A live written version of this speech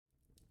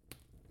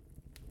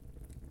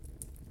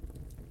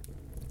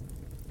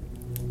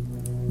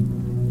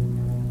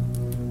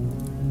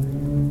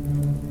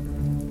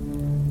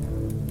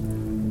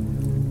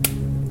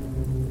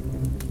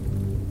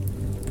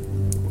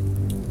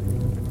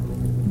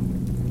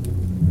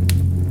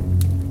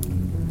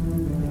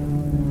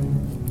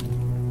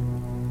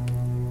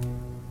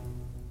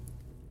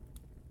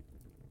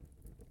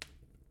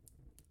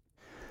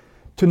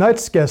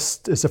Tonight's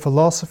guest is a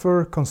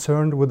philosopher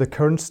concerned with the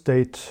current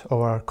state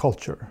of our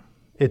culture,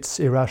 its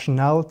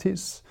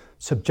irrationalities,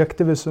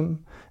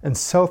 subjectivism, and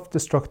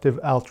self-destructive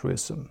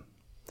altruism.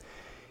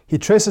 He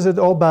traces it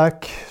all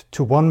back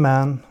to one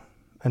man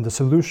and the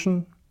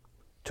solution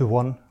to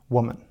one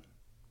woman.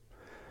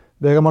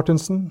 Vegard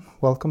Martinsen,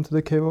 welcome to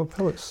the Cave of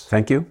Pillars.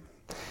 Thank you.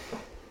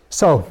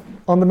 So,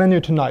 on the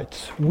menu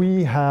tonight,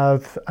 we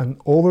have an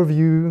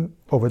overview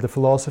over the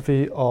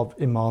philosophy of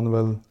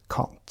Immanuel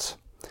Kant,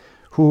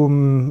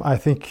 whom I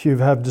think you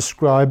have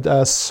described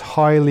as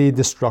highly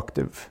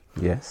destructive.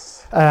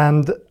 Yes.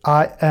 And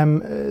I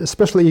am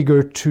especially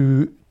eager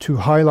to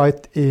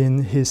highlight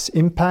in his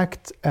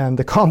impact and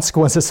the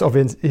consequences of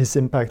his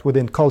impact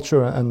within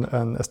culture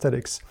and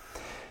aesthetics.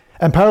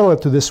 And parallel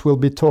to this, we'll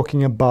be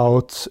talking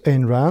about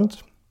Ayn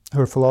Rand,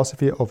 her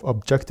philosophy of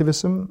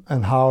objectivism,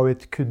 and how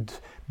it could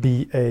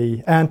be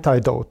an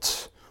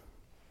antidote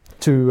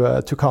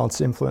to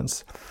Kant's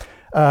influence.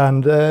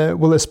 And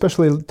we'll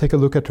especially take a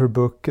look at her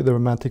book, The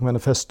Romantic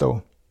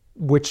Manifesto,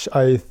 which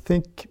I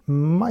think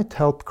might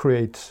help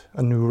create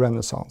a new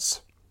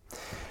renaissance.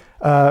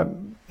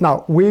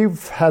 Now,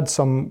 we've had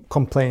some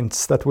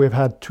complaints that we've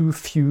had too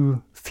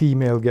few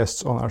female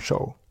guests on our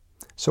show.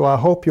 So I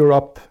hope you're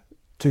up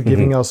to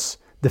giving us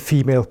the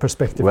female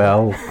perspective.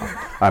 Well,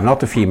 I'm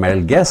not a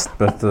female guest,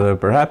 but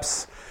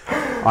perhaps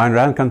Ayn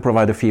Rand can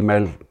provide a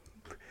female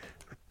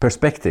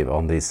perspective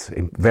on these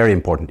very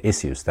important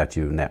issues that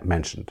you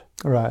mentioned.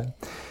 Right.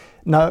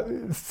 Now,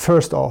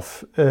 first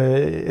off,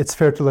 it's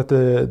fair to let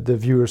the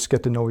viewers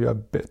get to know you a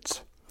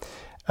bit.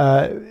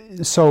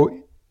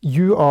 So,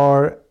 you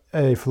are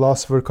a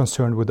philosopher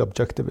concerned with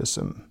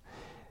objectivism.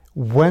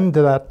 When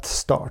did that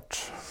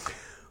start?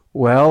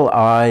 Well,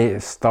 I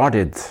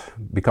started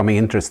becoming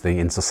interested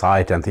in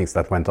society and things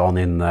that went on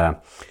in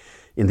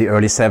the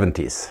early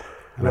 70s.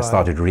 And right. I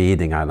started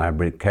reading and I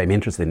became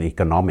interested in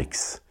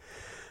economics.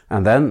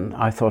 And then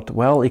I thought,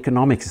 well,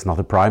 economics is not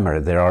the primary.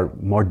 There are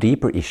more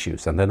deeper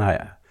issues. And then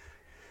I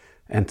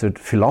entered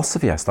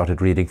philosophy. I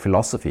started reading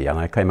philosophy and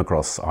I came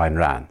across Ayn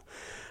Rand.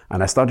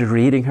 And I started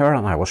reading her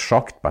and I was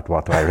shocked by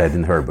what I read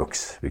in her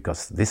books,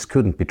 because this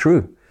couldn't be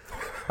true.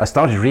 I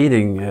started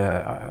reading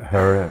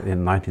her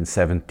in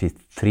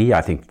 1973,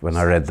 I think, when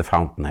I read The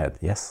Fountainhead,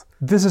 yes.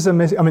 This is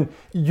amazing. I mean,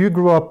 you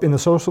grew up in a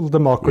social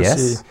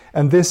democracy, yes.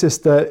 And this is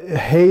the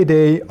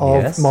heyday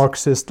of yes.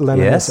 Marxist-Leninism.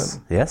 Yes,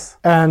 yes.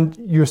 And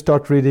you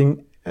start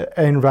reading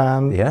Ayn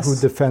Rand, yes. who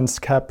defends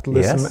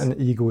capitalism yes. and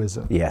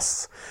egoism.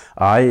 Yes.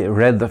 I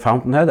read The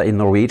Fountainhead in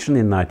Norwegian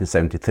in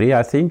 1973,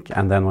 I think,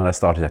 and then when I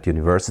started at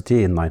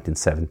university in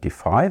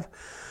 1975,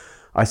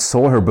 I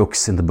saw her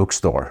books in the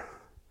bookstore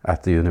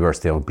at the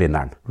University of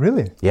Blindern.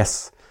 Really?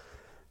 Yes.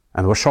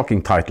 And there were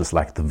shocking titles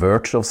like The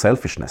Virtue of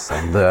Selfishness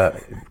and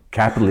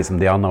Capitalism,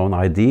 the Unknown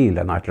Ideal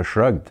and Atlas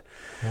Shrugged.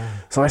 Yeah.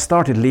 So I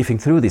started leafing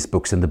through these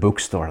books in the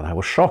bookstore and I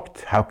was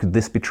shocked. How could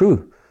this be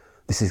true?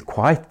 This is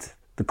quite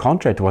the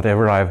contrary to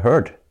whatever I've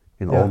heard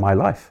in all my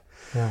life.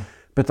 Yeah.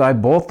 But I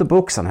bought the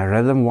books and I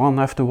read them one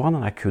after one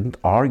and I couldn't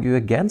argue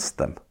against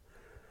them.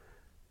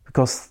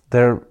 Because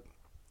the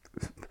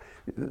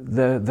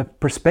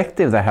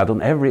perspective they had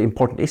on every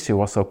important issue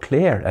was so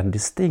clear and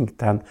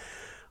distinct, and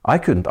I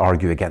couldn't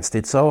argue against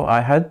it. So I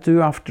had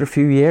to, after a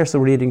few years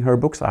of reading her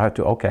books, I had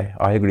to, okay,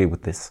 I agree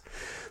with this.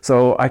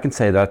 So I can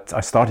say that I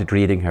started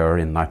reading her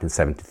in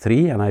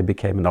 1973 and I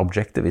became an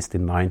objectivist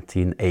in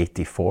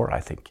 1984, I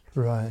think.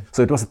 Right.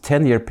 So it was a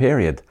 10-year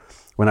period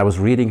when I was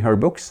reading her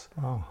books,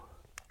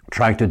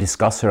 trying to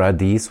discuss her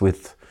ideas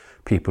with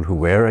people who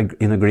were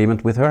in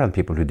agreement with her and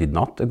people who did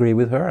not agree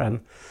with her.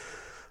 And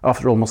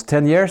after almost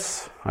 10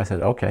 years, I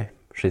said, okay,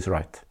 she's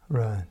right.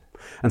 Right.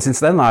 And since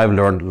then, I've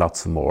learned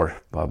lots more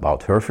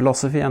about her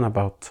philosophy and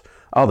about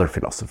other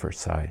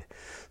philosophers. I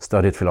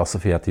studied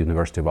philosophy at the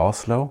University of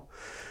Oslo.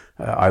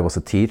 I was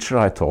a teacher.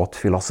 I taught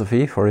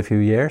philosophy for a few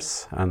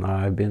years. And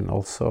I've been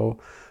also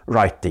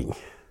writing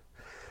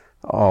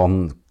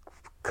on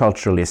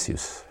cultural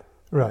issues.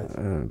 Right.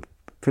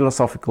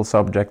 Philosophical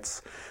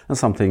subjects and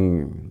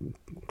something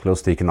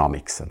close to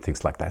economics and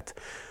things like that.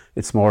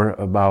 It's more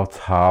about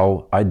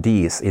how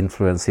ideas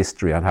influence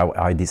history and how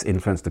ideas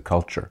influence the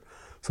culture.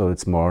 So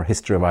it's more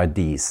history of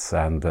ideas.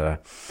 And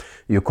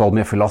you call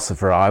me a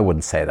philosopher, I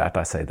wouldn't say that.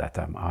 I say that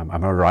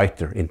I'm a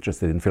writer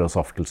interested in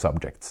philosophical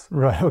subjects.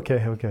 Right,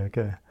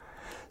 okay.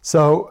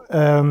 So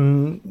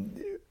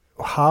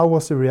how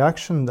was the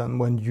reaction then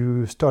when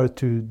you started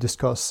to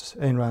discuss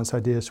Ayn Rand's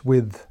ideas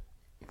with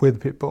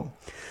people?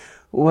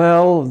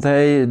 Well,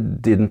 they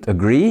didn't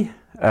agree.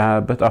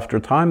 But after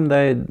a time,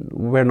 they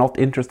were not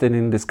interested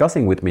in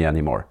discussing with me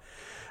anymore.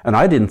 And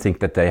I didn't think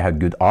that they had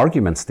good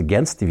arguments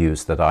against the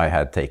views that I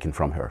had taken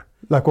from her.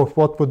 Like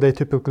what would they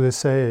typically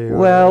say?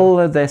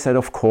 Well, they said,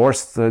 of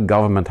course, the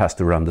government has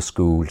to run the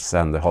schools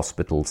and the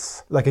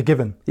hospitals. Like a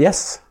given?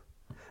 Yes.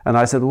 And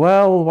I said,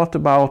 well, what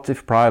about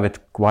if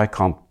why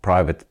can't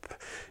private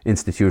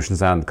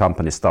institutions and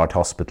companies start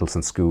hospitals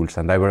and schools?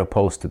 And they were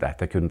opposed to that.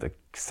 They couldn't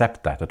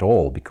accept that at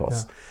all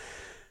because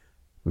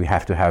We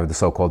have to have the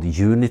so-called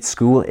unit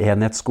school,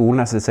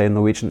 enhetsskolen, as they say in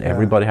Norwegian.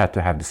 Everybody had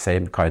to have the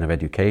same kind of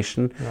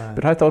education. Right.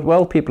 But I thought,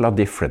 well, people are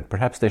different.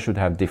 Perhaps they should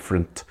have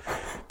different,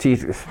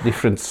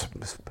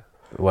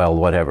 well,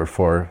 whatever,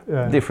 for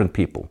different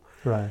people.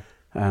 Right.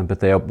 But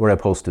they were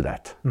opposed to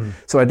that.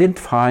 So I didn't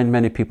find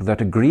many people that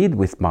agreed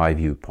with my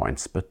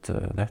viewpoints, but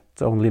that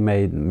only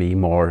made me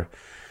more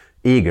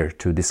eager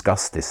to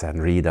discuss this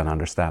and read and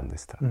understand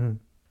this stuff.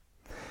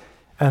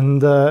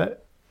 And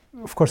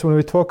of course, when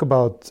we talk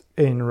about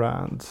Ayn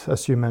Rand,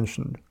 as you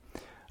mentioned,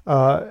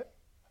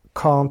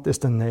 Kant is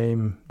the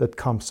name that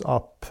comes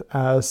up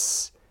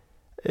as,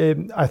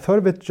 I thought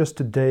of it just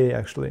today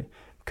actually.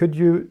 Could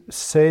you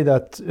say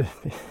that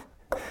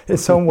in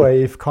some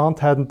way, if Kant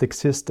hadn't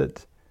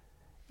existed,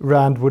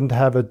 Rand wouldn't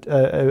have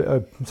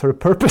a sort of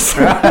purpose?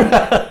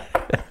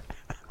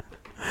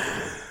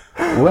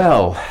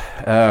 Well,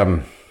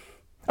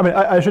 I mean,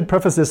 I should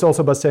preface this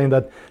also by saying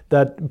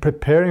that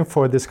preparing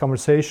for this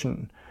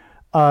conversation,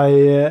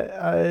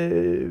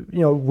 we'll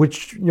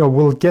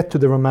get to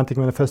the Romantic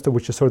Manifesto,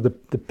 which is sort of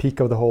the peak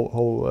of the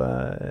whole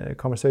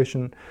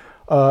conversation.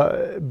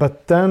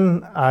 But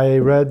then I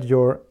read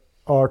your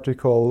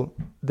article,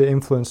 The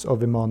Influence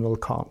of Immanuel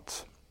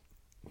Kant.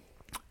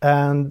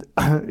 And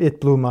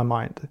it blew my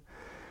mind.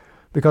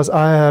 Because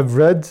I have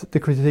read the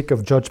Critique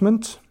of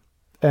Judgment,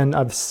 and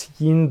I've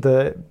seen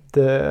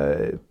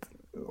the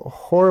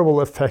horrible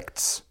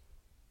effects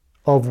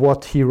of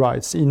what he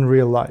writes in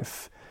real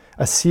life.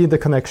 I see the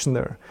connection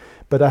there,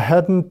 but I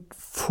hadn't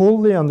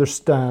fully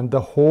understood the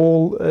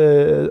whole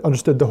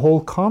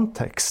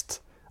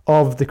context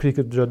of the Critique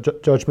of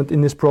Judgment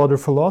in this broader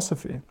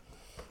philosophy.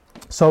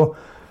 So,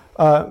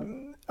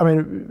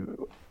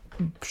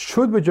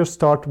 should we just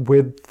start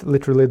with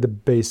literally the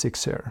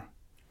basics here?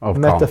 Of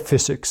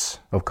metaphysics.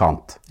 Of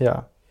Kant.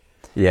 Yeah.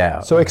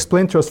 Yeah. So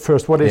explain to us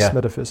first, what is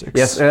metaphysics?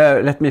 Yes,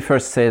 let me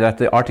first say that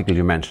the article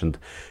you mentioned,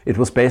 it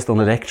was based on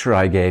a lecture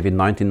I gave in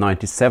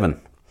 1997.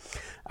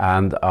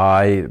 And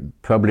I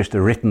published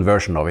a written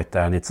version of it,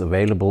 and it's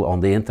available on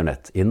the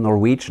internet in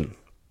Norwegian.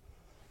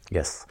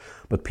 Yes,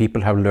 but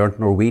people have learned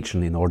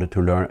Norwegian in order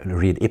to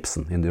read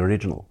Ibsen in the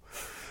original.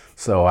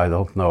 So I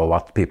don't know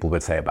what people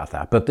would say about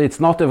that. But it's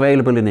not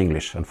available in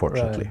English,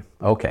 unfortunately.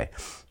 Right. Okay.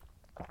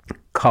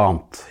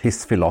 Kant,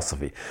 his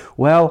philosophy.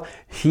 Well,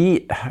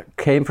 he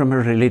came from a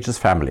religious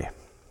family.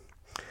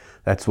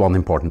 That's one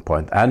important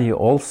point. And he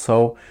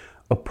also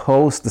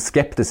opposed the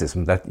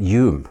skepticism that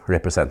Hume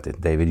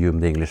represented, David Hume,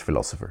 the English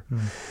philosopher.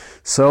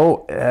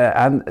 So,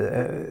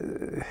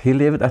 he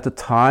lived at a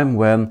time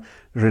when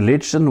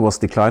religion was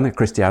declining,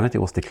 Christianity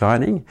was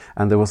declining,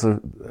 and there was a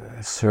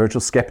surge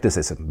of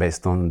skepticism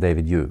based on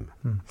David Hume.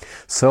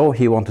 So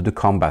he wanted to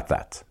combat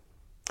that.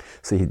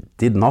 So he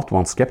did not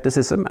want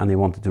skepticism, and he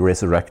wanted to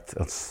resurrect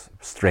and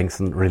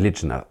strengthen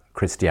religion,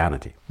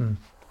 Christianity.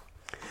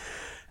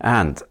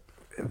 And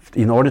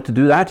in order to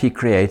do that, he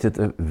created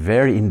a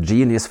very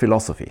ingenious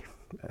philosophy.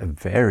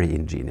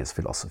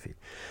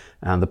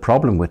 And the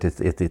problem with it,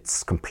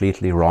 it's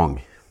completely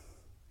wrong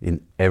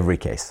in every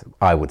case,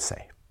 I would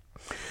say.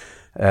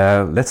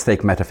 Let's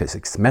take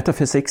metaphysics.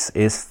 Metaphysics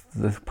is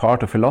the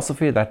part of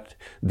philosophy that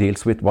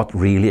deals with what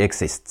really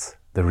exists,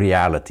 the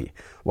reality,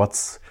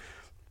 what's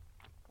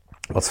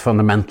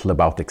fundamental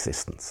about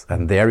existence.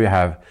 And there you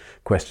have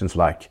questions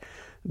like,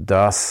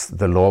 does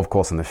the law of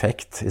cause and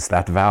effect, is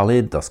that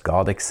valid? Does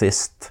God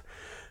exist?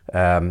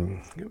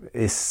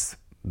 Is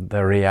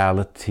the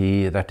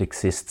reality that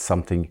exists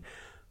something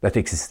that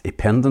exists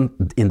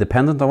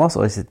independent of us,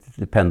 or is it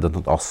dependent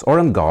on us, or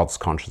on God's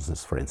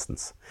consciousness, for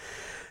instance?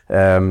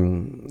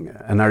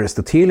 An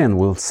Aristotelian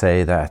will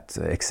say that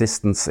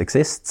existence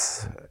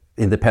exists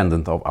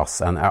independent of us,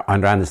 and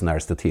Ayn Rand is an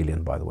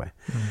Aristotelian, by the way.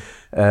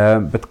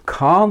 But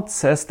Kant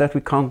says that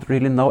we can't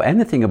really know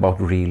anything about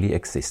really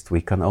exist.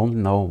 We can only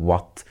know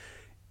what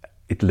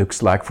it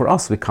looks like for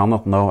us. We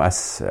cannot know,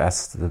 as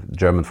the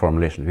German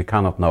formulation, we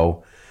cannot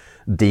know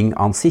Ding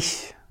an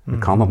sich. We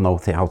cannot know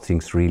how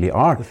things really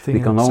are. We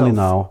can only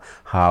know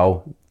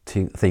how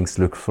things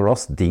look for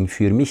us, Ding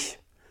für mich.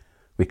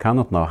 We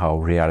cannot know how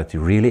reality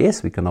really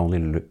is. We can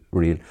only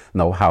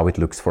know how it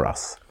looks for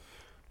us.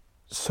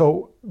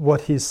 So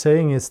what he's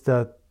saying is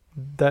that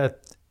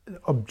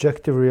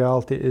objective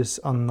reality is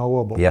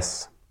unknowable.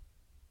 Yes.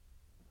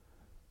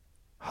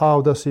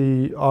 How does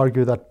he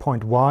argue that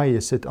point? Why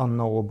is it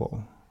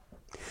unknowable?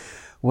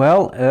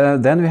 Well,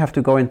 then we have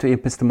to go into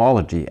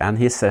epistemology, and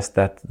he says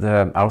that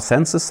our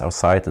senses, our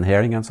sight and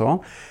hearing and so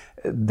on,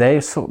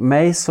 they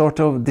may sort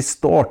of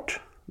distort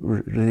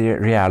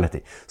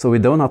reality. So we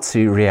do not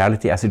see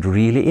reality as it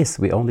really is,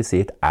 we only see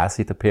it as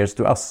it appears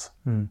to us.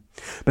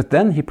 But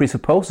then he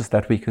presupposes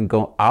that we can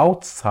go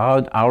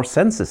outside our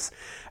senses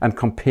and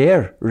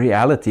compare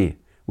reality,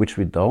 which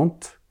we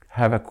don't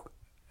have a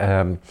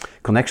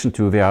connection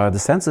to via the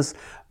senses,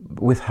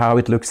 with how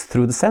it looks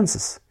through the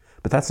senses.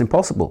 But that's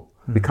impossible.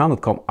 We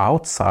cannot come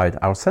outside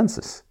our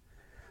senses.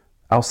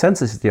 Our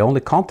senses is the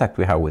only contact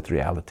we have with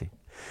reality.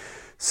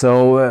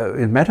 So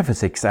in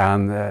metaphysics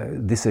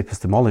and this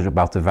epistemology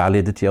about the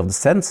validity of the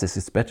senses,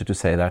 it's better to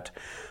say that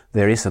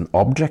there is an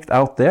object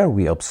out there,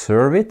 we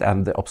observe it,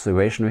 and the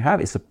observation we have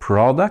is a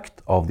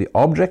product of the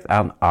object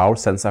and our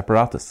sense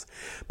apparatus.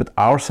 But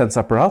our sense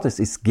apparatus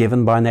is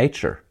given by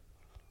nature.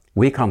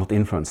 We cannot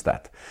influence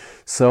that.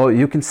 So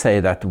you can say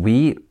that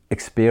we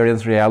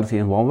experience reality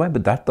in one way,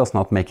 but that does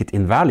not make it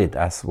invalid,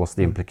 as was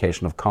the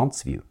implication of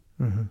Kant's view.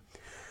 Mm-hmm.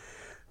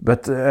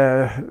 But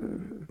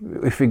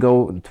if we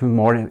go to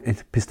more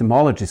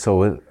epistemology,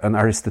 so an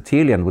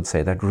Aristotelian would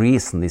say that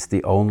reason is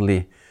the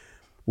only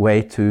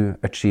way to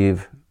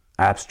achieve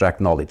abstract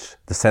knowledge.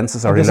 The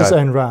senses are... This is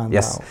Ayn Rand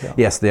yes, now. Yeah.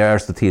 Yes, the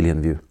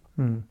Aristotelian view.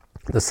 Mm.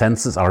 The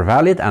senses are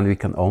valid and we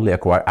can only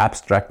acquire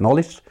abstract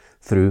knowledge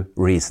through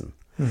reason.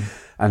 Mm.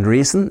 And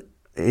reason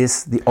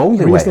is the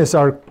only way. Reason is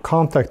our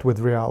contact with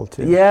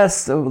reality.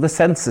 Yes, the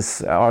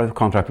senses are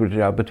contact with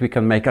reality, but we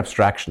can make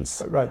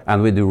abstractions. Right.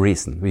 And we do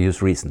reason. We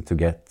use reason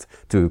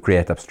to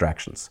create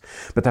abstractions.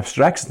 But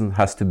abstraction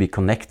has to be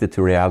connected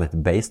to reality,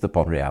 based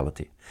upon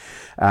reality.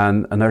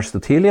 And an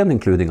Aristotelian,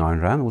 including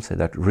Ayn Rand, will say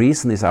that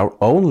reason is our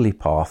only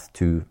path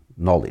to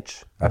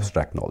knowledge,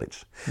 abstract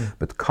knowledge. Mm.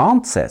 But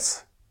Kant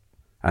says,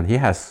 and he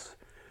has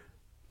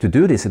to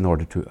do this in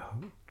order to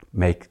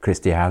make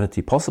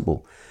Christianity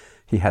possible,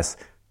 he has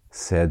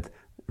said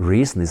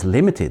reason is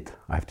limited.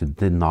 I have to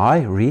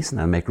deny reason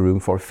and make room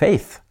for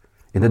faith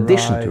in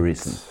addition to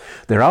reason.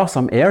 There are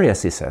some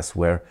areas, he says,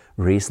 where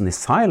reason is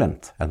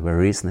silent, and where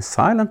reason is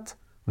silent,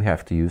 we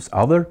have to use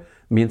other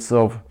means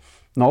of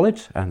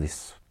knowledge, and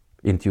this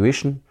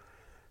intuition,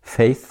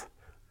 faith,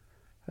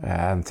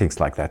 and things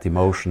like that,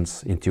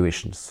 emotions,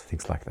 intuitions,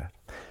 things like that.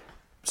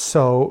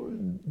 So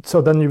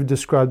then you've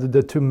described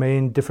the two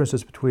main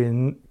differences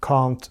between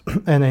Kant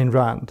and Ayn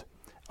Rand.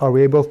 Are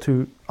we able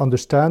to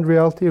understand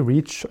reality,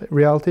 reach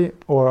reality,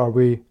 or are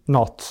we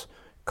not?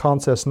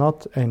 Kant says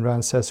not, Ayn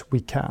Rand says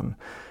we can.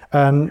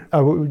 And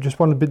I just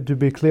wanted to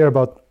be clear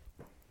about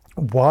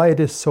why it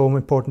is so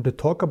important to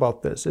talk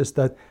about this, is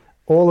that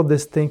all of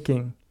this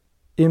thinking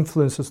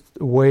influences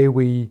the way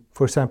we,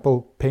 for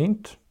example,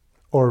 paint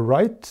or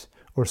write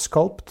or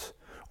sculpt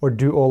or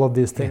do all of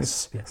these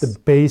things, yes. The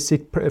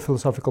basic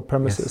philosophical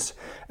premises.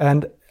 Yes.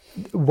 And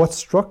what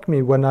struck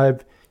me when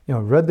I've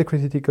read the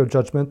Critique of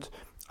Judgment,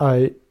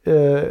 I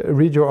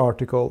read your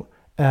article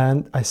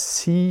and I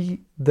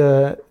see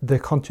the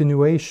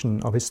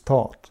continuation of his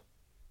thought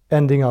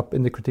ending up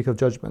in the Critique of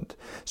Judgment.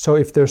 So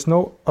if there's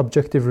no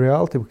objective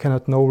reality, we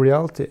cannot know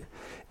reality.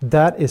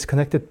 That is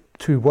connected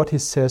to what he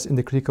says in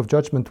the Critique of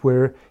Judgment,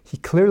 where he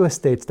clearly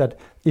states that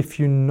if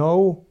you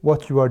know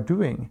what you are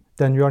doing,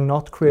 then you are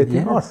not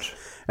creating art.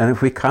 And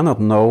if we cannot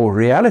know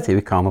reality,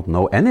 we cannot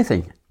know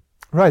anything.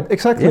 Right,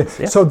 exactly.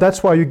 Yes. So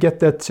that's why you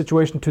get that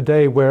situation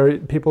today where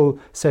people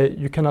say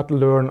you cannot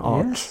learn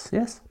art.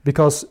 Yes.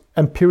 Because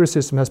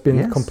empiricism has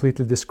been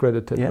completely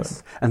discredited.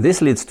 Yes. And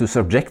this leads to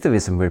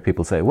subjectivism, where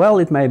people say, well,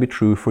 it may be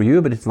true for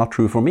you, but it's not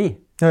true for me.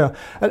 Yeah,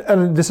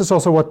 and this is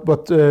also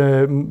what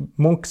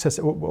Munch says.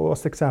 What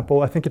was the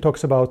example? I think he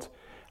talks about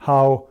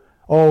how,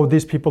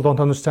 these people don't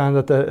understand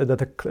that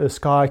the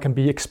sky can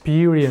be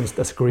experienced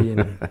as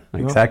green.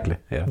 Exactly.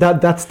 Yeah.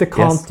 That's the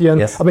Kantian.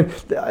 Yes. I mean,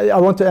 I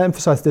want to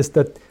emphasize this,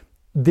 that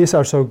these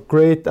are so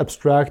great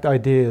abstract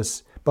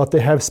ideas, but they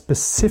have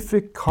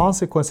specific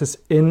consequences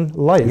in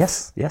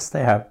life. Yes,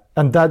 they have.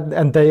 And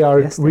they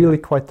are really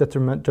quite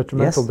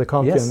detrimental, the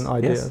Kantian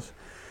ideas. Yes.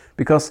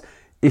 Because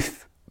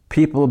if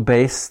people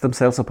base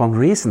themselves upon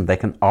reason, they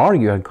can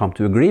argue and come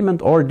to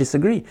agreement or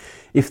disagree.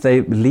 If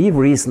they leave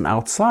reason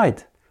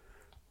outside,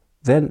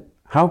 then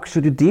how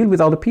should you deal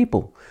with other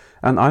people?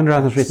 And Ayn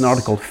Rand has written an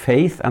article,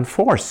 Faith and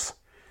Force.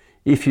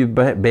 If you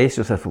base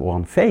yourself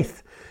on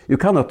faith, you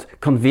cannot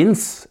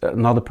convince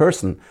another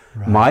person,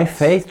 my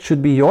faith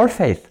should be your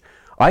faith.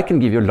 I can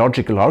give you a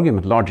logical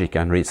argument. Logic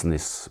and reason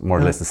is more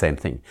or less the same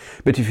thing.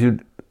 But if you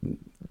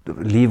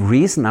leave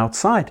reason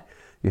outside,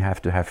 you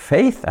have to have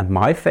faith and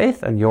my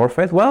faith and your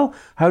faith. Well,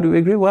 how do we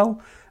agree?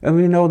 Well, and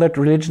we know that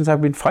religions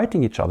have been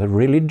fighting each other.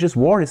 Religious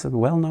war is a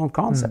well-known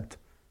concept.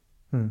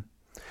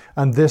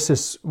 And this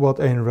is what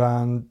Ayn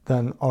Rand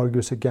then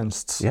argues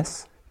against.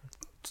 Yes.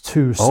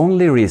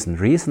 Only reason.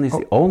 Reason is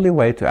the only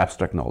way to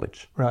abstract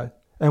knowledge. Right.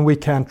 And we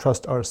can't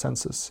trust our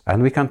senses.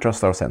 And we can't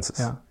trust our senses.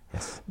 Yeah.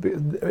 Yes.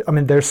 I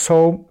mean, there's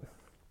so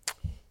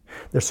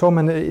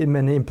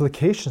many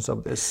implications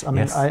of this. I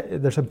mean,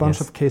 there's a bunch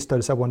of case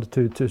studies I wanted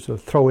to sort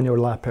of throw in your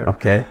lap here.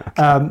 Okay.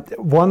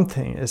 One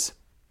thing is,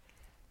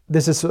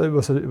 it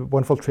was a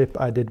wonderful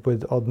trip I did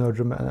with Odd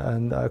Nerdrum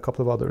and a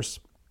couple of others.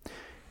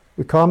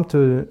 We come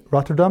to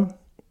Rotterdam.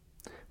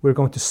 We're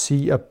going to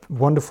see a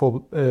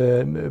wonderful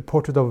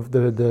portrait of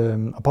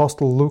the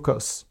Apostle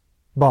Lucas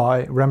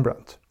by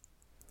Rembrandt.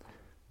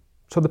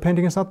 So the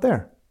painting is not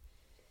there.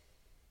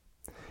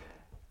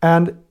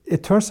 And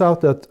it turns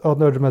out that Odd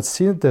Nerdrum had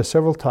seen it there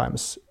several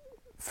times.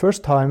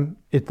 First time,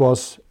 it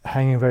was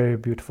hanging very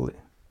beautifully.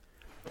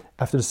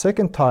 After the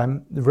second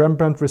time, the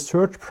Rembrandt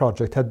Research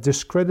Project had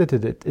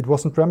discredited it. It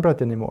wasn't Rembrandt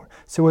anymore.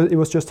 So it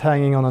was just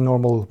hanging on a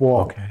normal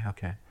wall.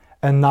 Okay.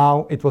 And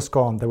now it was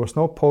gone. There was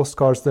no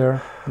postcards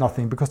there,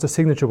 nothing, because the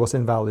signature was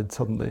invalid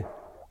suddenly.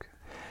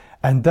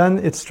 And then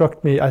it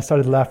struck me, I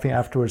started laughing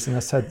afterwards, and I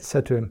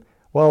said to him,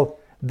 well,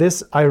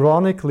 this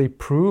ironically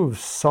proves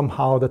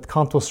somehow that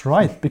Kant was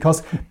right,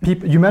 because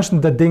people, you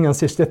mentioned the Ding an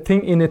sich, the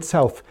thing in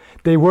itself.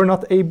 They were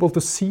not able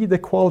to see the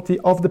quality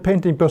of the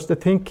painting because they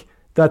think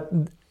that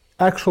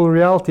actual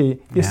reality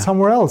is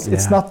somewhere else.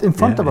 It's not in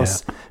front of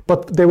us.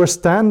 But they were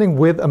standing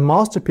with a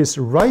masterpiece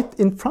right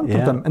in front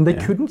of them, and they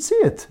couldn't see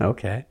it.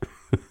 Okay.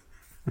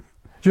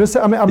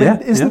 I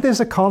mean, isn't this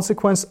a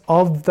consequence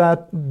of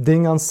that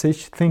Ding an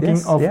sich thinking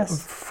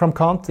from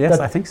Kant? Yes,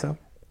 I think so.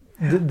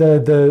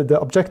 The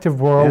objective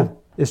world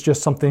is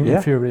just something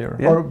inferior,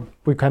 or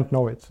we can't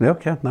know it. No,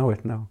 can't know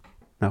it. No.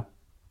 Yeah.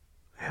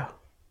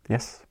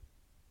 Yes.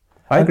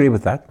 I agree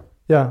with that.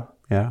 Yeah.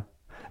 Yeah.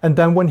 And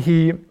then when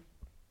he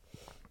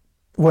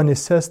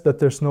says that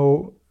there's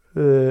no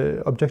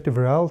objective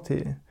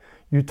reality,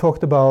 you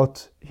talked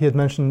about, he had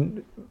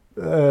mentioned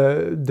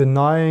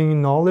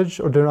denying knowledge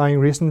or denying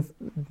reason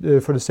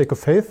for the sake of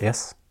faith.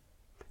 Yes.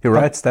 He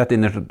writes that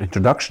in the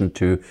introduction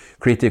to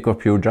Critique of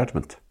Pure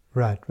Judgment.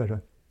 Right.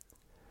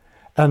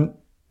 And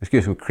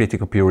excuse me,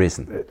 Critique of Pure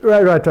Reason.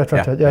 Right.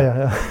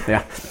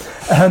 Yeah.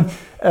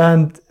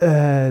 And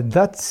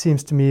that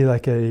seems to me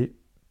like a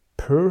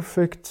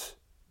perfect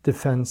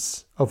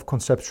defense of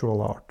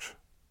conceptual art.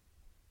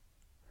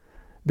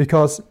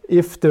 Because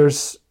if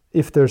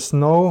there's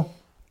no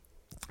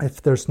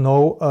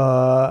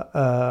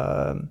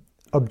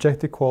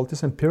objective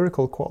qualities,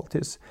 empirical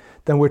qualities,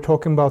 then we're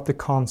talking about the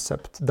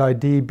concept, the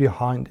idea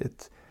behind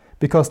it.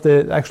 Because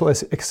the actual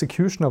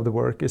execution of the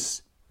work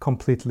is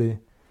completely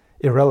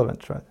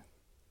irrelevant, right?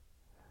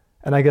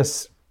 And I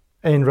guess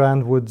Ayn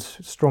Rand would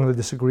strongly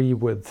disagree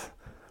with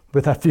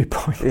that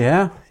viewpoint.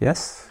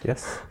 Yes.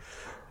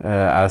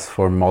 As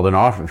for modern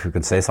art, if you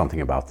can say something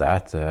about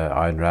that,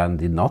 Ayn Rand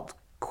did not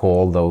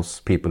call those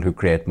people who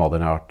create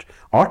modern art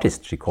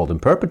artists. She called them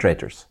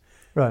perpetrators.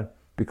 Right.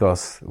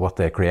 Because what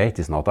they create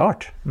is not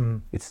art.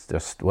 It's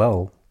just,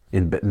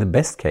 in the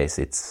best case,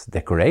 it's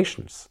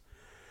decorations.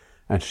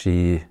 And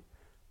she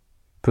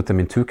put them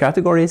in two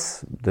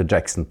categories, the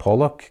Jackson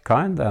Pollock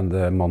kind and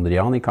the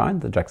Mondrian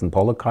kind. The Jackson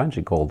Pollock kind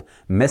she called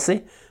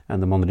messy,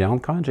 and the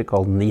Mondrian kind she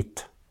called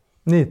neat.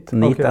 Neat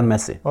okay. And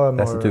messy.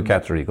 That's the two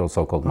categories of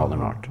so-called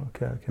modern art.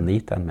 Okay.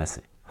 Neat and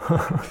messy.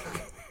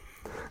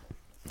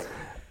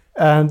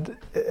 And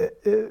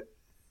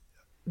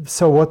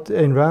so what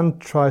Ayn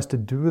Rand tries to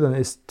do then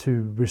is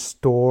to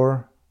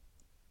restore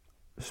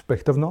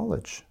respect of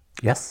knowledge.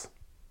 Yes.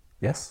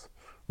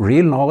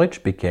 Real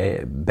knowledge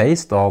became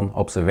based on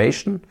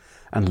observation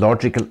and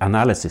logical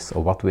analysis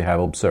of what we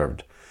have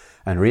observed.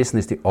 And reason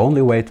is the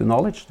only way to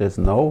knowledge. There's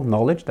no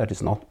knowledge that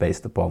is not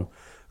based upon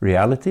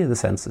reality, the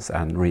senses,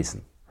 and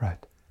reason.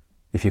 Right.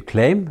 If you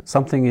claim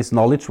something is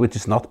knowledge which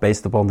is not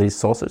based upon these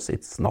sources,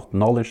 it's not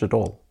knowledge at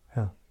all.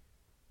 Yeah.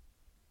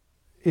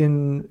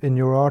 In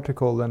your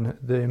article, then,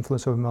 The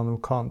Influence of Immanuel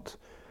Kant,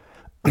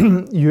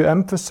 you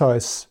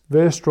emphasize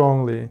very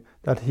strongly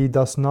that he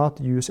does not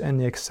use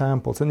any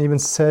examples, and he even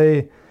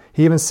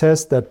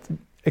says that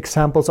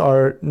examples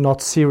are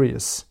not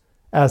serious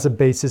as a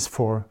basis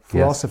for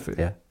philosophy.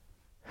 Yes,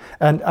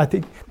 and I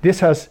think this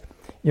has,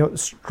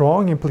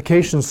 strong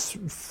implications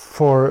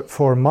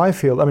for my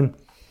field. I mean,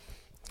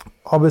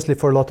 obviously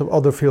for a lot of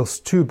other fields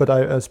too, but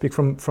I speak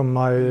from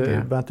my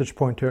vantage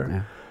point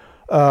here.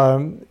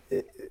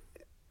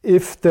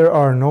 If there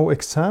are no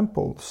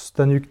examples,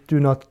 then you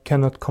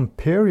cannot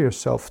compare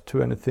yourself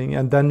to anything,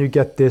 and then you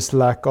get this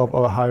lack of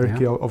a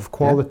hierarchy of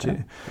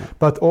quality.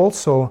 But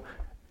also,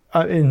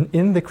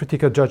 in the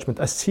Critique of Judgment,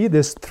 I see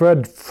this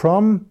thread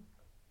from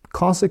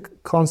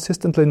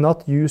consistently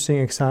not using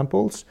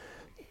examples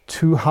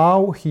to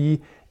how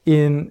he,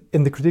 in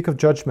the Critique of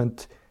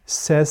Judgment,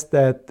 says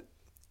that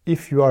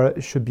if you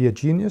should be a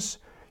genius,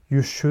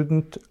 you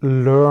shouldn't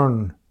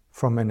learn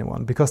from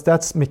anyone, because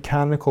that's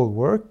mechanical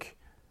work.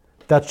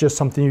 That's just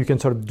something you can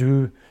sort of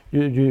do.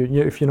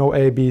 If you know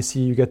A, B, C,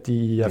 you get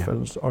D, E, F,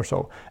 or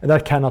so. And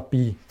that cannot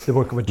be the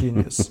work of a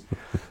genius.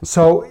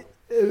 So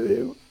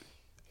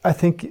I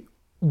think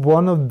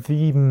one of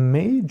the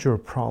major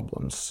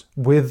problems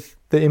with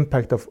the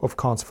impact of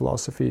Kant's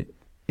philosophy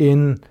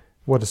in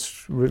what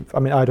is,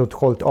 I don't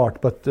call it art,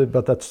 but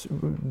that's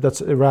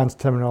Rand's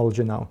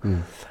terminology now.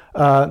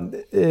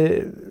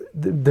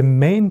 The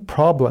main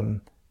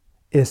problem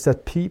is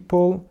that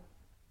people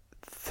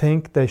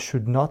think they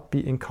should not be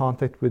in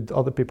contact with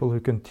other people who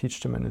can teach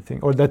them anything,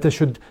 or that they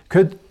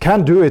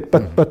can do it,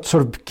 but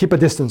sort of keep a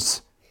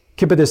distance.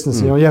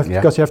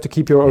 Because you have to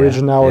keep your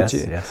originality.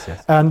 Yes.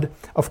 And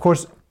of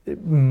course,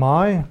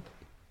 my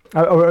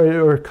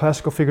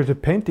classical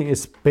figurative painting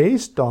is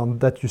based on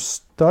that you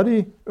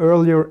study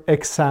earlier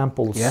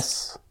examples.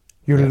 Yes.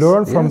 You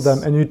learn from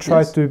them, and you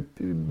try to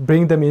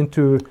bring them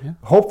into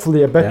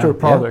hopefully a better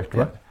product.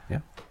 Right?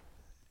 Yeah.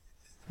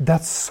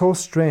 That's so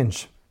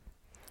strange.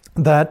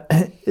 That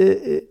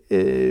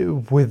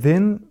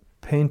within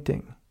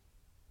painting,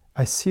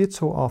 I see it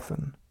so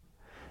often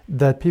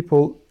that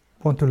people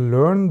want to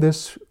learn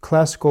this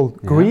classical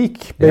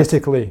Greek,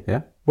 basically,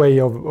 way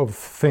of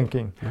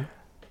thinking. Yeah.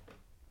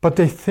 But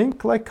they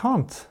think like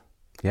Kant.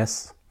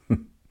 Yes.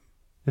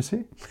 You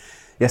see?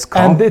 Yes,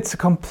 Kant. And it's a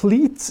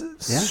complete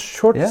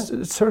short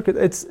circuit.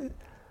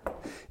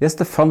 Yes,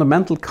 the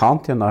fundamental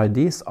Kantian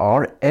ideas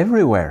are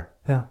everywhere.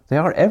 Yeah. They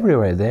are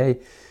everywhere.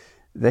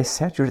 They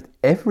saturate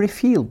every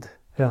field.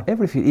 Yeah.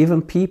 Every field.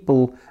 Even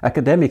people,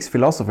 academics,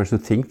 philosophers who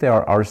think they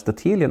are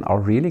Aristotelian are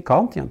really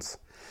Kantians.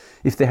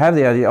 If they have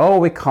the idea,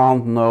 we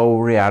can't know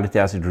reality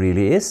as it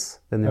really is,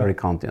 then they're a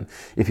Kantian.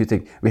 If you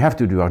think we have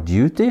to do our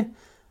duty,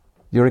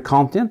 you're a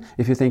Kantian.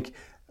 If you think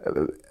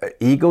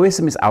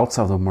egoism is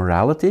outside of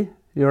morality,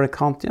 you're a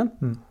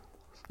Kantian.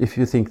 If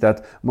you think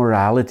that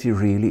morality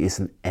really is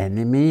an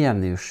enemy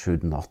and you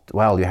should not,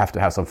 you have to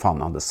have some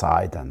fun on the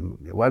side and,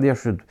 you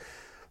should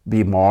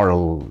be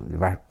moral,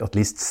 at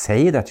least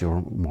say that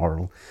you're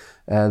moral.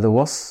 There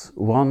was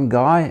one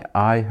guy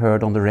I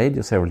heard on the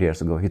radio several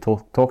years ago. He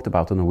talked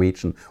about a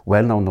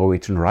well-known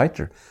Norwegian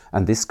writer.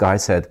 And this guy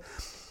said,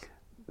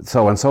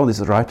 so-and-so,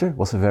 this writer,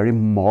 was a very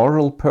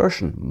moral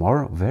person,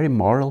 very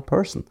moral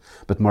person.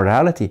 But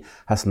morality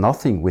has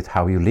nothing with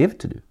how you live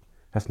to do.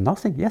 Has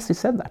nothing. Yes, he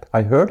said that.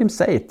 I heard him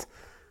say it.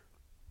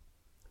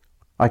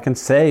 I can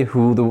say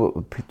who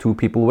the two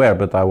people were,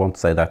 but I won't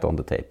say that on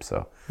the tape.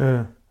 So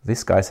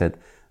this guy said,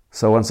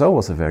 so-and-so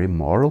was a very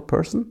moral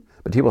person,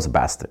 but he was a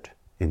bastard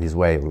in his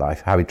way of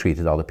life, how he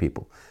treated other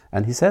people.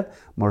 And he said,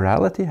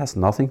 morality has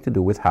nothing to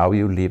do with how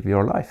you live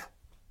your life.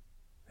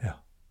 Yeah.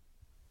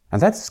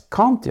 And that's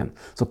Kantian.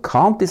 So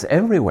Kant is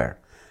everywhere.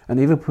 And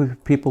even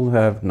people who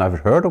have never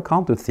heard of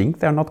Kant, who think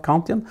they're not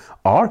Kantian,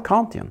 are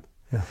Kantian.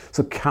 Yeah.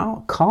 So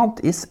Kant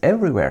is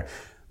everywhere.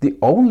 The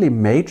only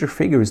major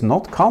figure who is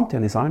not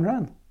Kantian is Ayn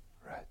Rand.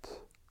 Right.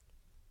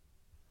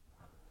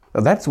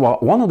 That's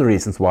one of the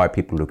reasons why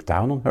people look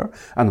down on her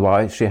and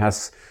why she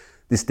has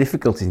this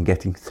difficulty in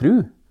getting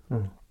through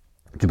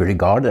to be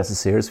regarded as a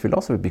serious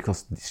philosopher,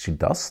 because she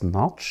does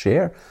not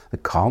share the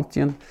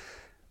Kantian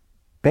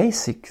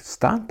basic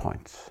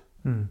standpoints.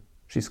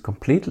 She's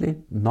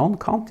completely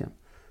non-Kantian.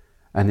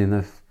 And in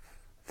a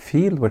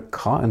field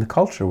in a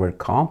culture where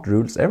Kant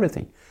rules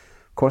everything,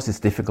 of course it's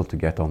difficult to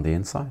get on the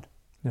inside.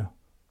 Yeah.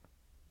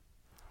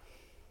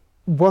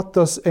 What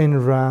does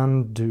Ayn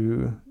Rand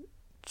do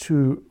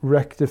to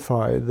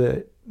rectify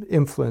the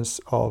influence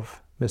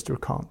of Mr.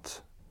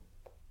 Kant?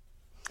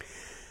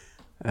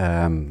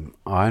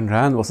 Ayn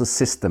Rand was a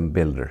system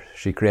builder.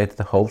 She created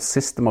a whole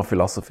system of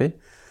philosophy,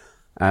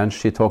 and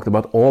she talked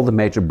about all the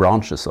major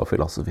branches of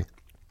philosophy,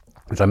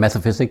 which are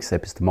metaphysics,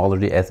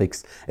 epistemology,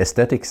 ethics,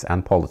 aesthetics,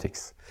 and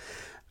politics.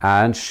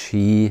 And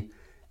she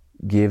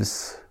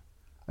gives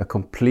a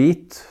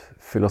complete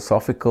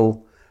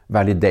philosophical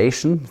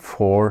validation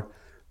for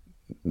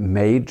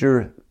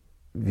major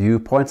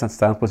viewpoints and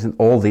standpoints in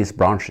all these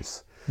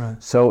branches.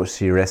 Right. So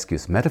she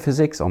rescues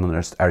metaphysics on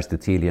an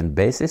Aristotelian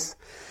basis.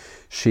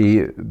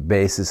 She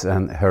bases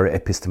her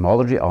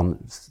epistemology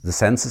on the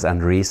senses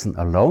and reason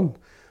alone.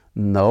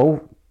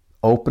 No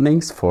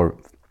openings for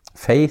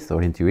faith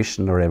or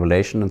intuition or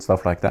revelation and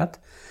stuff like that.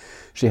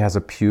 She has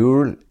a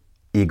pure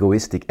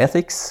egoistic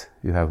ethics.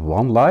 You have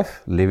one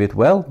life, live it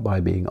well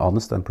by being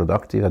honest and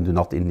productive and do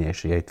not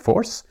initiate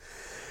force.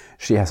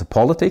 She has a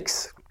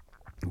politics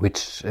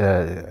which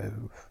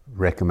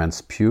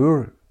recommends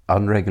pure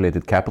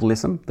unregulated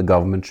capitalism. The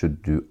government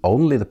should do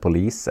only the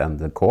police and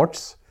the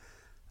courts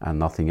and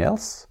nothing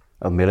else.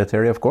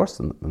 Military, of course,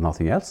 and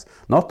nothing else.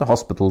 Not the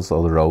hospitals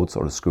or the roads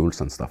or the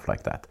schools and stuff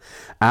like that.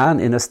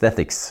 And in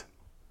aesthetics,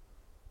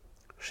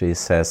 she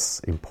says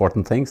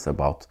important things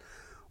about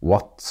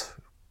what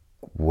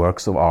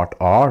works of art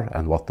are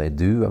and what they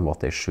do and what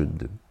they should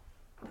do.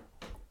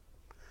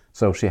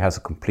 So she has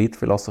a complete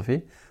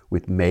philosophy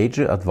with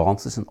major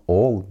advances in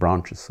all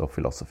branches of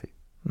philosophy.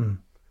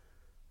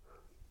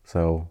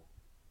 So,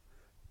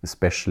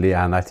 especially,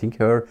 and I think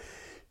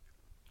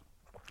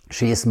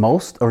she is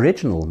most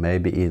original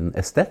maybe in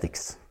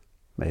aesthetics,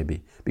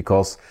 maybe,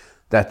 because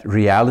that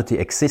reality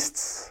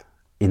exists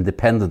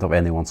independent of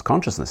anyone's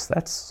consciousness.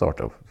 That's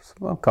sort of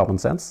common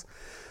sense.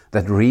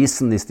 That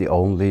reason is the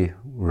only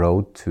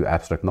road to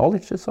abstract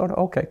knowledge is sort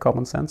of,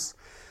 common sense.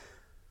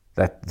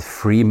 That the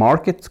free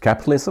market,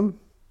 capitalism,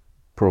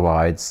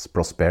 provides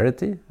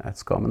prosperity,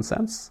 that's common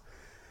sense.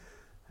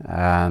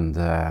 And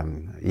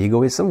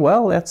egoism,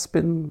 that's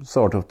been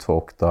sort of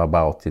talked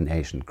about in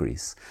ancient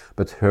Greece.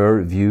 But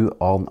her view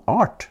on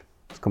art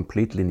is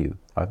completely new.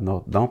 I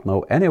don't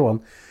know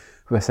anyone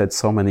who has said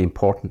so many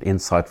important,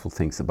 insightful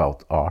things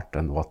about art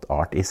and what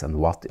art is and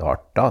what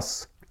art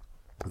does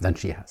than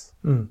she has.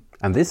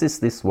 And this is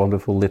this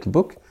wonderful little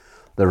book,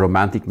 The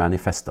Romantic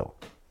Manifesto,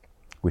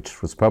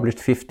 which was published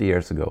 50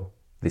 years ago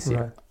this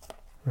year.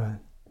 Right.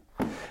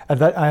 And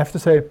that, I have to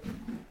say,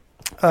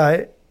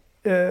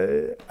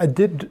 I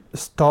did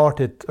start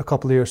it a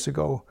couple of years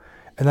ago,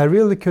 and I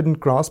really couldn't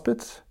grasp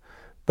it.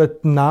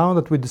 But now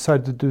that we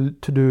decided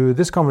to do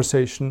this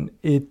conversation,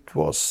 it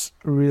was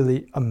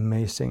really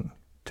amazing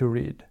to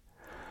read.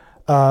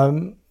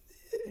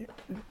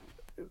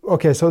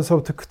 Okay, so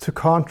to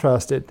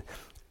contrast it,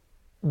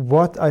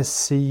 what I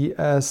see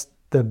as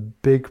the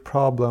big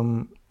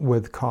problem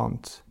with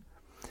Kant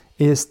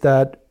is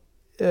that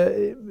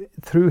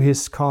through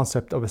his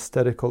concept of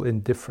aesthetical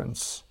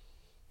indifference,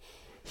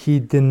 he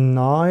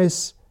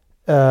denies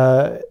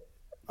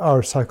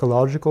our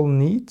psychological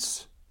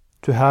needs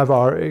to have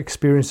our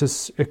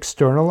experiences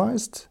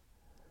externalized,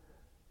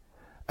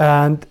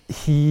 and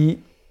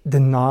he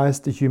denies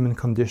the human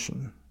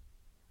condition.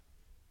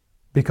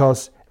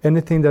 Because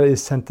anything that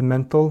is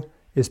sentimental,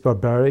 is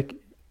barbaric,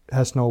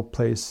 has no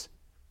place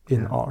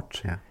in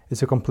art. Yeah.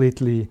 It's a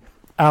completely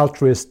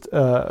altruist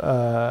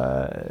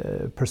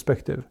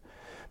perspective.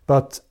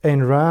 But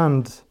Ayn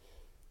Rand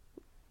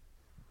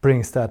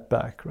brings that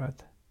back,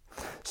 right?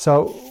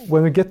 So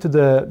when we get to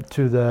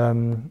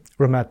the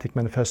Romantic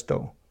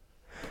Manifesto,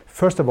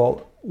 first of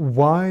all,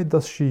 why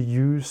does she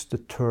use the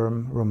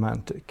term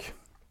romantic?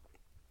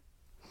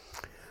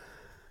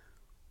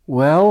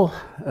 Well,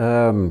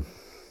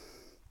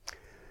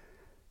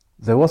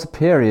 there was a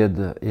period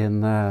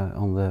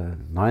on the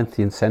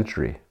 19th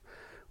century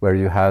where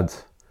you had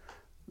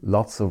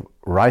lots of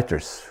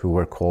writers who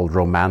were called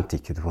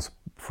romantic. It was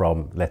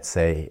from, let's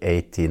say,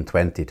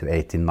 1820 to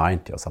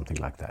 1890 or something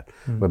like that.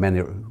 There were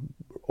many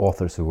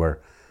authors who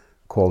were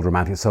called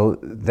romantic. So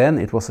then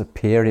it was a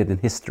period in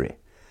history,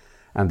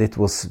 and it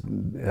was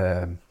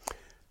the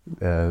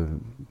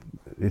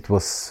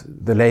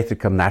later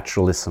come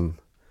naturalism,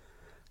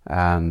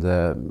 and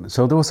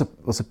so there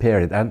was a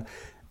period, and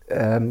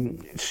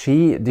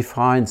she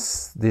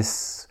defines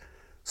this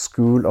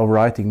school of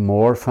writing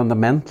more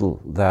fundamental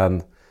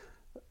than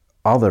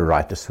other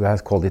writers who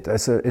have called it.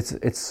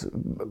 It's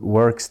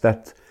works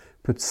that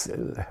puts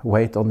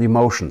weight on the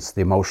emotions,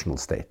 the emotional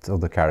state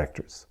of the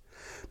characters.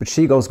 But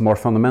she goes more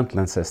fundamental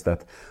and says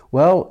that,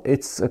 well,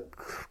 it's a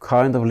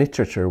kind of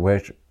literature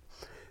where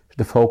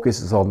the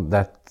focus is on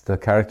that the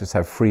characters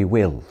have free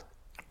will.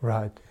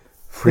 Right.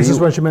 This is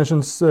when she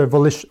mentions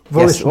volition.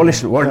 Yes,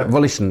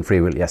 volition,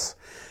 free will, yes.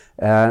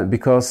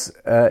 Because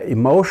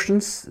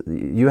emotions,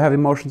 you have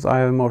emotions, I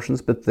have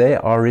emotions, but they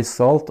are a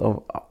result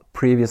of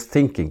previous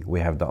thinking we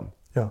have done.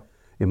 Yeah.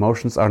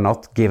 Emotions are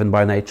not given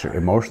by nature.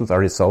 Emotions are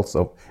results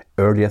of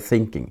earlier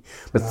thinking.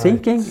 But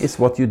thinking is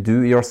what you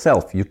do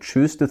yourself. You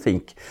choose to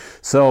think.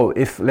 So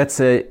if, let's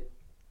say...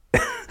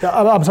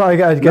 I'm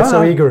sorry, I get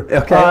eager.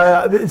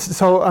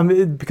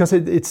 Okay. Because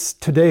it's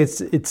today,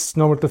 it's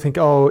normal to think,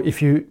 oh, if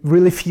you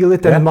really feel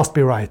it, then it must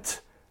be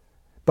right.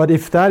 But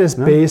if that is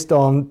based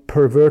on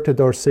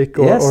perverted or sick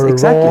or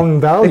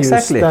wrong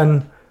values,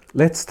 then...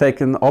 Let's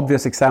take an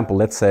obvious example.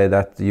 Let's say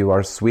that you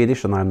are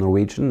Swedish and I'm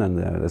Norwegian, and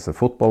there's a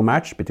football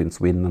match between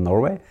Sweden and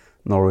Norway.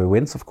 Norway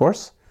wins, of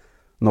course.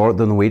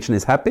 The Norwegian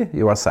is happy,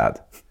 you are sad.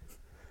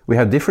 We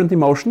have different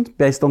emotions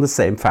based on the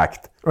same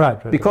fact.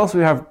 Right. Because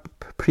we have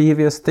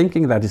previous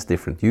thinking that is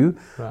different. You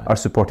are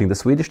supporting the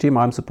Swedish team,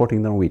 I'm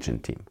supporting the Norwegian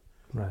team.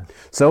 Right.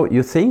 So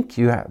you think,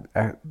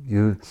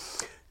 you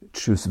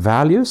choose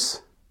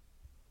values,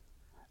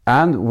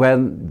 and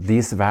when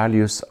these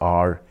values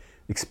are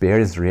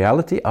experienced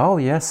reality, oh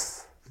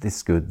yes, this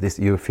is good, this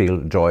you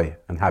feel joy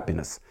and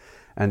happiness.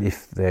 And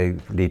if they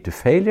lead to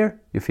failure,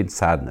 you feel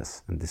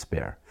sadness and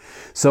despair.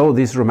 So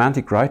these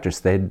romantic writers,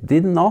 they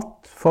did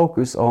not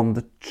focus on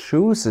the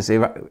choices,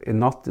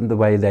 not in the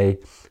way they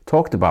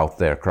talked about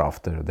their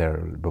craft, their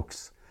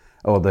books,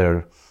 or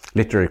their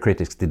literary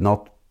critics did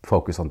not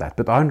focus on that.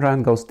 But Ayn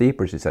Rand goes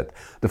deeper, she said.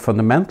 The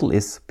fundamental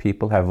is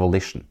people have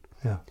volition.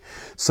 Yeah.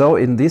 So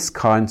in these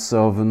kinds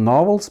of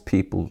novels,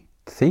 people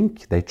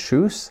think, they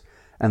choose,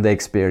 and they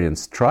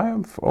experience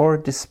triumph or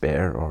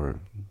despair or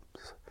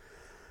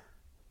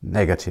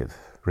negative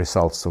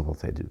results of what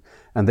they do.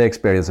 And they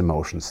experience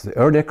emotions. The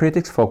earlier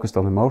critics focused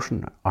on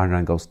emotion. Ayn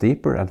Rand goes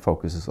deeper and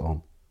focuses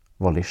on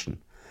volition.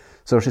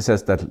 So she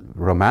says that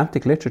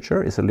romantic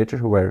literature is a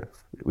literature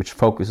which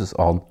focuses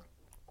on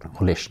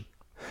volition.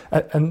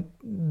 And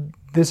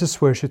this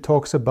is where she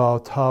talks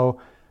about how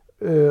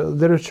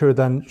literature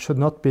then should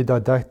not be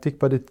didactic,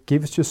 but it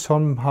gives you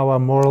somehow a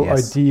moral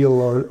ideal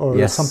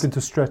or something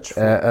to stretch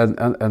for.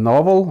 A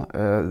novel,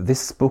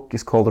 this book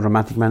is called The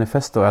Romantic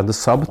Manifesto, and the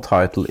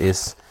subtitle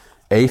is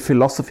A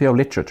Philosophy of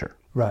Literature.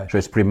 Right. So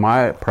it's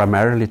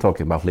primarily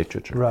talking about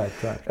literature. Right.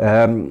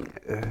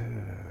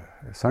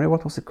 Sorry,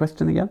 what was the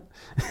question again?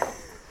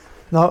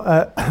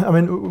 Now, I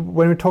mean,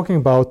 when we're talking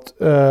about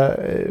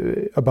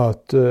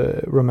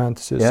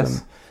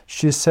romanticism,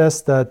 she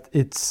says that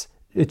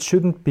it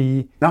shouldn't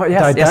be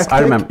didactic. Yes, I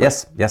remember.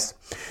 Yes.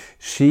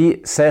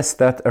 She says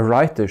that a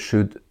writer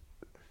should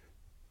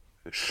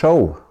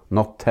show,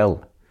 not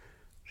tell.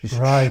 She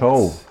should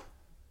show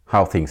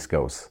how things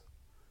goes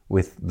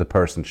with the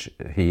person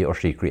he or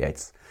she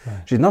creates.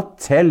 Right. She should not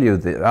tell you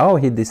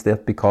he did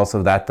that because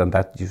of that, and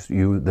that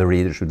you, the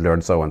reader, should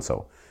learn so and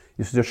so.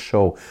 You should just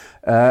show.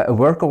 A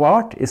work of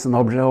art is an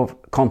object of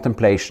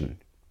contemplation.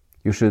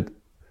 You should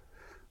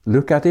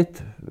look at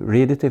it,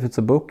 read it if it's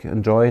a book,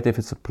 enjoy it if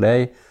it's a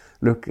play,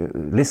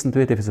 listen to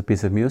it if it's a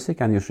piece of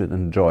music, and you should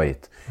enjoy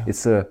it. Yeah.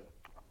 It's an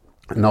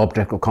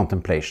object of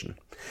contemplation.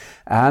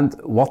 And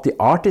what the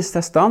artist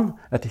has done,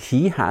 that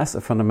he has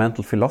a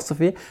fundamental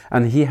philosophy,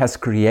 and he has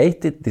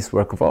created this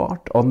work of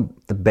art on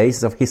the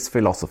basis of his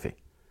philosophy.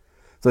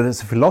 So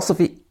there's a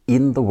philosophy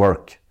in the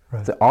work.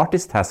 Right. The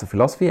artist has a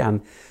philosophy,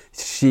 and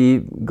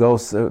she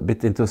goes a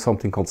bit into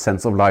something called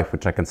sense of life,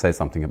 which I can say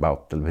something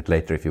about a little bit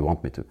later if you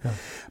want me to. Yeah.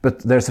 But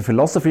there's a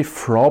philosophy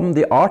from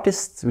the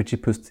artist, which he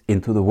puts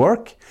into the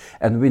work.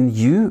 And when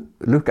you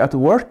look at the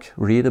work,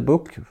 read a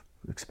book,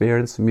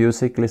 experience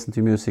music, listen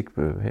to music,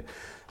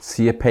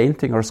 see a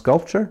painting or a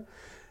sculpture,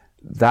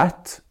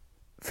 that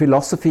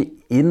philosophy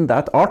in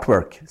that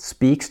artwork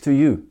speaks to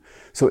you.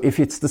 So if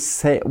it's the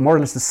same, more or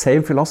less the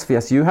same philosophy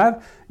as you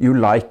have, you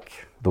like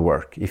the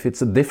work. If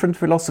it's a different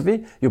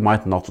philosophy, you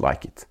might not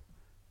like it.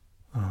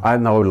 I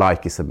know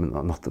like is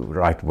not the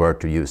right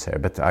word to use here,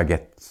 but I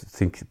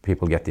think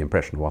people get the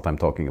impression of what I'm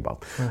talking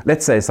about.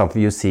 Let's say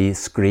something you see,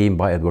 Scream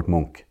by Edvard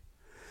Munch.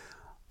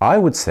 I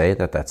would say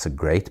that that's a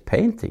great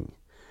painting.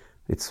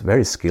 It's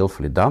very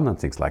skillfully done and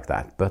things like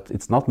that, but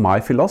it's not my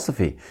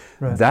philosophy.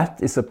 Right.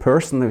 That is a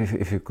person,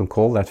 if you can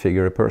call that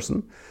figure a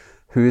person,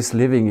 who is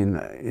living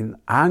in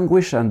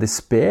anguish and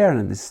despair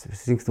and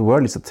thinks the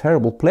world is a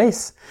terrible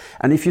place.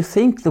 And if you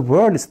think the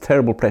world is a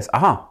terrible place,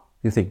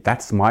 you think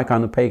that's my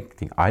kind of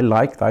painting. I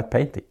like that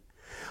painting.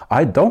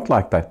 I don't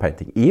like that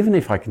painting, even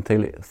if I can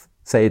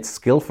say it's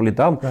skillfully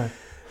done,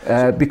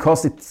 right.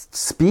 Because it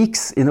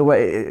speaks in a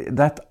way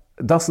that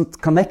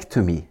doesn't connect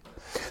to me.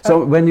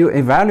 So when you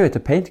evaluate a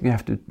painting, you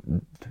have to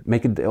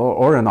make it,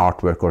 or an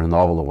artwork or a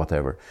novel or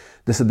whatever.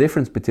 There's a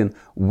difference between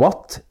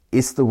what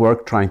is the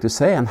work trying to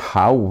say and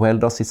how well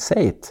does it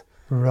say it.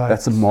 Right.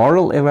 That's a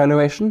moral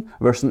evaluation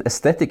versus an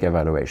aesthetic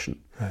evaluation.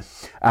 Right.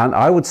 And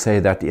I would say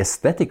that the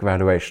aesthetic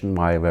evaluation,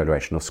 my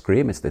evaluation of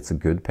Scream, is that it's a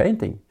good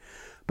painting.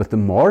 But the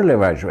moral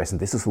evaluation,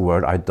 this is a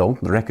word I don't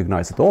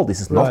recognize at all.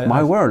 This is not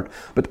my world.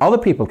 But other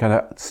people can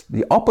have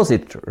the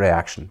opposite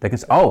reaction. They can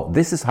say,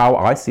 this is how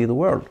I see the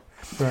world.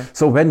 Right.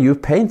 So when you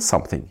paint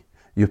something,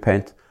 you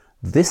paint,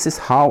 this is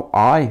how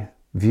I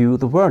view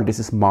the world. This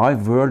is my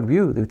world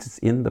view that is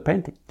in the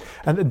painting.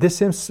 And this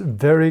seems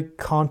very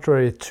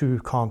contrary to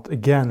Kant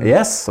again.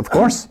 Yes, of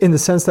course. In the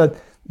sense that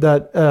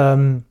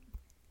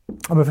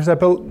for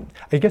example,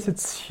 I guess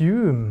it's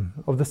Hume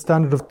of the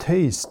standard of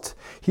taste.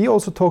 He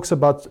also talks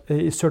about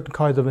a certain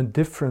kind of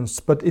indifference,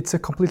 but it's a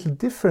completely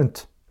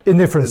different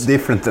indifference.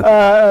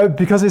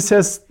 Because he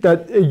says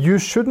that you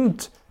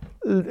shouldn't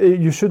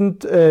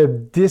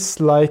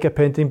dislike a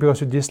painting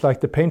because you dislike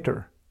the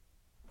painter,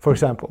 for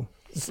example.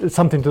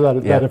 Something to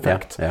that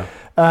effect. Yeah.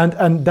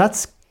 And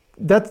that's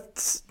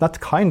not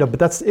kind of, but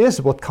that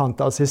is what Kant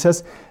does. He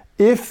says,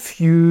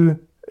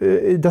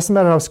 it doesn't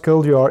matter how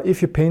skilled you are,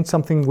 if you paint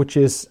something which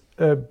is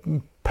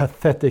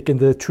pathetic in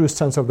the true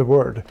sense of the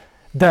word,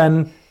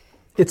 then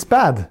it's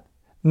bad.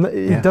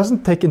 It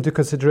doesn't take into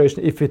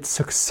consideration if it's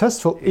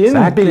successful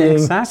in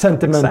being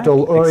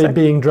sentimental or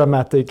being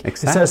dramatic. It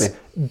says,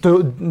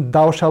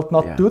 thou shalt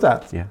not do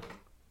that. Yeah,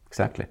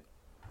 exactly.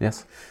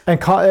 Yes.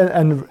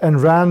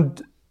 And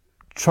Rand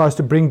tries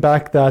to bring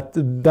back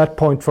that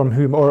point from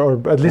Hume,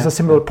 or at least a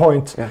similar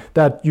point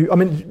that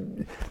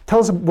tell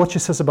us what she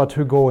says about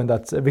Hugo and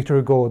that Victor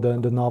Hugo,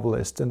 the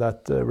novelist, in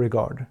that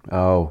regard.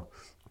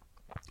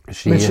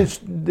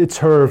 It's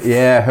her.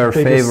 Her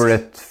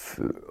favorite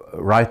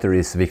writer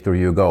is Victor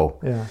Hugo.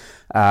 Yeah.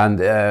 And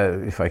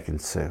if I can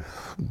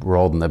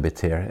broaden a bit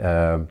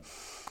here,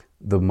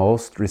 the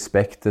most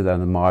respected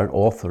and admired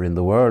author in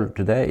the world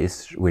today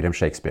is William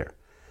Shakespeare.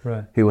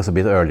 Right. He was a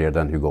bit earlier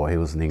than Hugo. He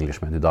was an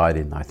Englishman who died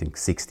in, I think,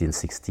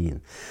 1616.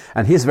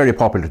 And he's very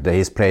popular today.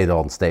 He's played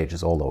on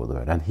stages all over the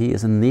world. And he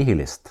is a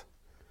nihilist.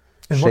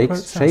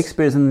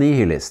 Shakespeare is a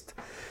nihilist.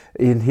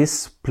 In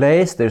his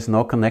plays, there's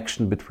no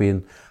connection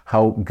between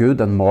how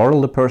good and moral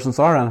the persons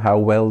are and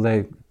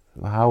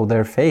how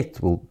their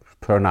fate will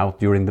turn out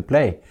during the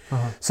play.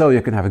 Uh-huh. So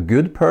you can have a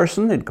good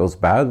person, it goes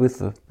bad with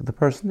the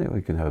person.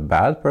 You can have a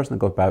bad person, it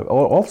goes bad.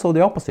 Or also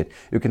the opposite.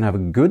 You can have a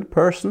good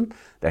person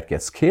that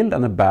gets killed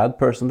and a bad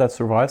person that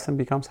survives and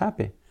becomes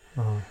happy.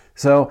 Uh-huh.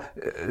 So,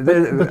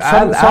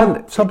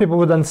 some people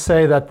would then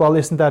say that,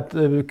 well,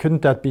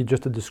 couldn't that be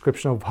just a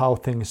description of how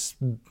things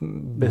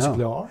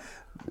basically are?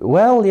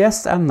 Well,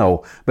 yes and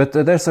no. But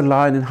there's a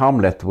line in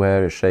Hamlet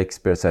where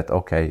Shakespeare said,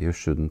 okay, you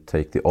shouldn't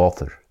take the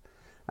author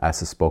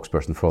as a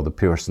spokesperson for the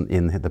person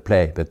in the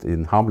play. But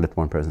in Hamlet,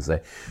 one person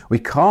say, we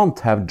can't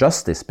have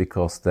justice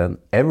because then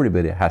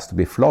everybody has to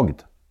be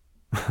flogged.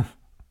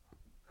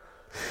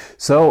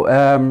 So,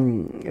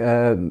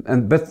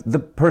 but the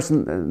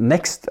person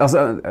next,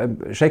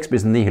 Shakespeare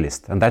is a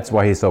nihilist, and that's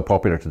why he's so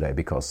popular today,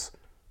 because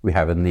we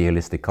have a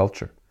nihilistic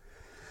culture.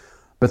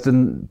 But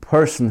the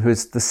person who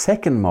is the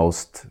second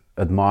most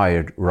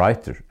admired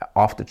writer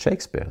after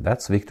Shakespeare,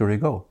 that's Victor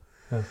Hugo.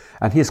 Yeah.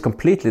 And he's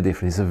completely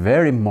different. He's a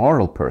very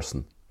moral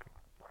person.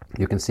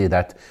 You can see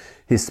that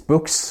his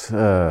books,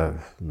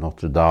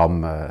 Notre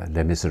Dame,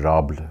 Les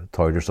Miserables,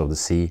 Toilers of the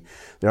Sea,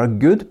 there are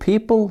good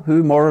people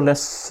who more or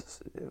less,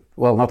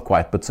 well, not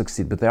quite, but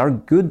succeed. But they are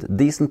good,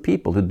 decent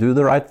people who do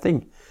the right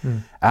thing.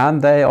 Mm.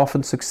 And they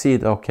often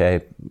succeed.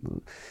 Okay,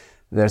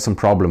 there's some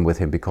problem with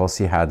him because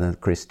he had a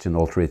Christian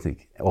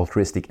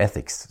altruistic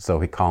ethics, so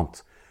he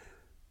can't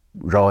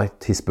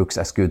write his books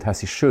as good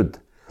as he should.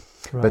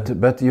 Right.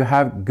 But you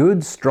have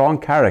good, strong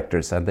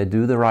characters, and they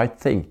do the right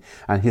thing.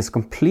 And he's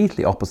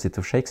completely opposite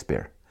of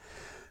Shakespeare.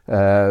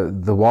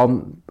 The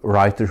one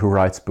writer who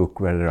writes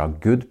books where there are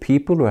good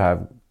people who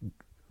have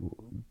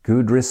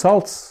good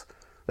results,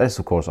 that is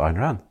of course Ayn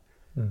Rand.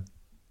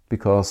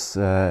 Because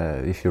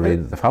if you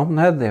read The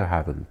Fountainhead, they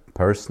have a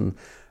person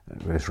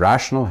who is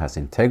rational, has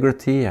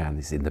integrity, and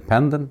is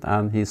independent,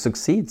 and he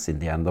succeeds in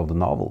the end of the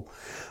novel.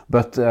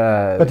 But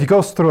he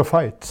goes through a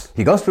fight.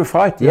 He goes through a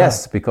fight,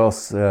 yes,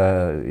 because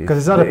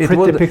it's not a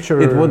pretty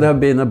picture. It would have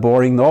been a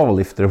boring novel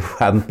if there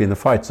hadn't been a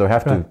fight. So you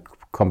have to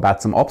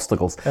combat some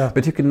obstacles. Yeah.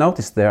 But you can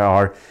notice there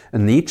are a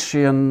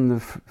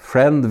Nietzschean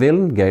friend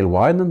villain, Gail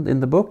Wynand,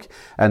 in the book,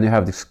 and you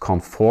have this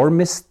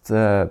conformist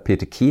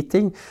Peter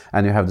Keating,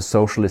 and you have the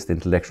socialist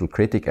intellectual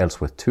critic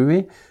Ellsworth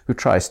Toohey, who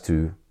tries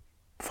to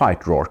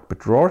fight Rourke.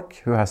 But Rourke,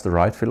 who has the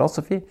right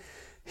philosophy,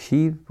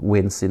 he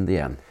wins in the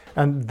end.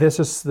 And this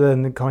is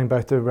then coming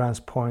back to Rand's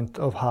point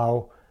of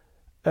how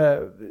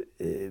a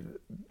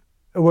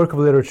work of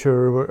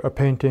literature, a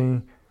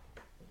painting,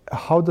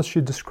 how does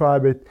she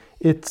describe it?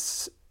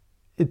 It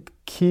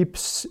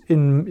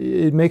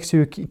makes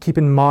you keep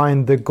in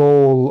mind the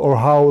goal or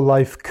how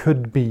life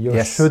could be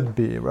or should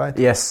be, right?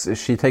 Yes,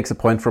 she takes a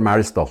point from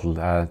Aristotle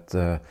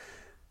that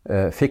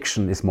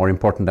fiction is more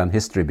important than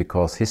history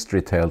because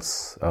history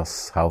tells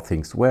us how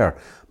things were,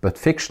 but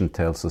fiction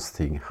tells us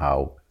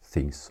how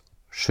things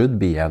should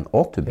be and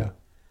ought to be. Yeah.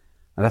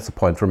 And that's a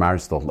point from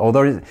Aristotle.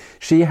 Although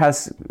she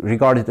has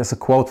regarded it as a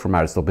quote from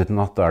Aristotle, but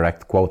not a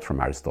direct quote from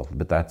Aristotle.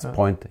 But that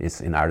point is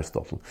in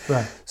Aristotle.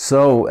 Right.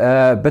 So,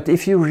 but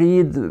if you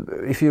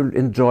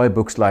enjoy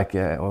books like,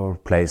 or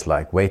plays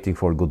like Waiting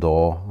for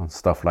Godot and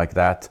stuff like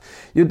that,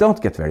 you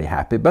don't get very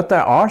happy. But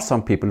there are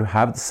some people who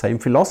have the same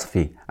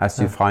philosophy as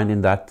you find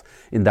in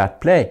that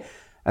play.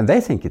 And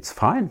they think it's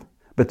fine.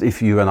 But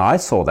if you and I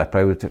saw that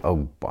play, we would think,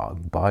 oh,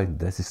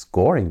 this is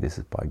scoring. This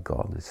is, by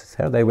God, this is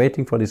hell. They're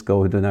waiting for this guy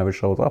who never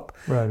showed up.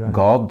 Right.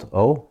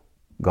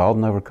 God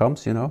never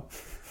comes, you know.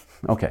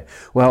 Okay.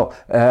 Well,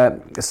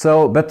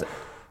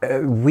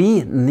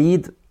 we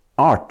need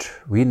art.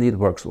 We need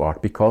works of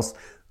art because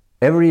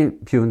every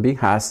human being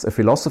has a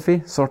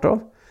philosophy, sort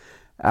of.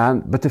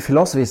 But the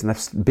philosophy is a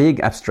big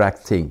abstract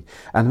thing,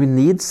 and we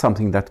need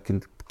something that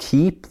can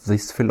keep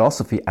this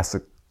philosophy as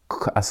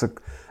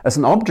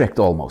an object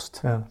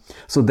almost. Yeah.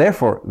 So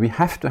therefore we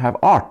have to have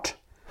art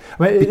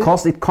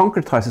because it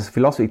concretizes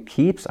philosophy. It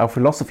keeps our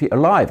philosophy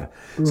alive.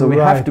 So we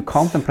have to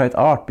contemplate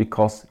art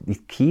because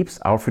it keeps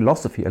our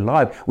philosophy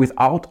alive.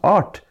 Without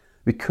art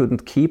we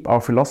couldn't keep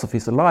our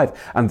philosophies alive.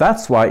 And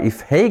that's why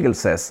if Hegel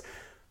says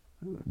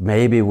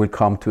maybe we'll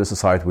come to a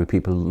society where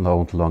people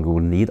no longer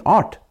will need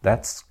art,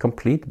 that's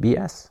complete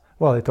BS.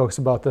 Well, he talks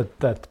about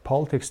that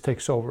politics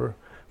takes over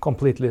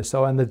completely,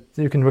 so, and that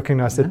you can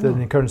recognize it in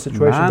the current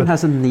situation. Man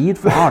has a need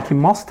for art. He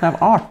must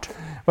have art.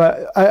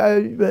 But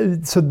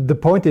so the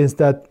point is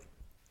that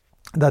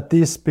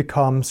this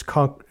becomes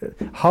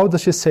how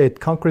does she say it?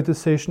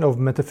 Concretization of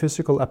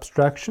metaphysical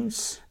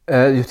abstractions.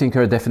 You think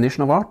her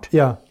definition of art?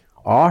 Yeah.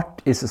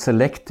 Art is a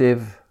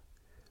selective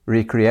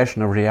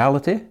recreation of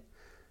reality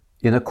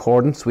in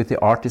accordance with the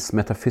artist's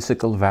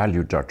metaphysical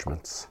value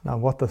judgments. Now,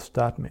 what does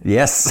that mean?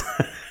 Yes.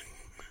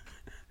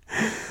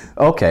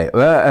 Okay,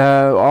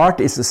 art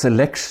is a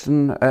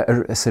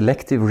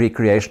selective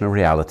recreation of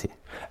reality.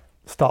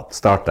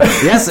 Start there.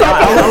 Yes,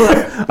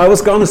 I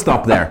was going to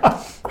stop there.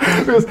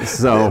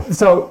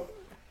 So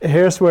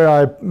here's where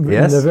I,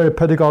 in a very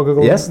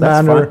pedagogical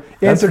manner,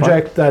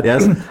 interject that.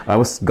 Yes, I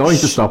was going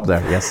to stop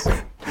there. Yes.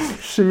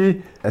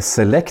 A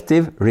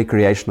selective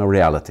recreation of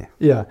reality.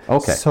 Yeah.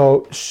 Okay.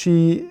 So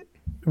she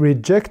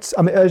rejects.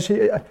 I mean,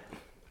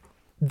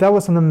 that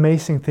was an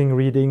amazing thing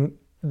reading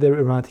the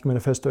Romantic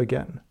Manifesto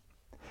again.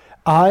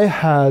 I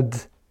had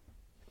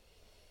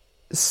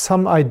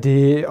some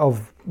idea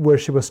of where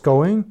she was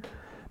going,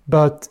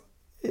 but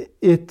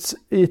it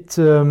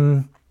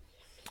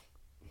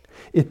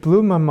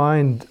blew my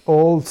mind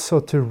also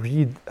to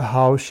read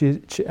how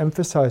she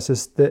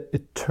emphasizes the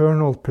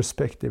eternal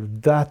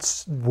perspective.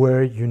 That's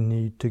where you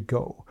need to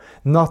go,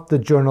 not the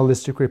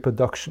journalistic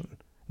reproduction,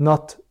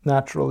 not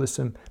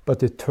naturalism,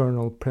 but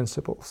eternal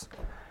principles.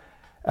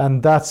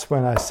 And that's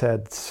when I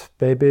said,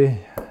 baby,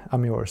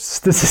 I'm yours.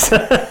 This is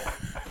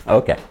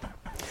okay.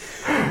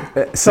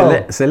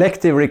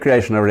 Selective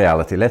recreation of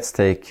reality. Let's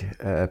take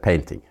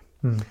painting.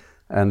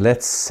 And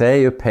let's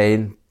say you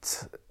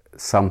paint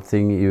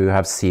something you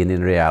have seen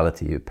in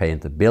reality. You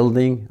paint a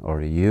building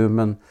or a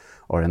human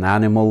or an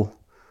animal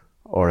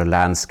or a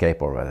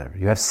landscape or whatever.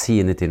 You have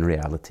seen it in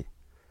reality.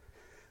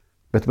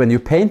 But when you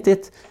paint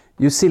it,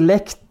 you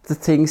select the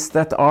things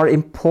that are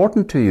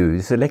important to you.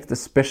 You select a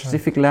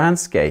specific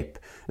landscape,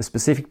 a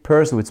specific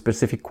person with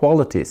specific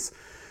qualities,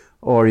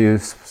 or you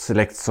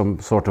select some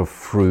sort of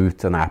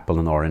fruit, an apple,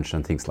 an orange,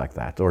 and things like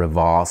that, or a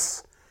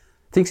vase.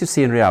 Things you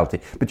see in reality,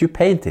 but you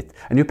paint it,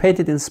 and you paint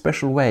it in a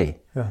special way.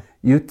 Yeah.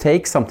 You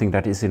take something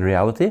that is in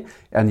reality,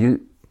 and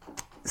you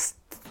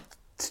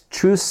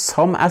choose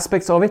some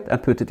aspects of it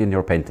and put it in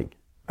your painting.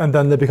 And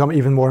then they become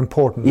even more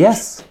important.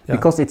 Yes,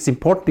 because it's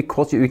important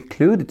because you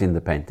include it in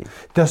the painting.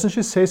 Doesn't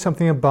she say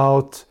something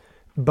about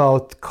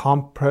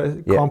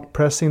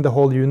compressing the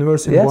whole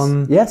universe in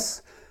one?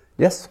 Yes.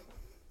 But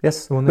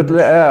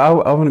I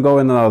want to go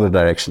in another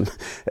direction.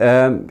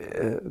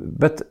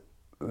 But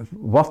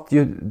what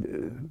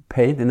you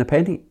paint in a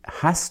painting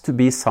has to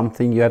be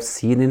something you have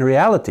seen in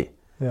reality.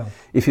 Yeah.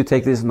 If you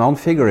take this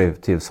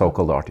non-figurative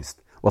so-called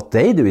artist, what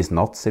they do is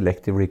not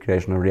selective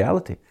recreation of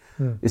reality.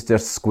 It's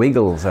just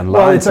squiggles and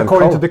lines. Well, it's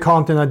according to the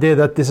Kantian idea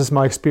that this is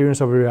my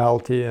experience of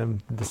reality.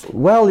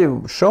 Well,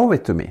 you show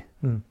it to me.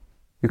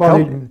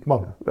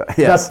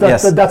 That's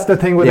the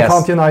thing with the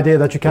Kantian idea,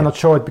 that you cannot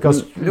show it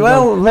because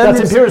that's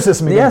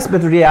empiricism again. Yes,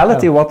 but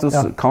reality, what is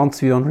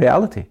Kant's view on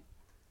reality?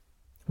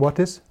 What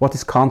is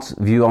Kant's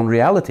view on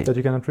reality? That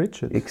you cannot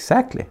reach it.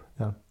 Exactly.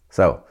 Yeah.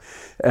 So,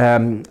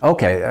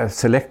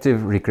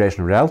 selective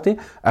recreation of reality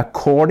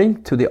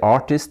according to the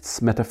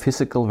artist's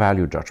metaphysical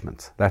value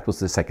judgment. That was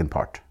the second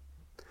part.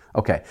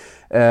 Okay.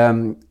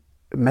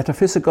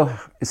 Metaphysical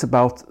is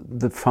about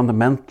the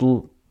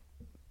fundamental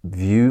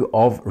view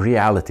of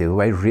reality, the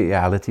way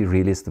reality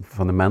really is, the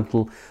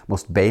fundamental,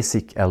 most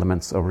basic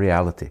elements of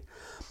reality.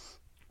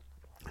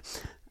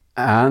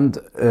 And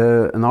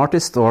an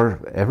artist or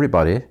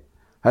everybody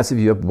has a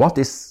view of what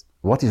is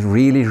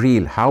really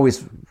real,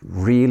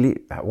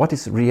 what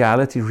does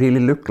reality really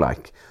look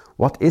like?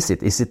 What is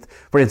it? Is it,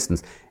 for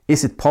instance,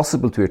 is it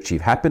possible to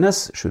achieve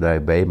happiness? Should I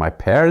obey my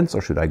parents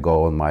or should I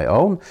go on my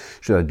own?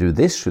 Should I do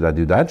this? Should I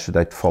do that? Should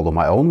I follow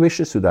my own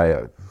wishes? Should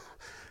I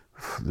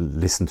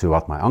listen to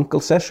what my uncle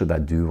says? Should I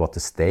do what the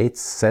state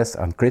says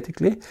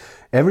uncritically?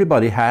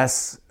 Everybody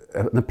has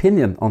an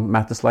opinion on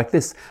matters like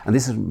this. And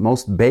these are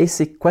most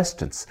basic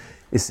questions.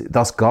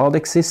 Does God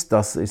exist?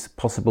 Is it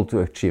possible to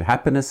achieve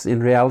happiness in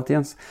reality?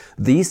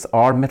 These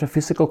are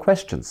metaphysical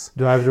questions.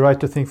 Do I have the right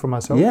to think for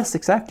myself? Yes,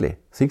 exactly.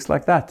 Things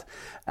like that.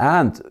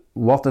 And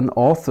what an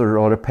author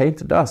or a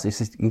painter does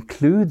is it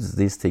includes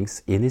these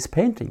things in his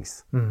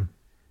paintings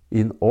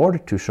in order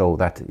to show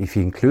that if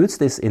he includes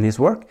this in his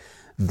work,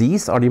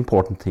 these are the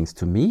important things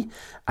to me,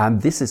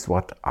 and this is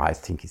what I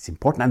think is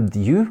important. And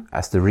you,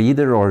 as the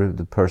reader or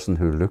the person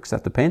who looks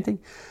at the painting,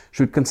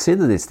 should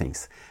consider these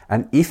things.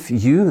 And if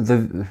you,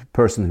 the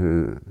person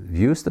who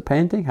views the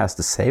painting, has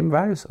the same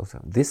values, also,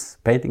 this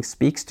painting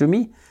speaks to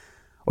me,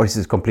 or is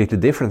it completely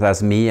different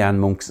as me and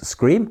Munch's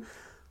Scream?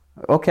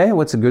 Okay,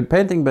 well, it's a good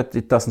painting, but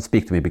it doesn't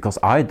speak to me because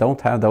I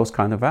don't have those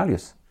kind of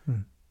values.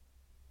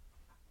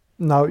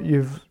 Now,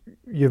 you've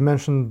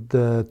mentioned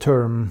the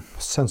term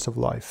sense of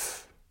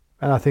life.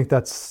 And I think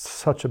that's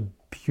such a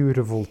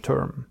beautiful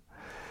term.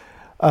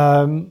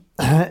 And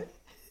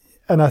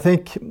I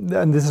think,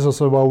 and this is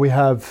also why we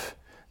have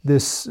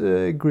this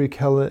Greek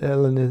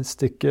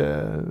Hellenistic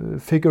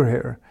figure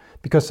here,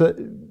 because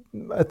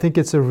I think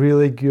it's a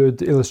really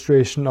good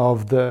illustration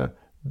of the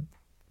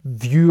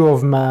view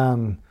of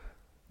man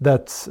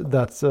that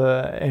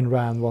Ayn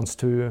Rand wants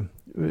to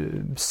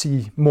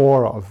see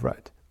more of,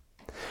 right?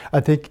 I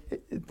think,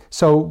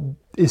 so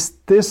is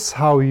this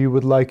how you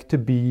would like to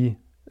be,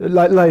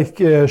 like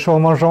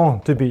Jean Valjean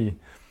to be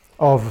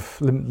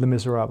of Les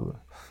Miserables?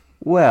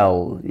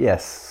 Well,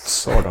 yes,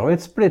 sort of.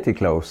 It's pretty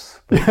close.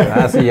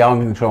 As a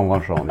young Jean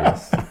Valjean,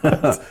 yes.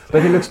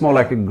 But he looks more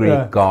like a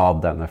Greek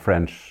god than a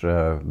French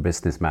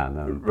businessman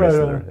and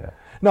prisoner. Right. Yeah.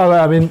 No,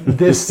 I mean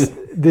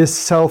this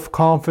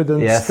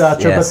self-confidence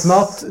stature, but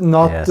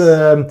not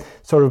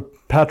sort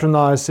of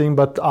patronizing.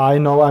 But I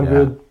know I'm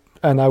good,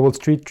 and I will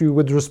treat you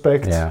with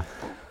respect. Yeah.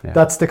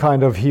 That's the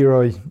kind of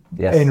hero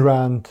Ayn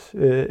Rand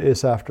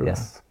is after.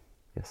 Yes.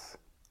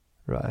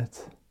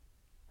 Right.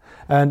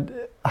 And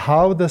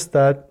how does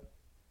that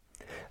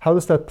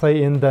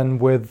play in then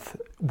with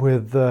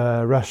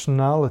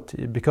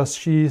rationality? Because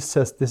she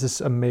says this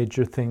is a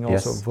major thing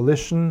also.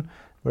 Volition,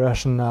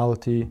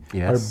 rationality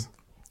are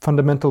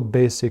fundamental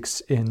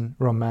basics in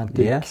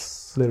romantic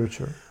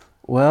literature.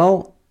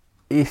 Well,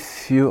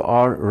 if you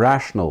are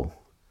rational,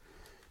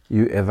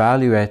 you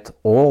evaluate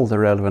all the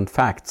relevant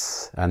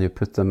facts and you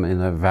put them in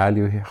a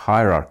value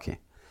hierarchy.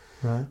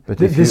 Right. But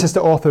this is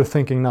the author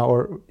thinking now,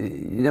 or?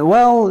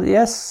 Well,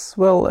 yes.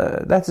 Well,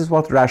 that is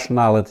what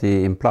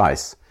rationality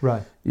implies.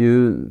 Right.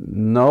 You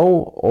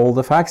know all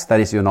the facts.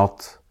 That is, you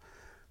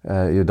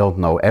don't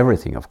know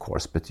everything, of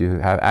course, but you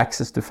have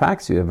access to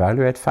facts. You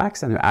evaluate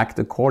facts, and you act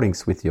according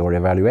with your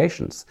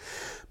evaluations.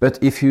 But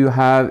if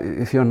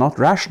you're not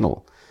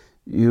rational,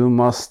 you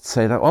must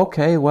say that,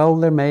 okay, well,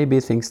 there may be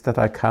things that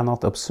I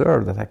cannot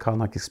observe, that I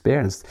cannot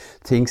experience,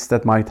 things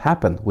that might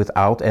happen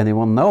without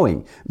anyone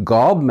knowing.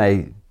 God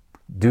may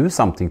do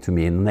something to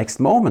me in the next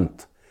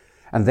moment,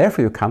 and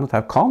therefore you cannot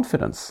have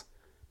confidence.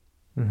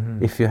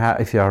 Mm-hmm. If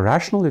you are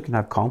rational, you can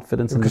have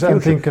confidence in the future.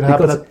 Anything can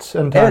happen at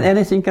any time.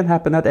 Anything can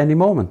happen at any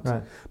moment.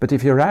 Right. But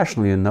if you're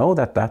rational, you know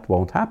that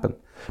won't happen.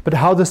 But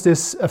how does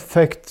this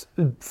affect,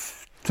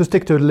 to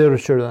stick to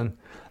literature then,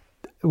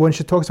 when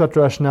she talks about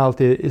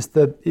rationality, is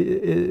that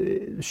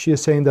she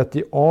is saying that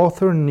the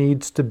author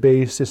needs to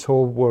base his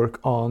whole work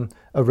on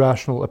a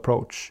rational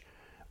approach?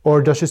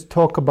 or does she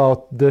talk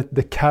about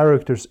the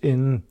characters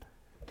in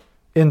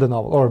the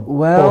novel, or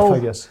Well, both, I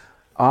guess?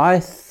 I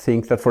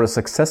think that for a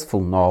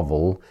successful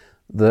novel,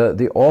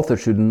 the author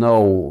should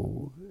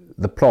know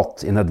the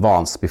plot in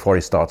advance before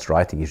he starts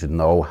writing. He should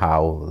know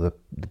how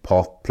the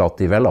plot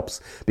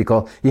develops,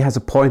 because he has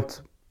a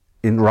point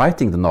in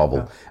writing the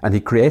novel, and he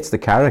creates the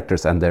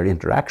characters and their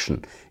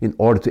interaction in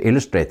order to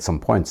illustrate some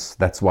points.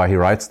 That's why he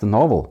writes the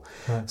novel.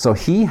 Right. So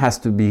he has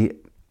to be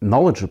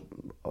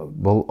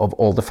knowledgeable of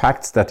all the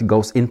facts that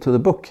goes into the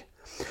book.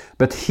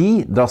 But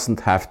he doesn't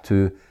have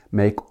to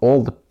make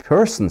all the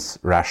persons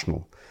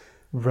rational.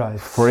 Right.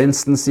 For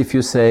instance, if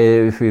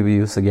we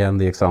use again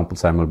the example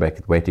Samuel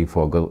Beckett, Waiting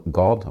for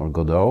God or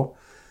Godot,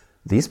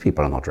 these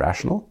people are not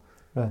rational.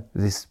 Right.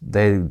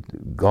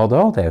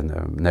 Godot, they've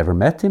never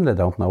met him, they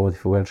don't know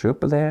if he will show up,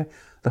 but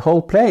the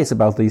whole play is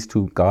about these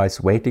two guys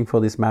waiting for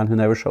this man who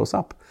never shows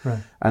up. Right.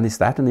 And is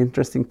that an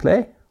interesting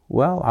play?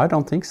 Well, I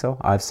don't think so.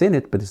 I've seen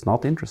it, but it's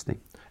not interesting.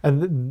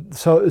 And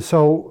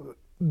so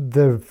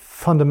the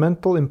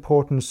fundamental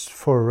importance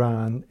for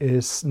Rand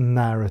is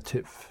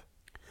narrative.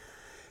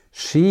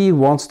 She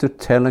wants to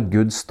tell a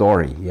good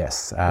story,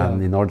 yes.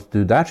 And in order to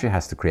do that, she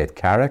has to create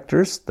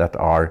characters that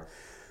are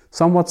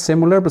somewhat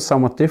similar but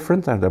somewhat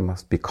different, and there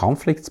must be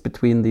conflicts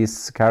between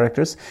these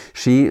characters.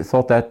 She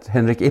thought that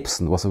Henrik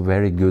Ibsen was a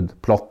very good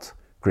plot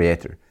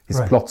creator. His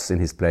plots in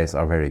his plays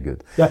are very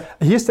good. Yeah,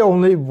 he's the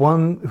only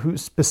one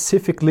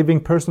specific living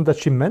person that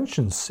she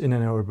mentions in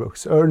any of her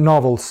books or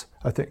novels,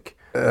 I think.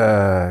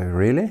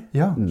 Really?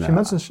 Yeah,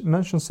 No. she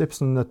mentions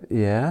Ibsen. That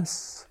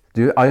Yes.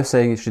 Are you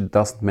saying she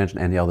doesn't mention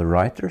any other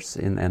writers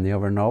in any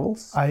of her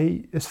novels?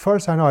 as far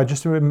as I know, I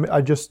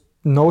just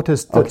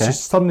noticed that Okay.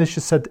 suddenly she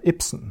said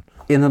Ibsen.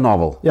 In a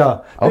novel? Yeah,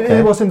 Okay.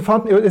 it was in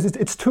front.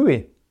 It's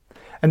Tui,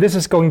 and this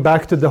is going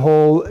back to the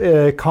whole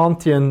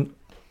Kantian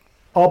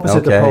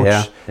opposite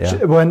approach.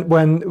 Yeah.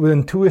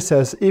 When Tui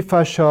says, if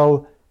I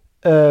shall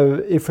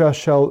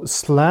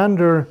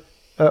slander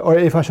or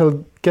if I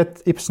shall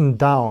get Ibsen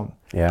down,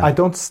 I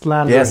don't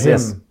slander him.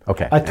 Yes.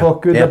 Okay. I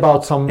talk good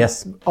about some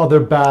other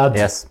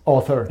bad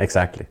author.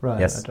 Exactly. Right.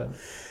 Yes. Right.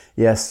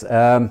 Yes.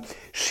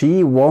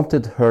 She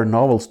wanted her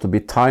novels to be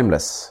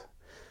timeless.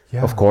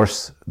 Yeah. Of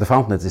course, The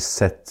Fountainhead is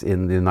set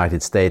in the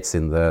United States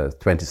in the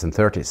 20s and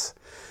 30s.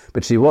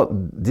 But she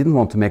didn't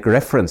want to make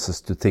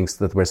references to things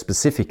that were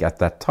specific at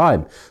that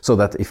time, so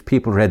that if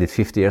people read it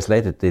 50 years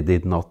later, they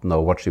did not know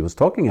what she was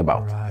talking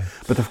about. Right.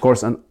 But of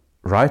course, a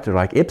writer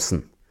like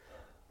Ibsen,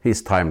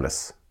 he's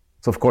timeless.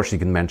 So of course you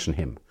can mention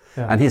him.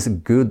 Yeah. And he's a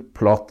good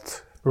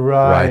plot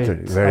writer,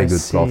 very good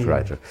see. plot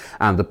writer.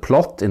 And the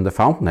plot in The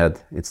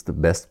Fountainhead, it's the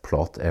best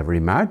plot ever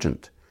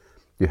imagined.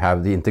 You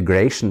have the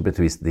integration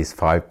between these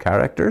five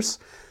characters.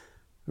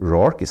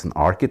 Rourke is an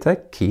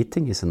architect,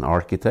 Keating is an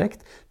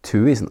architect,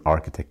 Tui is an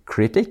architect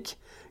critic,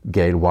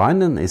 Gail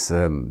Wynan is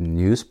a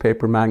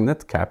newspaper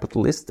magnate,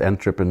 capitalist,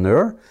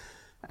 entrepreneur,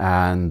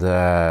 and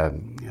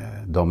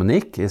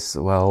Dominique is,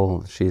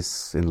 well,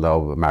 she's in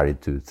love,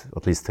 married to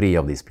at least three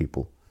of these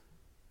people.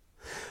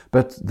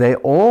 But they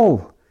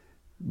all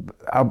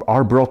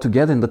are brought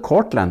together in the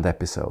Cortland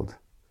episode.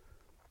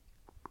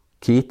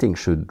 Keating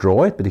should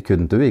draw it, but he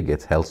couldn't do it. He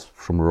gets help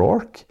from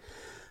Rourke.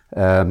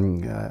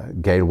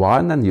 Gail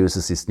Wynan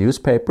uses his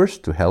newspapers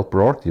to help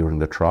Rourke during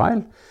the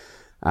trial.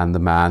 And the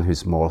man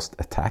who's most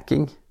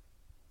attacking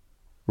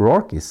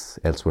Rourke is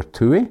elsewhere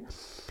Tui.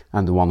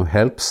 And the one who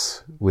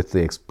helps with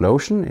the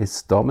explosion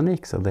is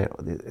Dominic. So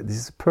this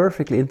is a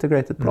perfectly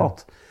integrated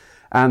plot.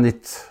 And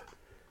it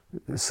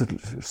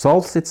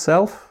solves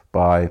itself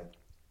by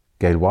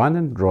Gail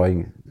Wynan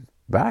drawing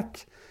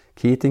back,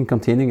 Keating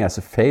continuing as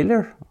a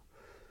failure.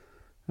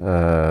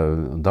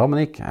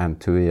 Dominic and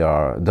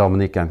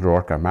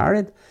Rourke are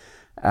married,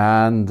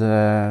 and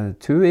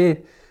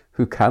Tui,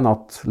 who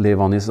cannot live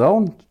on his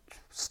own,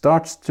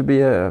 starts to be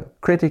a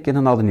critic in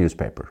another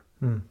newspaper.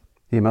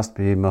 He must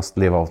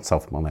live out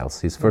someone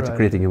else. He's first a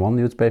critic in one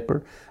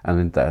newspaper,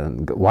 and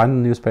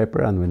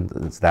when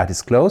that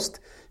is closed,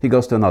 he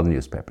goes to another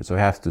newspaper. So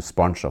he has to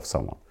sponge off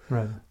someone.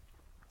 Right.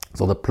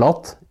 So the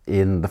plot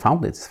in The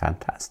Fountainhead is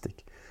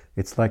fantastic.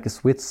 It's like a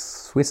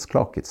Swiss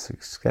clock. It's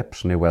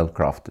exceptionally well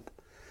crafted.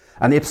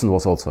 And Ibsen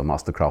was also a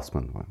master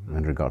craftsman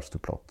in regards to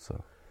plot.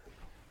 So,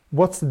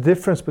 what's the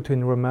difference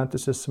between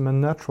romanticism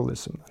and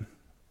naturalism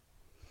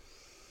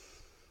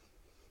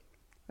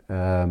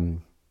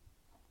then?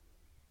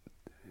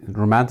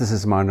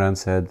 Romanticism, Ayn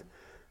said,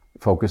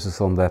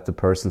 focuses on that the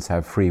persons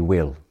have free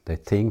will. They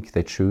think,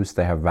 they choose,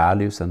 they have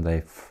values, and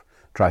they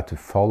try to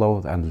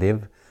follow and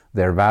live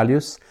their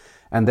values,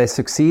 and they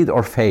succeed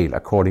or fail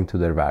according to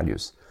their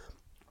values.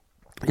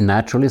 In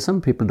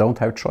naturalism, people don't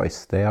have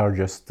choice. They are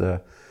just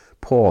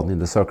pawn in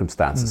the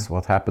circumstances.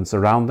 What happens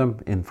around them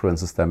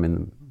influences them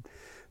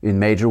in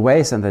major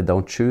ways, and they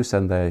don't choose,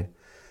 and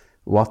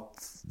what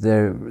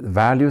their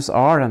values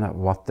are and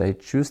what they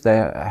choose,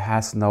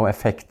 has no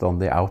effect on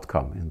the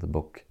outcome in the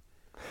book.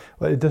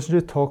 Well, doesn't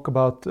it talk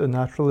about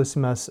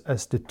naturalism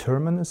as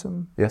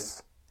determinism?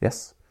 Yes.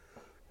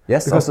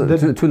 Also,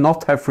 to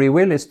not have free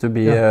will is to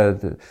be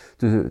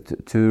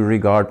to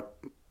regard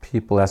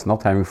people as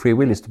not having free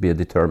will is to be a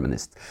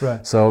determinist.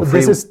 Right. So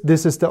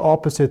this is the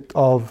opposite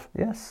of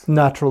yes,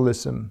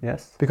 naturalism.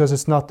 yes, because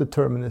it's not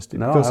deterministic.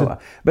 No,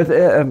 but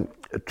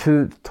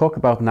to talk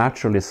about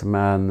naturalism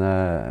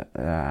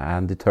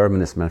and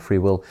determinism and free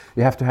will,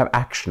 you have to have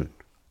action,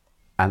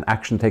 and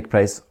action take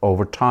place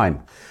over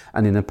time.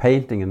 And in a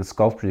painting, in a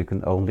sculpture, you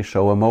can only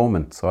show a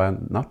moment. So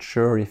I'm not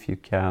sure if you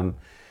can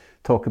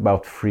talk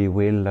about free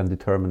will and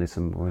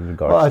determinism with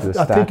regards to a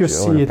statue. I think you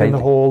see it in the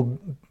whole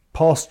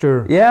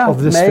posture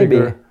of this maybe,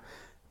 figure.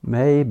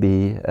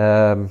 Maybe.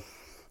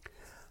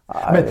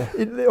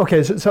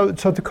 Okay, so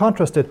to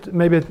contrast it,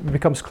 maybe it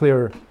becomes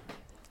clearer.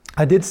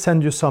 I did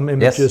send you some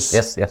images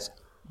yes.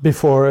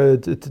 before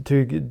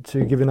to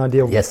give you an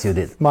idea of yes, you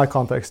did. My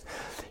context.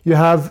 You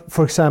have,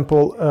 for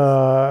example,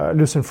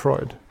 Lucian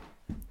Freud.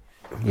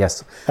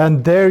 Yes.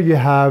 And there you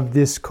have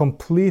this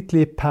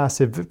completely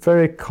passive,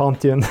 very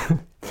Kantian,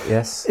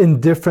 yes,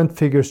 indifferent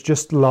figures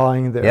just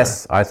lying there.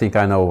 Yes, I think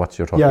I know what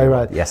you're talking about.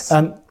 Right. Yes.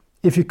 And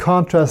if you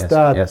contrast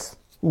that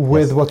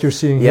with what you're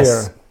seeing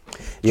here,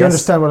 do you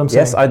understand what I'm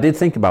saying? Yes, I did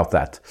think about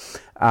that.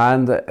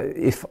 And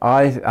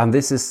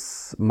this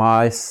is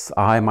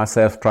I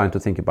myself trying to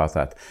think about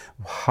that.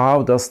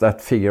 How does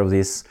that figure of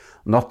these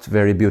not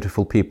very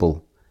beautiful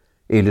people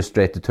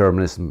illustrate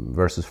determinism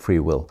versus free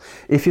will?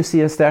 If you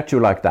see a statue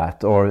like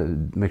that, or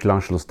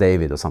Michelangelo's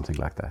David or something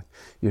like that,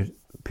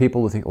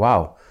 people will think,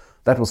 wow,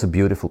 that was a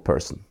beautiful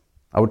person.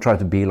 I would try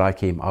to be like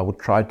him. I would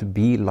try to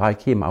be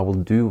like him. I will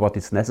do what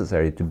is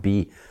necessary to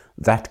be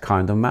that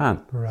kind of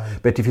man. Right.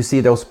 But if you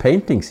see those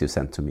paintings you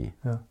sent to me,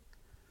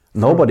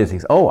 nobody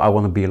thinks, oh, I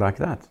want to be like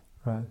that.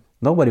 Right.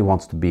 Nobody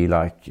wants to be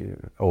like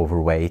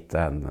overweight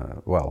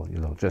and,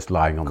 just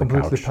lying on the couch.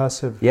 Completely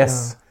passive.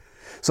 Yes.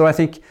 So I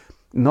think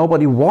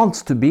nobody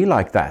wants to be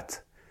like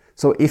that.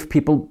 So if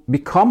people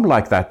become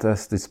like that,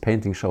 as this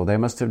painting show, they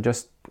must have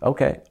just,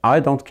 okay, I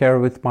don't care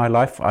with my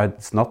life.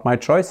 It's not my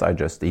choice. I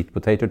just eat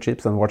potato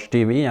chips and watch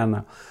TV,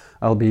 and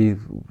I'll be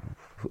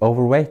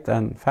overweight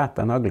and fat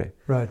and ugly.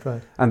 Right.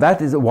 And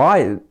that is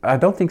why I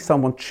don't think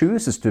someone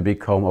chooses to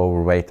become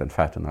overweight and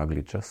fat and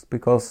ugly just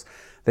because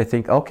they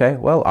think, okay,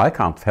 well, I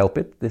can't help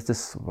it. This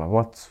is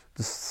what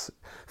this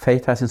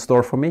fate has in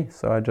store for me,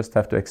 so I just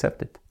have to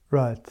accept it.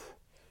 Right.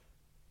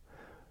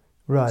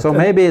 So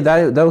maybe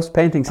those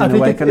paintings in a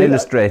way can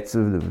illustrate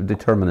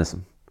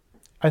determinism.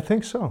 I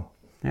think so.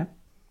 Yeah.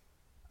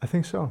 I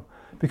think so.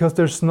 Because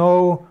there's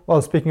no,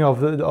 well, speaking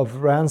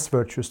of Rand's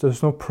virtues,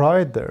 there's no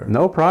pride there.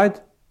 No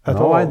pride. At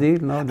no all.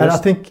 Ideal, no. And I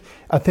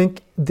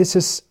think this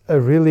is a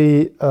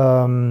really,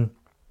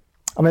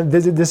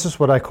 this is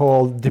what I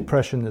call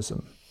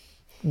depressionism.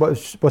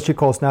 What she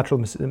calls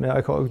naturalism,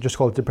 I just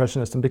call it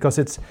depressionism, because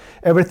this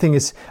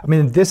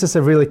is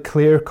a really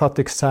clear-cut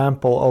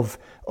example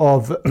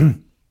of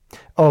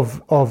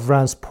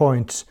Rand's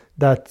point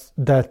that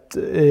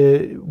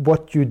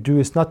what you do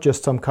is not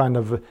just some kind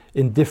of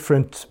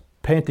indifferent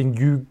painting.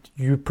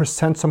 You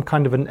present some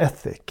kind of an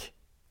ethic,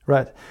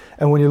 right?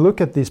 And when you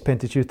look at these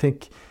paintings, you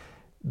think,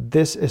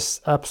 this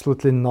is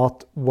absolutely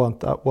not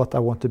what I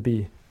want to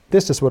be.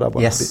 This is what I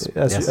want to be,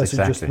 as exactly.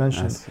 You just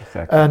mentioned. Yes,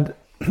 exactly.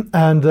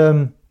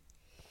 And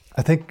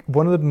I think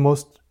one of the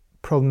most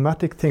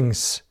problematic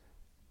things,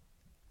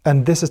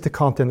 and this is the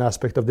Kantian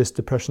aspect of this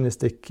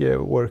depressionistic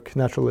work,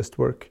 naturalist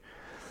work,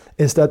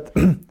 is that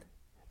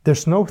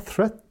there's no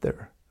threat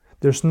there.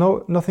 There's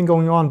nothing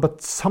going on,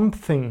 but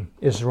something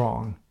is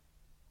wrong.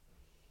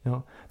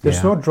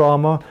 There's no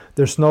drama.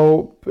 There's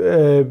no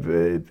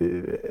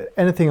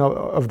anything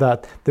of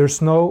that.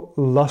 There's no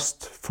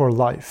lust for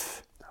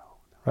life,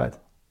 right?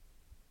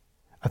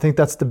 I think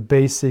that's the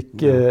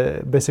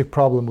basic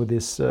problem with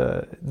this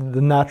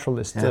the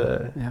naturalist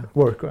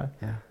work, right?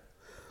 Yeah.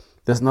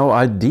 There's no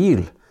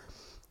ideal.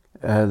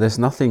 There's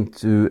nothing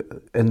to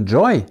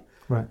enjoy.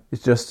 Right.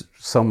 It's just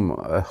some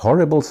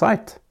horrible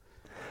sight.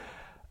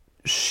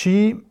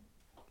 She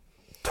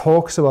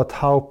talks about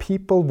how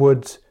people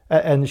would,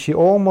 and she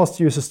almost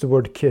uses the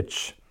word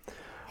kitsch,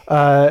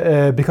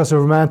 because a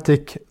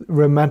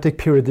romantic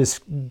period is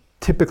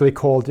typically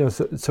called,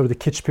 sort of the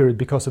kitsch period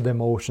because of the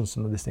emotions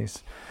and these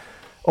things.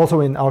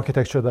 Also in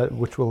architecture,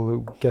 which we'll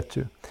get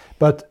to.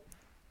 But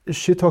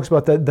she talks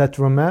about that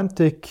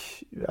romantic,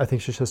 I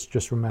think she says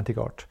just romantic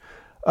art,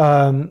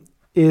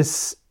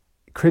 is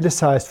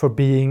criticized for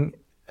being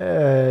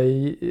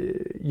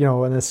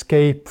an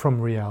escape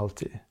from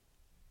reality.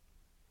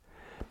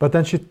 But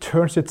then she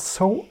turns it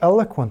so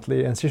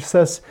eloquently, and she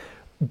says,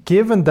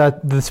 given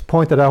that this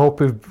point that I hope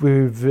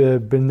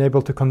we've been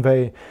able to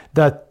convey,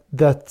 that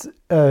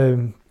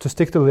to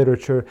stick to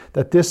literature,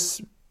 that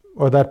this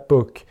or that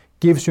book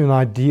gives you an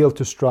ideal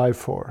to strive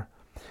for,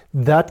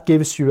 that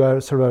gives you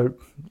a sort of,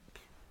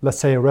 let's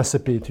say, a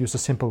recipe, to use a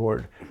simple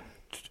word,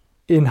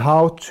 in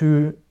how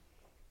to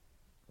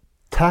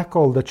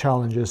tackle the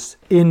challenges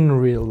in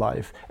real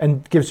life,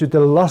 and gives you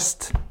the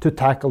lust to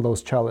tackle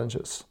those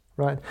challenges,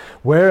 right?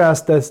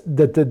 Whereas the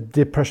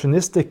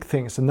depressionistic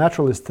things, the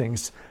naturalist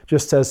things,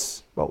 just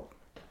says, well,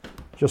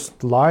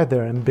 just lie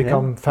there and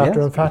become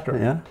fatter and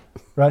fatter,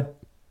 right?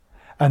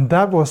 And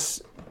that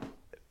was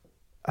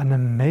an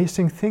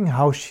amazing thing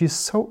how she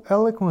so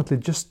eloquently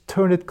just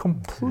turned it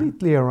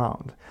completely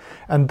around.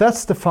 And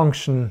that's the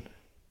function,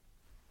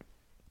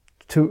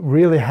 to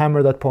really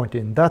hammer that point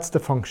in, that's the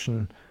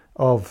function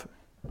of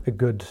a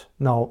good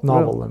novel.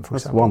 Well, then, for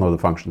that's example. one of the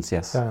functions,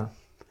 yes. Yeah.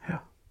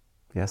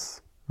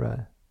 Yes. Right.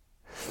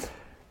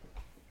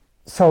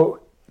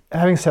 So,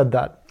 having said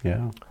that,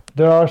 Yeah.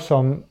 there are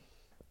some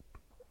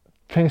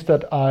things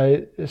that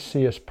I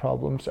see as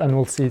problems, and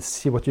we'll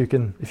see what you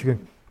can, if you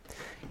can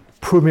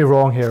prove me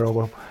wrong here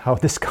over how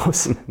this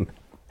goes.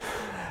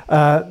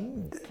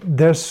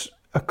 There's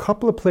a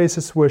couple of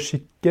places where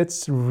she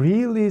gets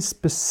really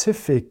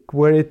specific,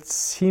 where it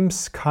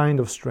seems kind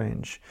of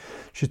strange.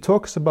 She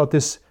talks about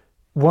this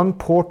one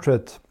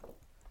portrait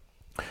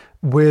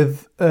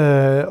with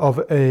of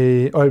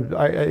a, or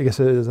I guess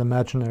it is an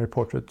imaginary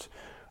portrait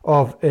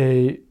of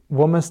a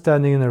woman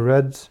standing in a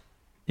red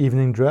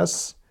evening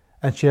dress,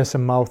 and she has a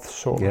mouth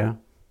sore. Yeah.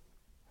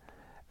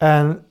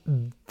 And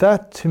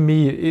that, to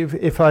me,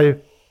 if I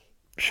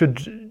should,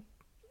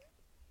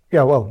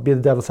 be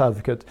the devil's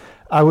advocate,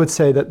 I would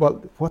say that,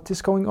 well, what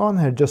is going on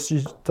here? Does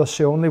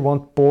she only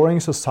want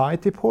boring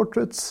society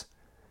portraits,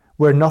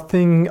 where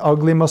nothing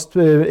ugly must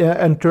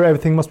enter,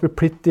 everything must be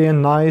pretty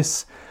and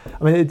nice?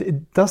 I mean,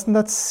 it doesn't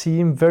that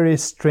seem very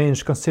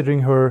strange,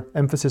 considering her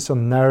emphasis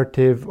on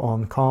narrative,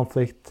 on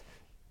conflict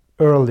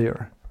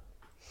earlier?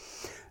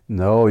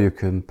 No, you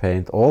can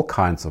paint all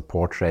kinds of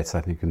portraits,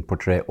 and you can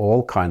portray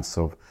all kinds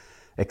of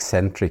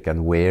eccentric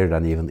and weird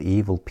and even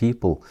evil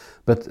people.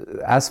 But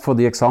as for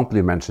the example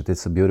you mentioned,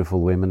 it's a beautiful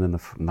woman in a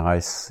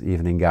nice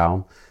evening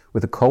gown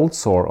with a cold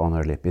sore on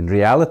her lip. In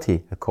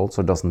reality, a cold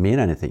sore doesn't mean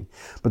anything.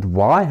 But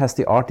why has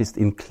the artist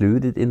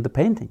included in the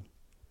painting?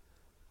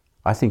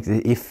 I think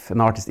that if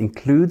an artist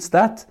includes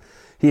that,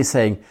 he is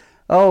saying,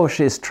 oh,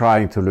 she's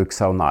trying to look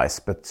so nice,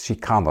 but she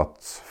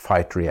cannot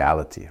fight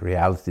reality.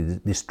 Reality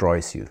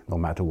destroys you, no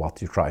matter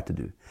what you try to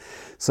do.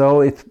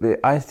 So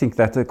I think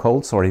that the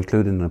cold sore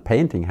included in a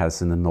painting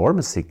has an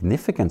enormous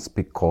significance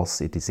because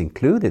it is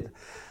included.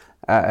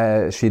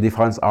 She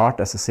defines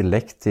art as a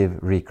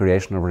selective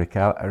recreation of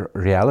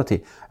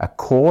reality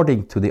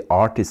according to the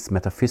artist's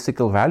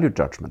metaphysical value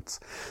judgments.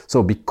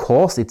 So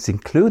because it's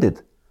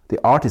included, the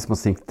artist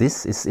must think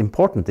this is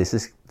important, this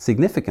is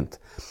significant.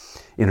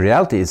 In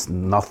reality, it's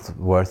not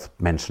worth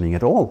mentioning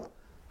at all.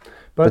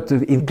 But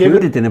to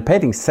include it in a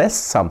painting says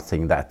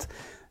something that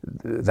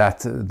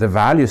the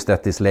values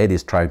that this lady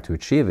is trying to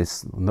achieve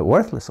is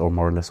worthless, or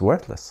more or less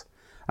worthless.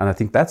 And I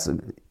think that's,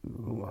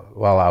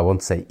 well, I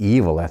won't say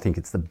evil. I think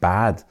it's the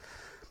bad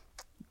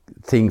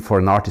thing for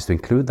an artist to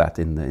include that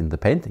in the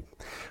painting.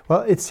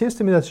 Well, it seems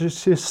to me that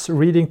she's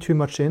reading too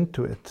much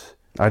into it.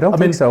 I don't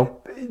think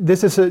so.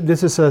 This is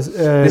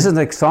an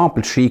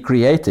example she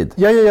created.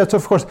 Yeah. So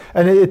of course,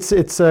 and it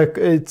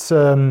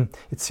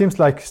seems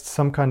like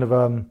some kind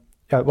of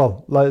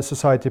like a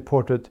society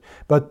portrait.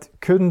 But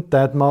couldn't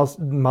that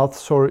mouth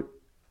sore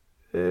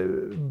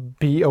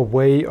be a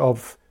way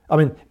of? I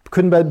mean,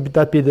 couldn't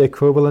that be the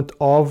equivalent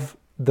of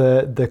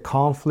the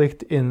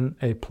conflict in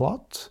a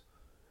plot,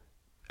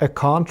 a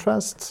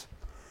contrast?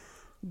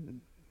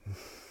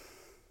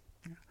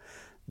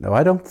 No,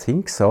 I don't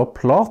think so.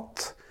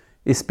 Plot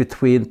is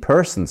between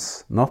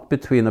persons, not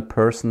between a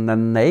person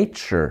and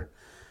nature.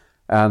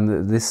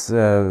 And this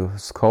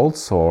cold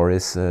sore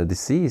is a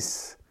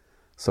disease,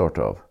 sort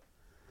of.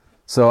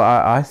 So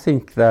I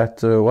think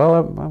that,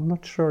 I'm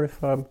not sure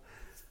if I'm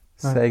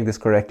saying this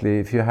correctly.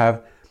 If you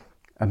have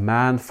a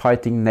man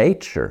fighting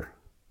nature,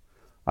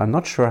 I'm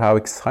not sure how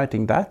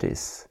exciting that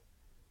is.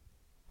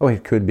 Oh,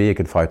 it could be, he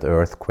could fight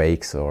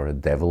earthquakes or a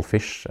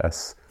devilfish,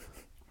 as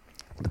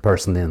the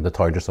person in the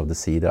Tigers of the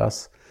Sea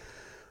does.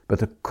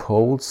 But a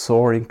cold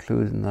sore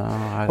included? No,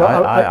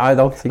 I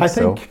don't think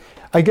so.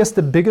 I guess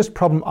the biggest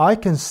problem I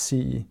can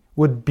see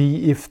would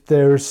be if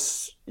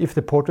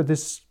the portrait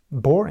is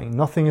boring,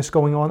 nothing is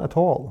going on at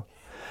all.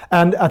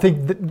 And I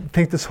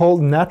think this whole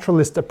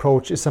naturalist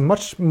approach is a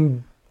much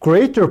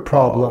greater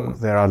problem.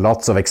 There are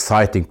lots of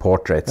exciting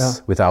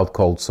portraits without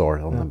cold sore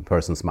on a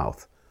person's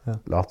mouth. Yeah.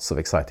 Lots of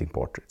exciting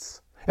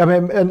portraits. I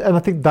mean, and I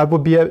think that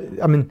would be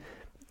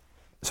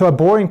so a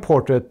boring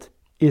portrait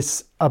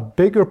is a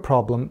bigger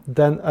problem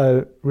than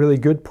a really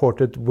good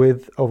portrait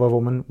of a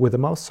woman with a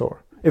mouth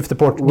sore. If the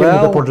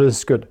portrait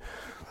is good.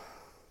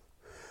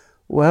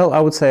 Well, I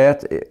would say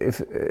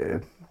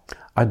that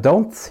I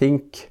don't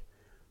think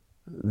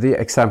the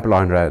example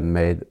Aynd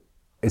made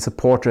is a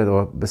portrait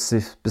of a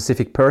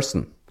specific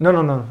person.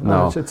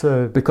 No. It's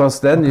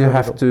because then you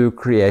have to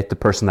create the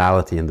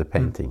personality in the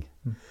painting.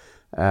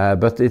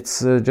 But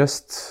it's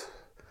just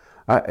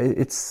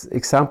its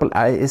example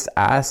is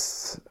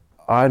as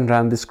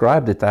Aynd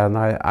described it, and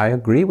I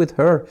agree with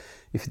her.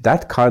 If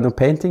that kind of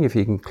painting, if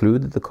he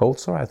included the cold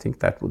sore, I think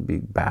that would be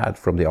bad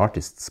from the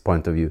artist's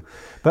point of view.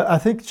 But I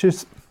think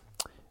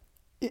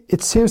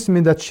it seems to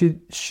me that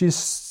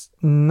she's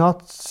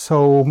not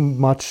so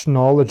much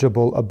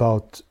knowledgeable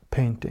about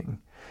painting.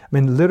 I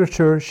mean,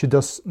 literature, she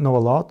does know a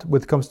lot.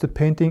 When it comes to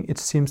painting, it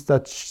seems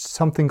that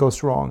something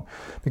goes wrong.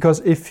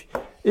 Because if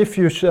if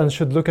you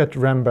should look at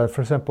Rembrandt,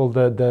 for example,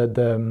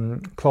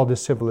 the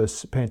Claudius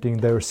Civilis painting,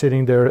 they're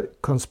sitting there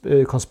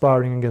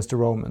conspiring against the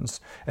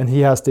Romans, and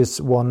he has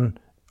this one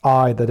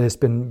eye that has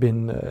been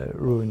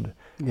ruined.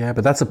 Yeah,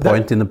 but that's a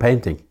point in the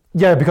painting.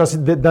 Yeah,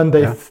 because then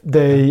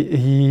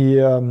he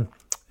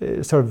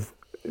sort of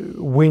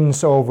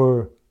wins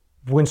over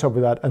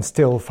that and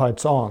still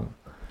fights on.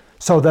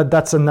 So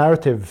that's a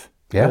narrative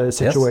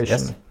situation.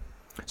 Yes.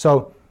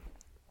 So.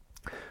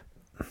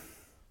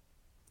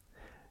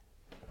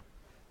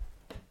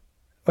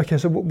 Okay,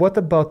 so what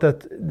about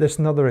that? There's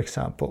another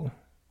example.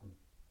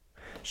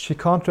 She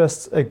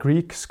contrasts a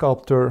Greek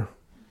sculptor,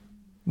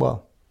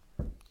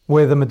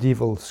 with a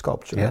medieval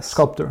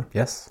sculptor.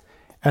 Yes.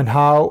 And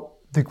how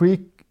the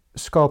Greek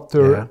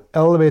sculptor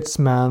elevates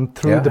man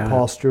through the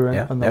posture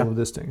and all of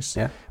these things.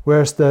 Yeah.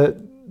 Whereas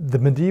the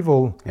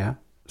medieval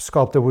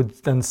sculptor would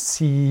then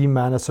see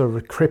man as sort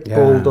of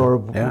crippled or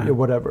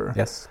whatever.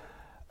 Yes.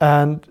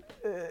 And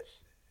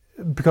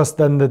because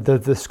then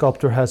the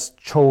sculptor has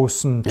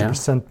chosen to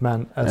present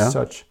man as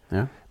such.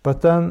 Yeah.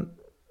 But then,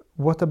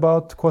 what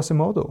about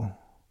Quasimodo?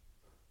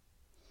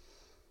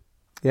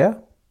 Yeah,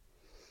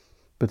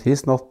 but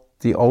he's not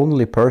the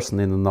only person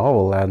in the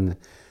novel, and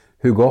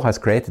Hugo has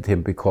created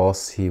him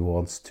because he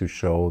wants to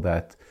show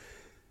that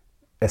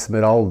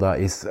Esmeralda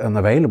is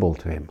unavailable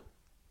to him.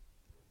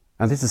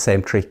 And it's the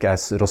same trick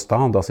as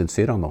Rostand does in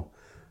Cyrano.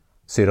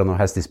 Cyrano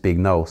has this big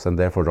nose, and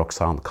therefore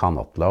Roxane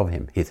cannot love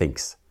him, he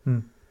thinks.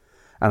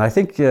 And I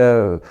think,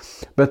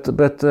 but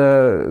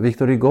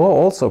Victor Hugo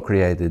also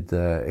created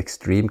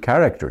extreme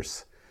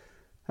characters,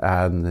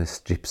 and this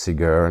gypsy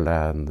girl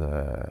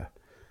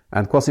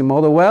and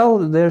Quasimodo. Well,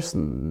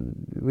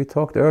 we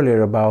talked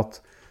earlier about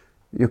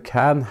you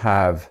can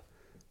have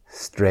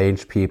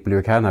strange people,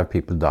 you can have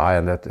people die,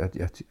 and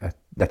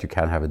that you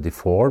can have a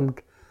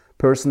deformed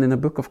person in a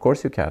book. Of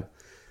course, you can.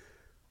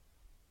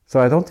 So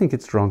I don't think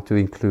it's wrong to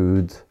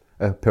include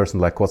a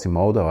person like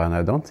Quasimodo, and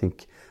I don't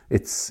think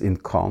it's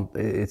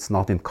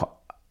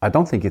I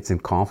don't think it's in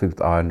conflict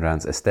with Ayn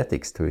Rand's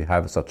aesthetics to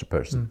have such a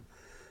person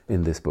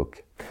in this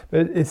book.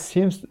 But it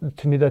seems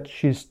to me that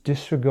she's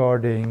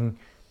disregarding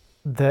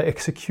the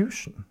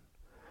execution,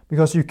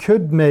 because you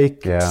could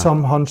make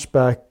some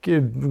hunchback,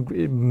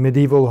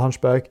 medieval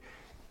hunchback,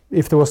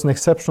 if there was an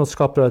exceptional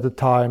sculptor at the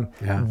time,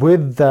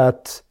 with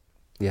that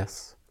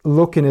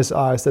look in his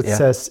eyes that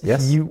says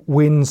he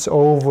wins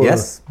over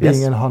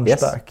being a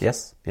hunchback.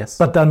 Yes.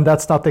 But then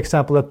that's not the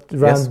example that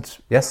Rand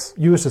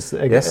uses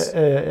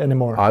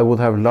anymore. I would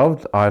have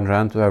loved Ayn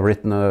Rand to have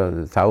written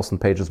 1,000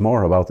 pages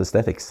more about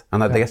aesthetics,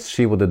 and I guess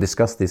she would have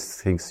discussed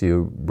these things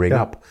you bring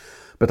up.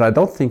 But I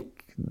don't think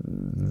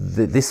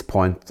this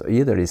point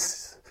either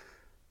is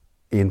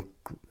in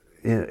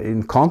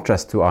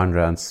contrast to Ayn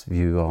Rand's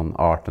view on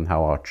art and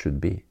how art should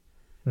be.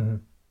 Mm-hmm.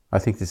 I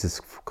think this is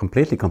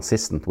completely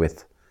consistent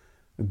with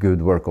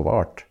good work of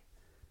art.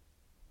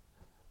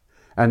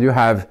 And you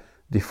have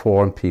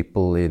deformed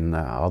people in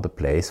other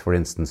plays. For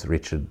instance,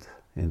 Richard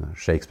in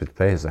Shakespeare's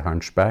play is a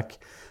hunchback,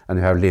 and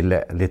you have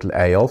little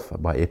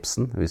Eyolf by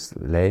Ibsen, who is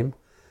lame.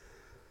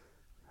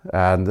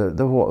 And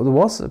there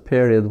was a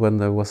period when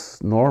there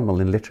was normal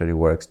in literary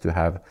works to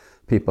have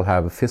people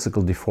have a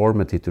physical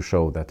deformity to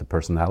show that the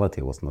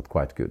personality was not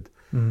quite good.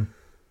 Mm.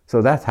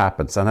 So that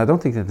happens, and I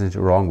don't think there's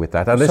anything wrong with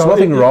that. And there's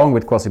nothing wrong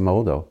with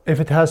Quasimodo. If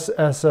it has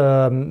as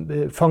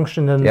a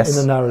function in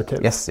the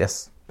narrative.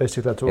 Yes.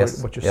 Basically,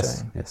 that's what you're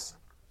saying. Yes.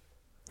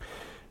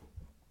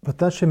 But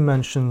then she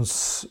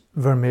mentions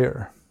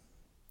Vermeer.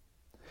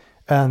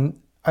 And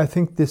I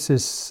think this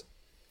is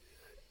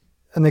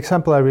an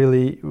example I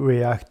really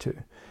react to.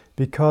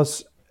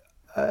 Because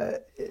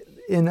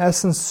in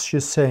essence,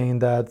 she's saying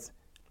that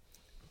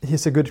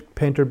he's a good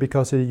painter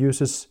because he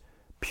uses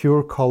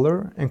pure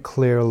color and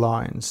clear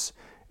lines,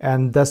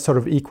 and that sort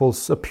of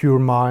equals a pure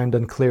mind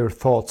and clear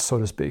thoughts, so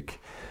to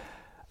speak.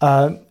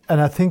 And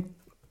I think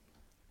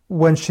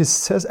when she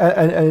says,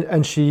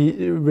 and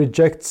she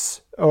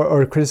rejects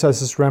or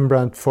criticizes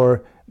Rembrandt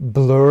for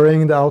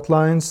blurring the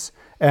outlines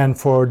and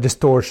for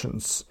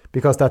distortions,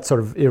 because that's sort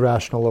of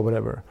irrational or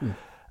whatever. Mm.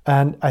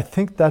 And I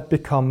think that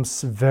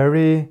becomes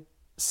very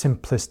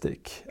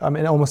simplistic. I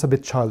mean, almost a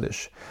bit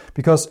childish,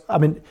 because I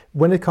mean,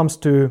 when it comes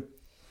to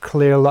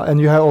clear line,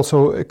 and you have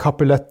also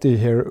Cappelletti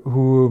here,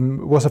 who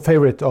was a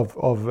favorite of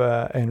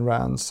Ayn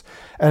Rand's,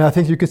 and I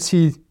think you could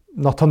see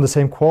not on the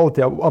same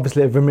quality.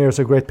 Obviously, Vermeer is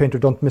a great painter.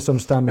 Don't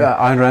misunderstand me. Yeah,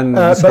 Ayn Rand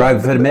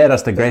described Vermeer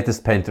as the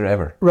greatest painter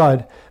ever.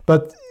 Right,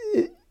 but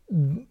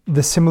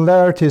the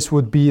similarities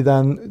would be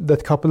then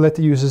that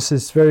Cappelletti uses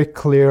his very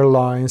clear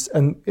lines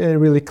and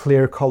really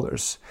clear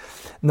colors.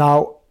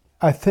 Now,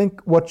 I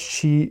think what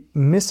she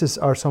misses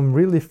are some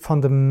really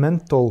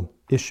fundamental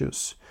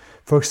issues.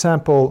 For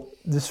example,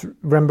 this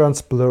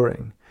Rembrandt's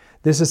blurring.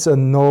 This is a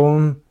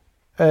known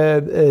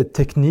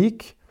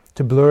technique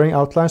to blurring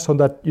outlines so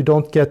that you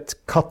don't get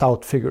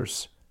cutout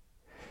figures.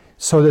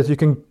 So that you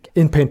can,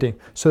 in painting,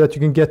 so that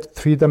you can get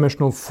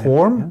three-dimensional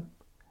form,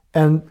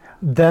 and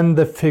then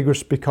the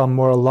figures become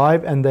more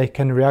alive and they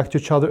can react to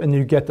each other and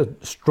you get a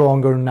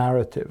stronger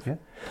narrative. Yeah.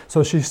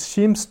 So she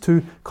seems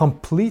to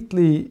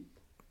completely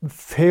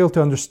fail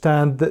to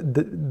understand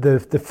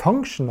the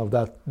function of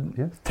that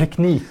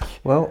technique.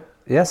 Well,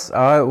 yes,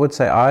 I would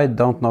say I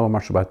don't know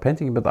much about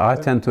painting, but I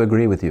tend to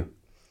agree with you.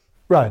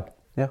 Right.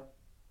 Yeah.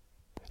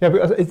 Yeah,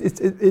 because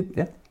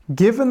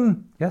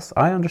given... Yes,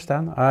 I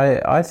understand.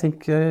 I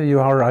think you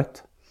are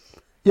right.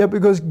 Yeah,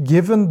 because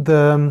given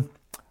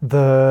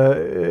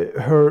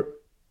her...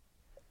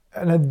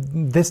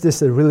 And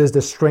this really is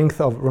the strength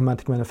of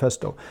Romantic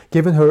Manifesto.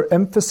 Given her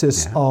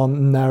emphasis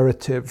on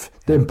narrative,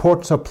 the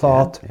importance of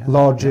plot,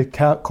 logic,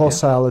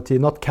 causality,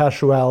 not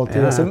casuality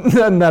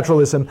and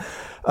naturalism,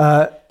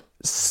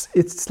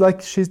 it's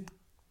like she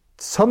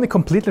suddenly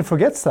completely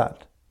forgets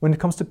that when it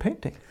comes to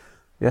painting.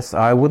 Yes,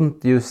 I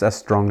wouldn't use as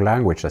strong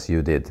language as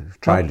you did,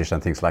 childish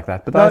and things like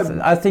that. But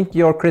I think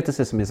your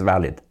criticism is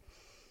valid.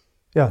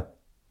 Yeah.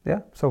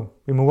 Yeah. So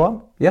we move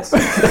on? Yes.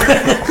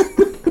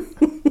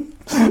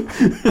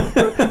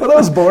 Well, that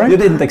was boring. You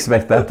didn't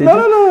expect that, did you?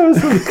 No.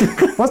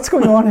 What's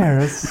going on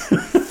here?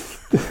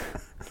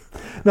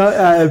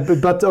 No,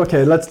 but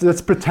okay.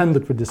 Let's pretend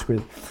that we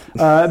disagree,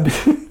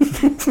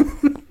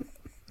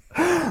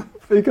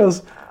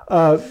 because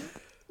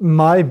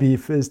my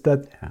beef is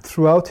that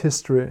throughout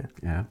history,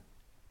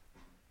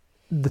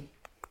 the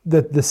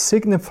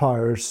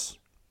signifiers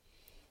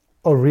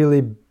of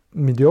really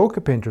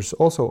mediocre painters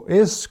also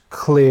is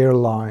clear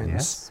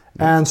lines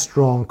and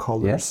strong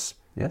colors.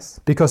 Yes.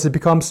 Because it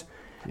becomes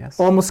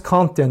almost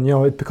Kantian,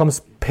 it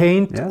becomes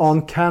paint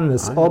on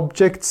canvas,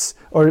 objects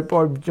or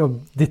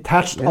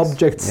detached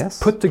objects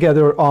put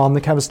together on the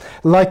canvas,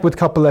 like with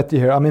Cappelletti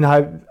here. I mean,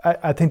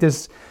 I think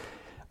this,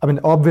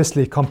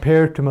 obviously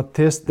compared to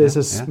Matisse, this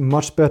is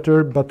much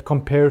better, but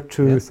compared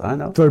to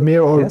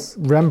Vermeer or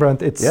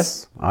Rembrandt, it's...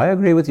 Yes, I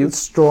agree with you. It's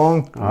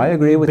strong. I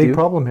agree with you. Big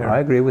problem here. I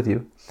agree with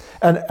you.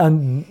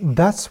 And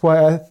that's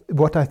why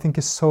what I think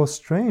is so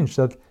strange,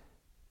 that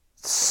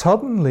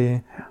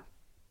suddenly...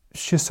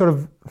 she sort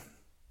of,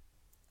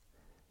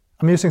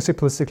 I'm using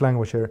simplistic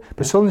language here,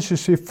 but suddenly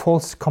she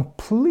falls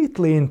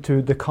completely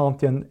into the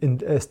Kantian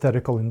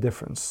aesthetical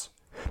indifference.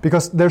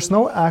 Because there's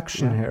no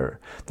action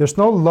here. There's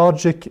no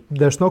logic,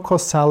 there's no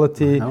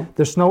causality,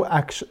 there's no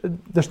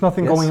action, there's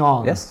nothing going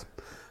on. Yes.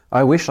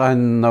 I wish I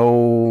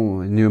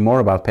knew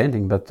more about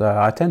painting, but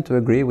I tend to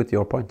agree with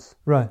your points.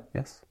 Right.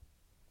 Yes.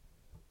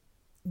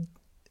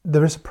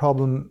 There is a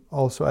problem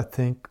also, I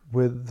think,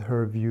 with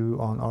her view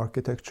on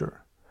architecture.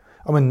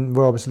 I mean,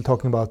 we're obviously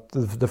talking about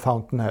the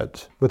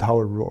Fountainhead with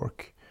Howard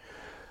Roark.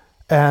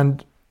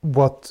 And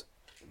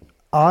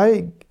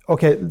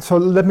so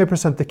let me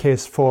present the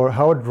case for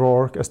Howard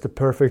Roark as the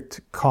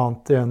perfect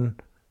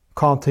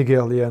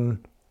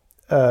Kant-Hegelian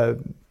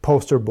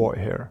poster boy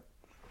here.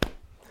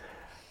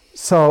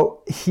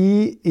 So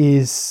he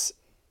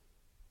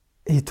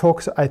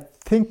talks, I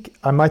think,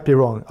 I might be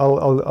wrong,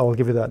 I'll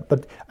give you that,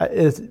 but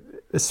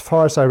as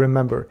far as I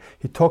remember,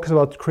 he talks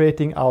about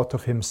creating out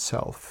of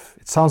himself.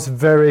 It sounds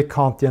very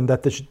Kantian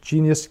that the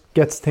genius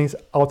gets things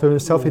out of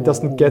himself. He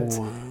doesn't get...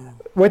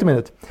 Wait a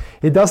minute.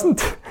 He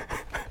doesn't...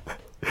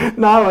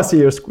 Now I see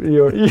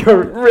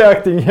you're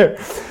reacting here.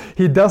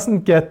 He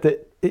doesn't get the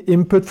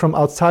input from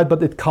outside,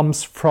 but it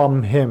comes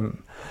from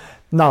him.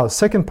 Now,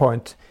 second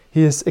point,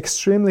 he is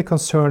extremely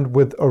concerned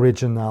with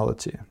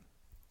originality.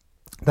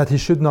 That he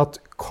should not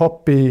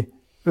copy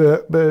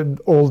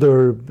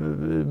older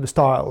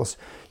styles,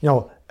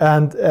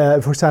 and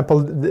for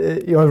example,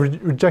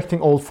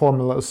 rejecting old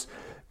formulas.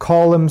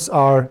 Columns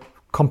are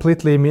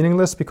completely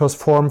meaningless because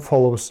form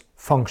follows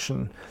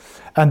function,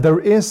 and there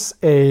is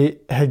a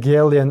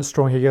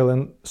strong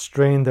Hegelian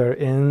strain there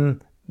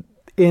in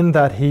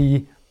that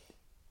he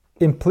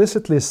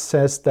implicitly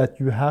says that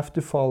you have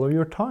to follow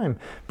your time.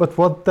 But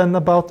what then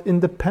about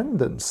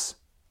independence?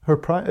 One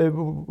of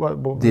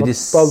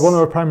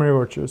her primary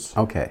virtues.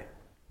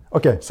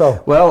 Okay, so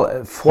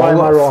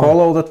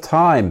follow the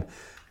time.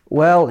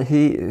 Well,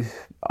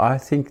 I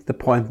think the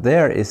point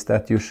there is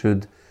that you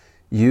should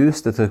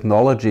use the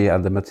technology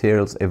and the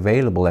materials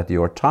available at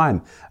your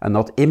time and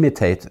not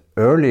imitate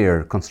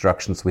earlier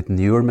constructions with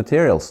newer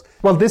materials.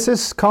 Well, this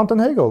is Kant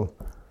and Hegel.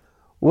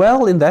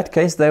 Well, in that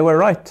case, they were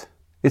right.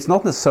 It's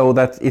not so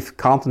that if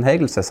Kant and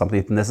Hegel says something,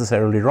 it's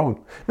necessarily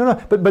wrong. No,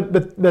 but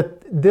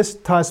this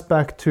ties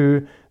back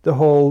to the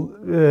whole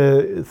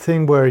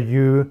thing where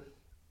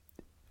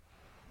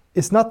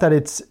it's not that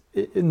it's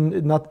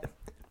not...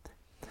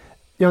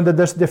 that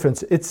there's a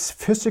difference. It's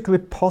physically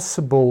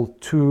possible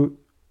to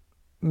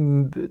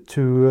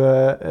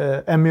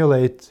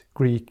emulate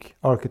Greek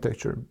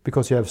architecture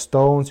because you have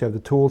stones, you have the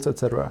tools,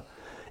 etc.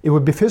 It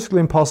would be physically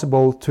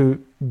impossible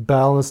to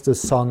balance the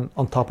sun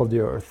on top of the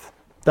earth.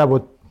 That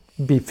would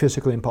be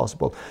physically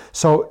impossible.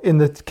 So in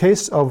the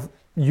case of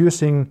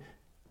using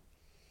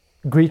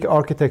Greek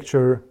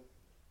architecture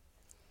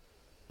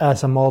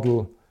as a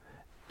model,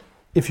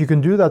 if you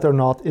can do that or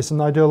not is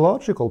an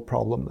ideological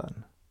problem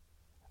then.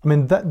 I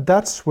mean,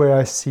 that's where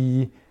I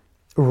see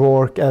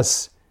Roark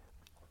as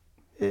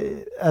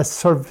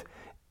sort of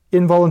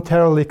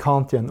involuntarily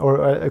Kantian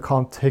or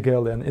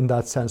Kant-Hegelian in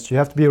that sense. You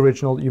have to be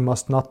original. You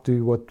must not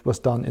do what was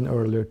done in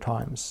earlier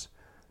times.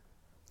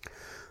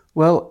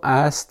 Well,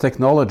 as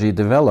technology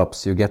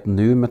develops, you get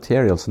new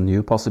materials,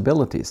 new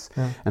possibilities.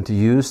 And to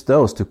use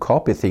those to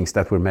copy things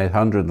that were made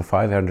 100 or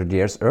 500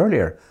 years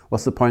earlier,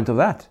 what's the point of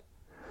that?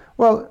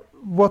 Well,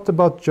 what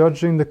about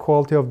judging the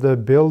quality of the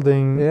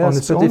building on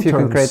its own terms? But if you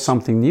can create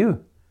something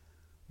new,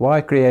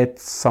 why create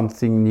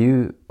something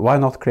new? Why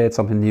not create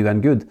something new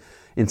and good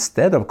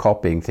instead of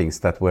copying things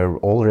that were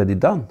already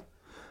done?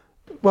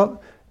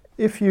 Well,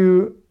 if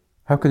you...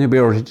 How can you be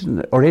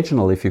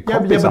original if you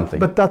copy something?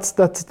 But that's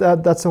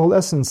the whole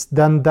essence.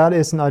 Then that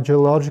is an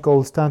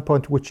ideological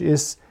standpoint, which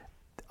is,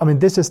 I mean,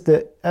 this is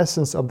the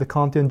essence of the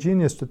Kantian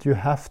genius, that you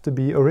have to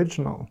be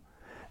original.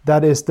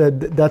 That is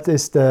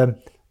the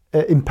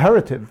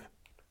imperative.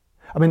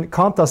 I mean,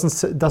 Kant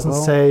doesn't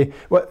say,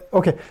 well,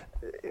 okay,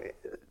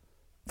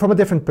 from a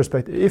different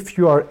perspective, if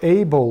you are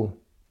able,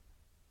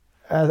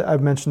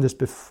 I've mentioned this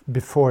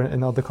before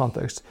in other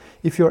contexts,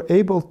 if you're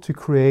able to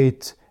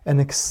create an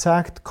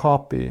exact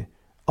copy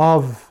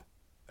of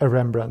a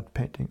Rembrandt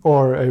painting,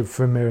 or a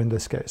Vermeer in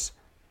this case,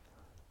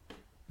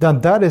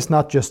 then that is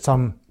not just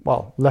some,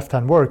 well,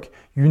 left-hand work.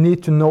 You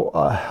need to know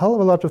a hell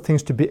of a lot of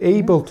things to be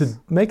able to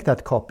make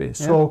that copy.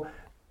 So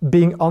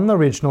being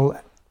unoriginal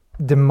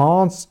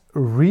demands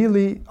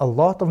really a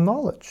lot of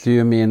knowledge. Do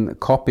you mean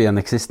copy an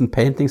existing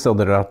painting so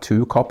there are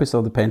two copies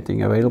of the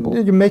painting available?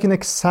 You make an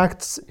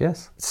exact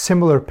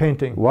similar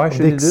painting. Why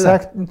should you do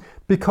that?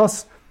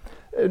 Because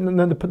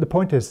the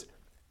point is,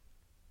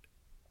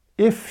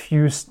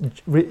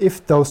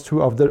 if those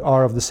two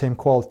are of the same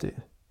quality,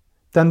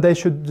 then they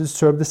should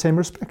deserve the same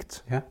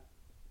respect.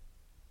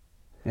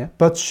 Yeah.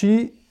 But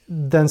she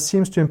then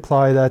seems to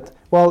imply that,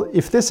 well,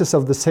 if this is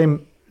of the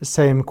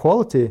same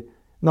quality,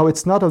 no,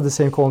 it's not of the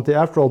same quality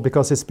after all,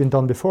 because it's been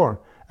done before.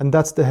 And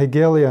that's the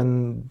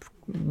Hegelian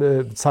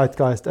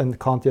zeitgeist and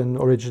Kantian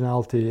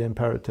originality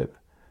imperative.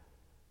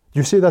 Do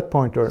you see that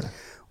point, or?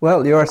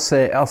 Well, you are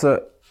saying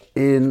also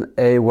in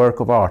a work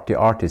of art, the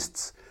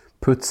artist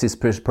puts his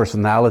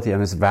personality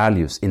and his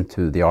values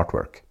into the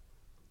artwork.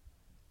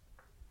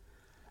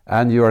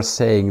 And you are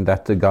saying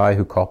that the guy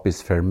who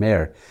copies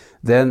Vermeer,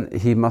 then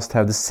he must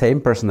have the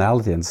same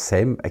personality and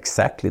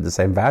exactly the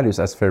same values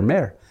as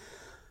Vermeer.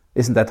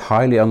 Isn't that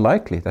highly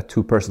unlikely that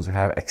two persons will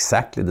have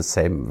exactly the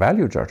same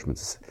value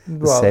judgments,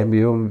 the same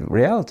view of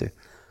reality?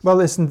 Well,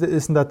 isn't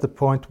that the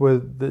point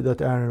that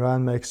Ayn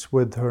Rand makes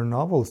with her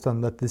novels, then,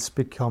 that this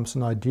becomes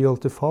an ideal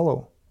to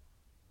follow?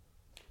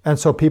 And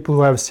so people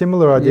who have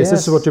similar ideas,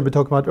 this is what you've been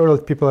talking about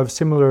earlier, people who have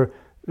similar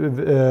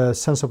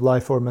sense of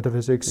life or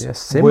metaphysics,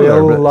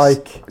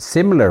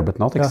 similar but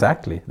not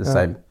exactly the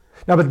same.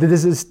 No, but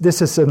this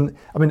is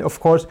I mean, of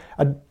course,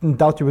 I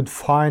doubt you would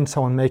find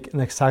someone make an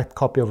exact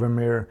copy of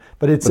Vermeer.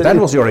 But that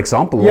was your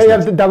example,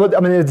 wasn't it? That would, I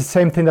mean, it's the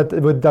same thing that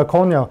with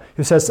D'Arconio,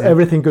 who says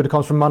everything good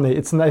comes from money.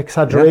 It's an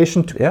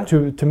exaggeration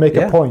to make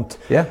a point.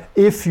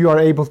 If you are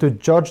able to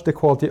judge the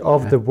quality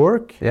of the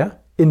work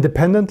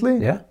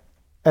independently,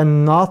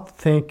 and not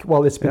think,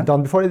 well, it's been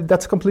done before,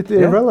 that's completely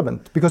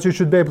irrelevant, because you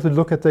should be able to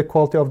look at the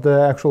quality of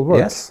the actual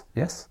work.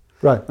 Yes.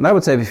 Right. And I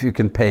would say if you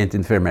can paint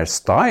in Vermeer's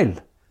style,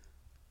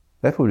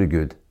 that would be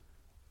good.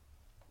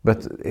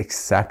 But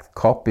exact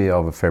copy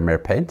of a Vermeer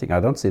painting, I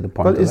don't see the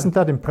point of that. But isn't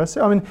that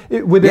impressive? I mean,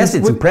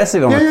 it's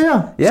impressive.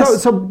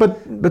 Yes.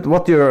 But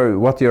what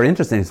you're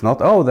interested in is not,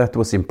 that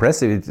was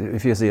impressive.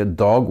 If you see a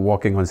dog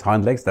walking on his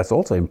hind legs, that's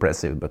also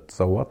impressive, but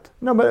so what?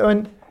 No, but I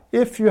mean,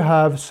 if you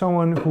have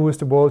someone who is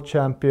the world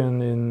champion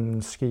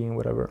in skiing,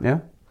 whatever,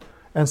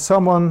 and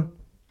someone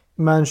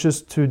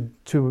manages to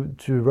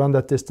run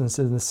that distance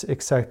in the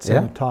exact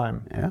same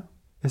time,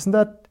 isn't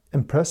that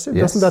impressive?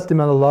 Doesn't that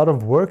demand a lot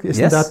of work?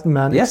 Isn't that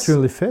man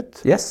extremely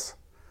fit? Yes.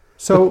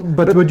 So,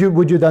 but would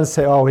you then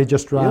say, he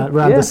just ran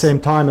the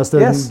same time as the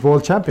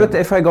world champion? But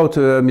if I go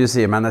to a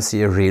museum and I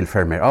see a real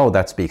Vermeer,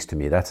 that speaks to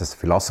me. That's his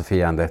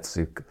philosophy, and that's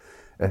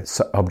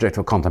object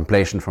of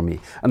contemplation for me.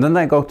 And then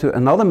I go to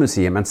another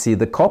museum and see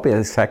the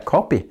exact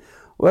copy.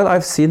 Well,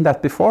 I've seen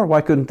that before.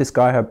 Why couldn't this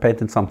guy have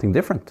painted something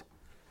different?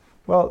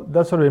 Well,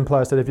 that sort of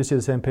implies that if you see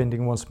the same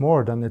painting once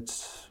more, then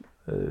it's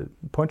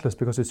pointless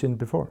because you've seen it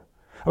before.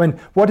 I mean,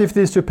 what if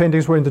these two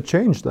paintings were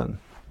interchanged then?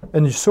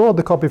 And you saw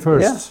the copy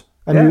first,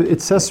 and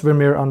it says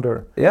Vermeer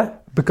under.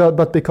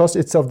 Because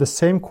it's of the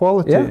same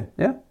quality,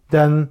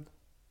 then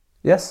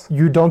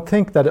you don't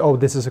think that,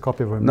 this is a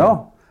copy of Vermeer.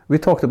 No. We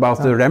talked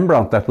about the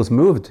Rembrandt that was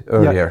moved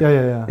earlier.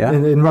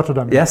 In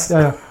Rotterdam. Yes.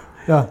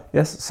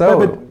 Yes. So,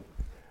 but,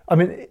 I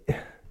mean,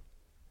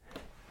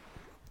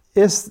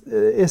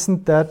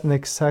 isn't that an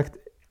exact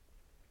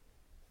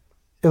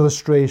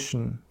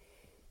illustration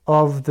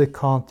of the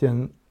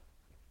Kantian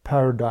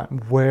paradigm,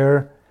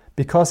 where,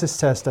 because it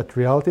says that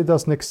reality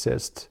doesn't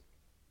exist,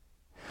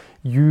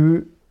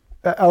 this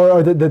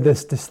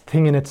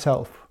thing in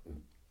itself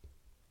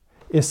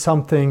is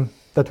something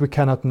that we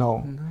cannot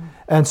know,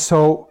 and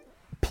so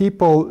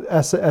people,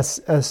 as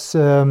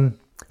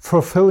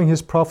fulfilling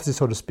his prophecy,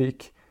 so to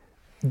speak,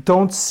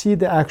 don't see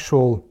the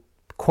actual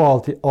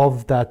quality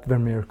of that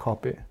Vermeer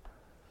copy.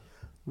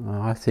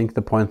 I think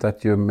the point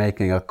that you're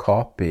making a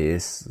copy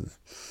is,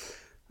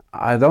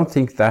 I don't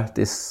think that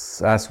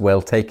is as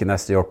well taken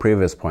as your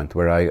previous point,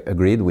 where I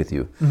agreed with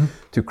you.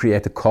 To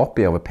create a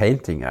copy of a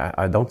painting,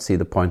 I don't see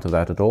the point of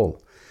that at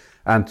all.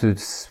 And to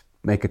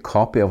make a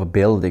copy of a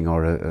building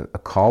or a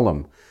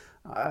column,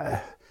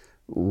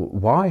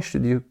 why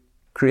should you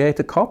create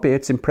a copy?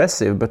 It's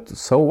impressive, but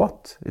so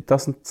what? It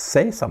doesn't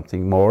say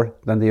something more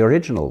than the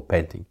original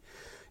painting.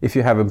 If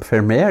you have a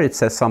Vermeer, it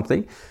says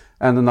something,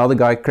 and another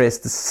guy creates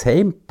the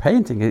same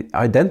painting,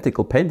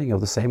 identical painting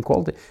of the same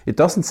quality. It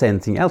doesn't say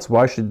anything else.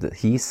 Why should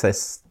he say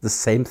the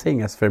same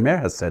thing as Vermeer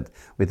has said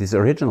with his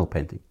original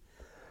painting?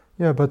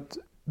 Yeah, but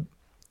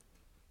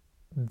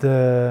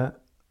the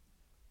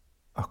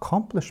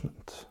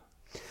accomplishment,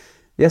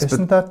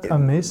 isn't that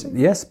amazing?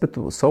 Yes, but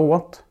so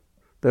what?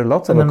 There are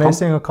lots of an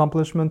amazing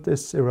accomplishment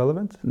is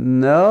irrelevant?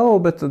 No,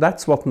 but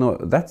that's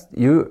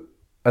you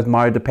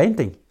admire the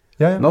painting.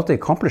 Yeah. Not the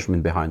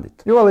accomplishment behind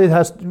it. Well,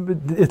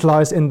 it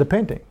lies in the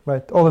painting,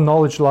 right? All the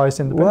knowledge lies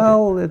in the painting.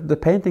 Well, the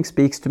painting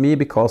speaks to me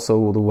because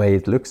of the way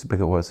it looks,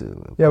 because way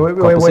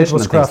it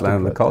was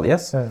crafted. Right?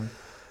 Yes, yeah.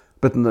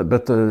 But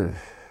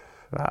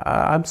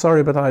I'm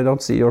sorry, but I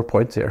don't see your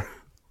point here.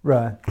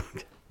 Right.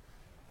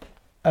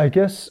 I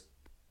guess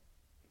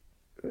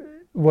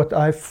what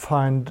I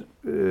find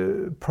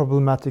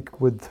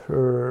problematic with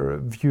her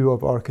view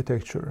of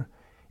architecture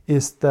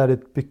is that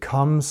it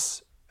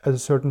becomes, at a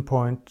certain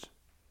point,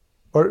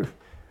 or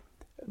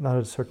not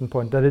at a certain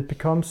point, that it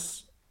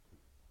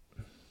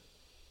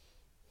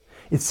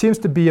seems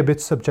to be a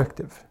bit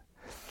subjective,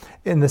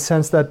 in the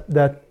sense that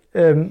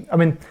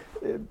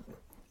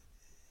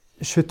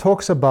she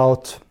talks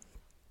about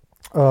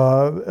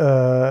the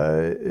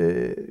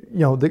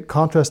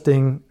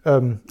contrasting,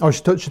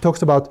 she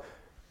talks about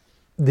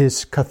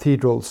these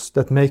cathedrals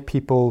that make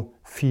people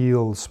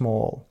feel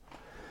small,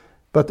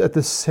 but at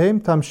the same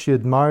time she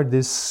admired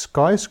these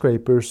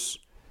skyscrapers,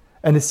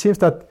 and it seems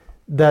that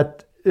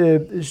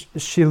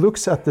she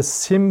looks at the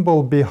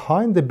symbol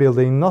behind the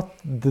building, not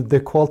the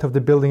quality of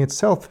the building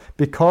itself,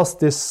 because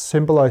this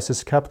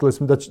symbolizes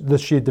capitalism that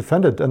she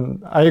defended,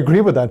 and I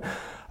agree with that,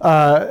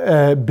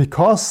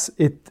 because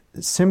it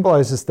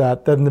symbolizes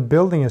that then the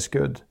building is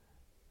good.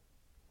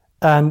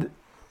 And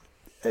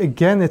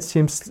again, it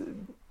seems,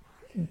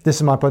 this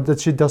is my point, that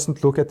she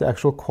doesn't look at the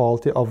actual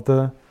quality of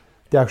the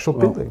actual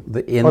building,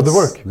 or the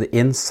work. The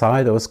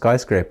inside of a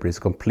skyscraper is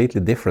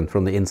completely different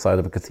from the inside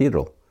of a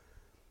cathedral.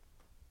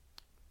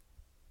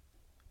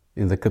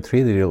 In the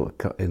cathedral,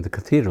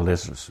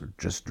 there's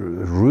just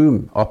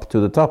room up to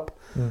the top,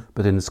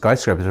 but in the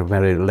skyscraper there are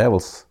many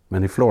levels,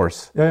 many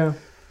floors. Yeah.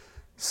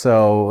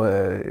 So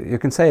you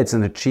can say it's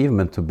an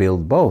achievement to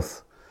build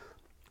both,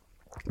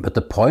 but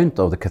the point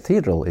of the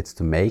cathedral is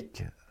to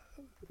make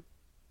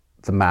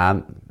the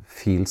man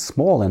feel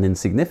small and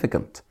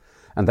insignificant,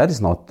 and that is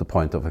not the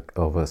point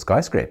of a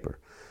skyscraper.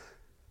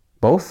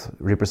 Both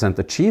represent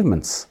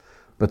achievements.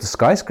 But the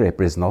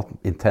skyscraper is not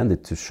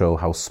intended to show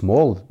how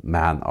small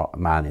man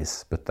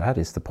is, but that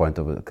is the point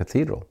of a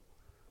cathedral.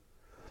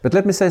 But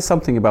let me say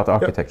something about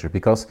architecture,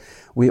 because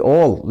we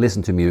all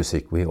listen to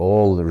music, we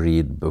all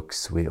read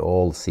books, we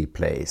all see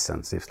plays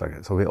and stuff like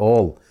that. So we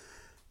all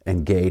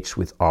engage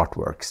with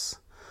artworks,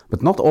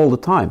 but not all the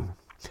time.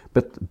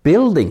 But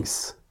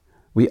buildings,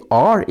 we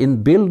are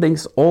in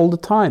buildings all the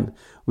time.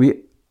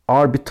 We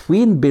are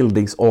between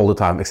buildings all the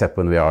time, except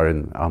when we are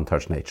in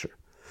untouched nature.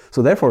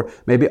 So therefore,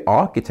 maybe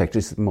architecture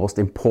is the most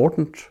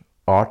important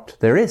art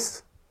there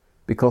is,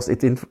 because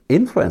it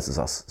influences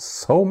us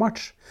so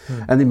much.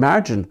 And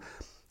imagine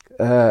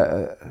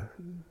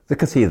the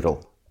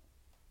cathedral.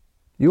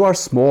 You are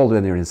small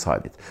when you're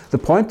inside it. The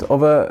point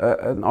of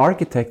an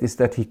architect is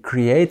that he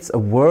creates a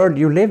world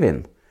you live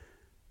in,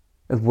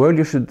 a world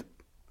you should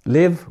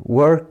live,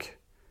 work,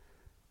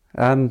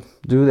 and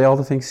do the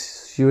other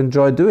things you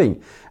enjoy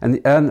doing.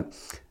 And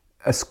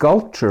a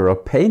sculpture or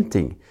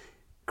painting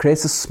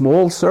creates a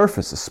small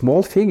surface, a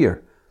small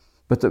figure,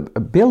 but a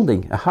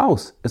building, a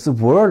house, is a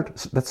world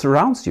that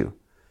surrounds you,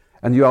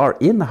 and you are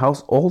in the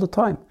house all the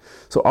time.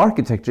 So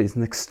architecture is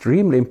an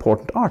extremely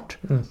important art.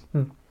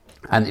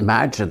 And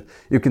imagine,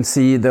 you can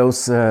see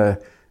those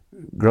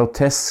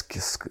grotesque,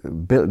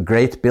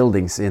 great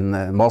buildings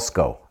in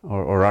Moscow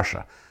or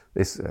Russia.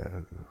 This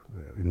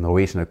in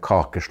Norwegian,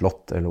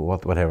 kakeslott, or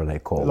whatever they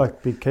call it.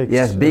 Like big cakes.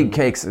 Yes, big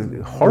cakes,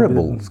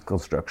 horrible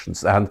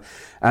constructions. And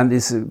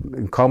this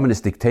in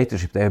communist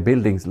dictatorship, they are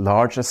building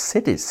large as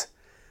cities.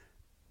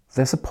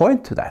 There's a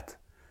point to that.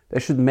 They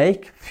should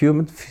make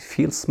humans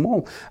feel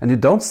small. And you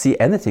don't see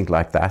anything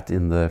like that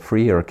in the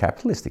free or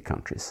capitalistic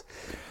countries.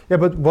 Yeah,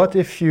 but what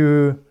if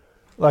you,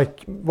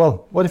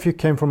 what if you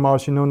came from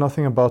Mars, you know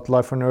nothing about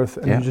life on Earth,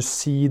 and you just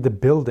see the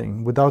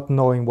building without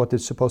knowing what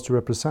it's supposed to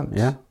represent?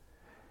 Yeah.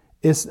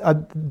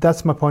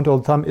 That's my point all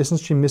the time. Isn't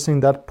she missing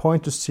that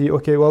point to see,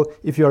 okay, well,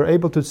 if you are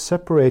able to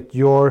separate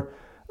your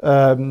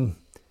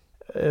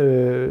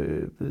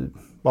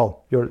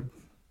your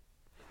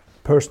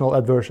personal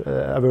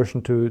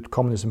aversion to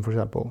communism, for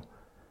example,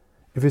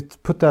 if you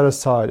put that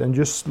aside and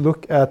just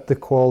look at the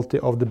quality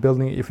of the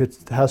building, if it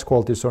has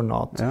qualities or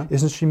not,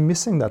 isn't she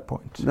missing that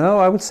point? No,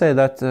 I would say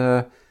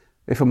that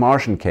if a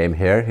Martian came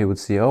here, he would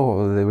see,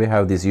 oh, we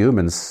have these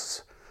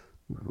humans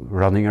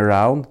running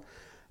around,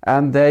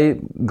 and they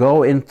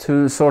go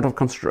into sort of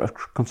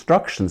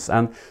constructions,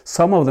 and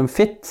some of them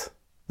fit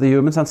the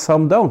humans and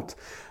some don't.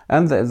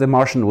 And the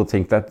Martian would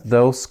think that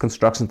those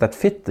constructions that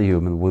fit the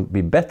human would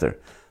be better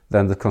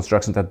than the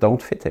constructions that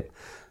don't fit him.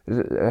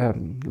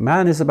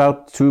 Man is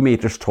about 2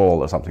 meters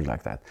tall or something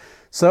like that.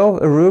 So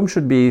a room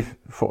should be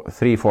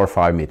 3, 4,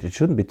 5 meters. It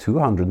shouldn't be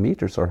 200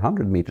 meters or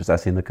 100 meters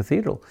as in a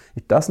cathedral.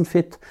 It doesn't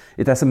fit.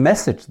 It has a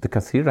message. The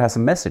cathedral has a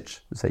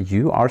message. They say,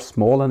 you are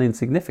small and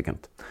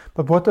insignificant.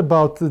 But what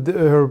about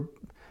her?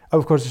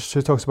 Of course,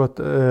 she talks about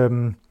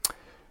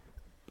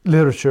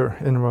literature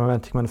in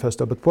Romantic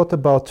Manifesto, but what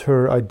about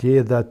her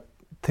idea that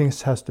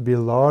things has to be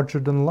larger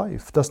than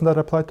life? Doesn't that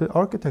apply to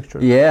architecture?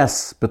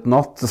 Yes, but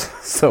not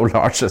so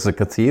large as a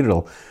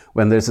cathedral.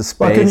 When there's a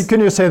space. Well,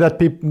 can you say that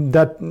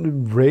that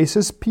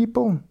raises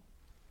people?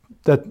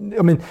 That,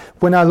 I mean,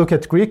 when I look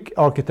at Greek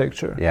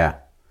architecture, yeah,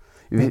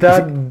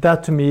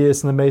 that to me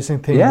is an amazing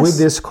thing, yes, with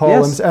these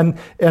columns, yes,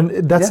 and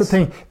that's yes, the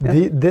thing.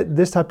 yeah.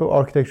 This type of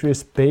architecture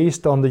is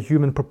based on the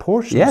human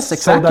proportions. Yes,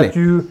 exactly. So that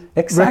you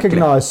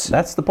recognize.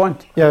 That's the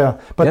point. Yeah.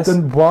 But yes.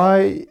 then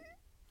why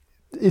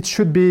it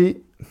should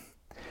be?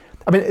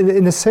 I mean,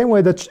 in the same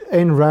way that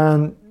Ayn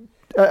Rand,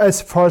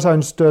 as far as I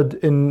understood,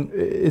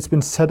 it's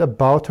been said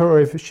about her, or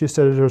if she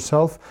said it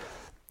herself,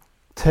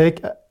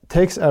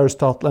 takes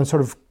Aristotle and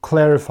sort of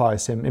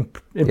clarifies him,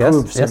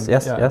 improves him.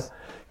 Yes.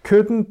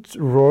 Couldn't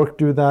Rourke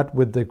do that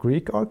with the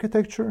Greek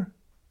architecture?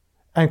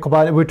 And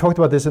combine. We talked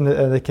about this in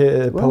the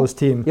Pillars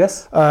team.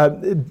 Yes.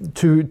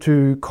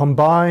 To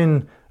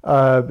combine,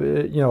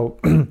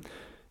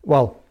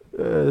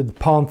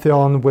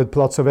 Pantheon with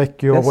Palazzo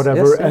Vecchio, or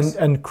whatever,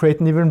 and create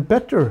an even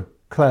better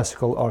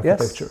classical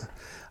architecture. Yes.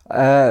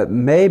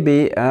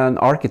 Maybe an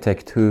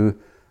architect who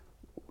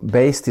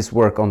based his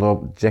work on the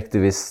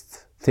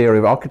objectivist theory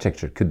of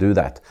architecture could do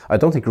that. I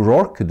don't think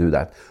Rourke could do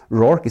that.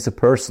 Rourke is a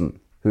person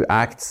who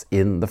acts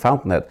in the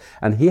Fountainhead,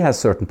 and he has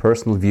certain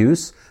personal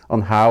views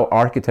on how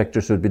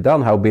architecture should be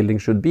done, how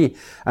buildings should be,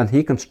 and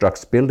he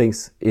constructs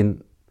buildings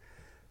in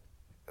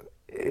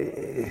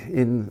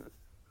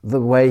the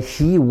way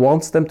he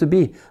wants them to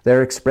be.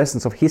 They're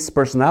expressions of his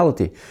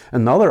personality.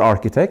 Another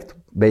architect,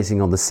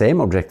 basing on the same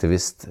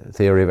objectivist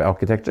theory of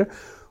architecture,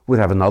 would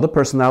have another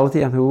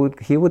personality, and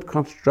he would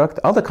construct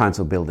other kinds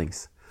of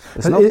buildings.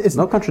 There's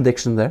no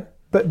contradiction there.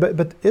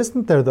 But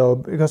isn't there, though?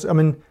 Because, I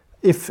mean,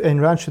 if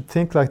Ayn Rand should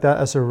think like that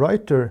as a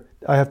writer,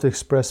 I have to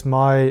express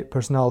my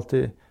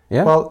personality.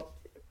 Yeah. Well,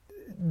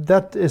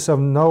 that is of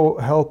no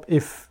help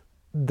if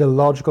the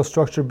logical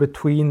structure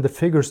between the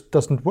figures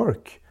doesn't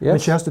work. Yes. I mean,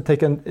 she has to take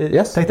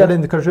that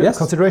into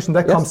consideration.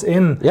 That comes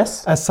in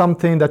as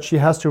something that she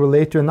has to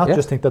relate to, and not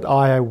just think that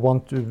I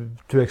want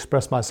to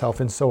express myself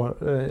in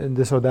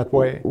this or that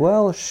way.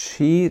 Well,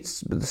 she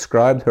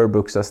described her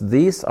books as,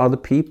 these are the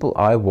people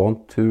I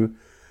want to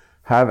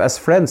have as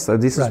friends.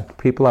 These are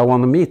people I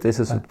want to meet. This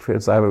is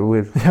friends I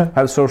will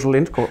have social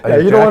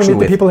interaction. You don't want to meet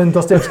the people in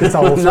Dostoevsky's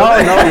novels. No,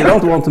 you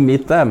don't want to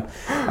meet them.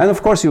 And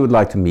of course, you would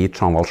like to meet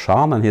Jean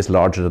Valjean, and he's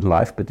larger than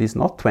life, but he's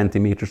not 20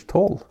 meters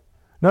tall.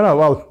 No.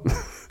 Well,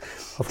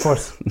 of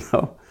course.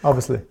 No,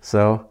 obviously.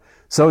 So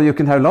you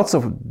can have lots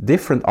of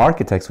different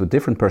architects with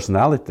different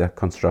personality that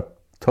construct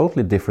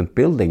totally different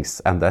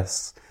buildings, and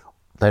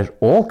they're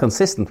all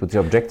consistent with the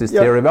objectivist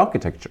theory of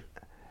architecture.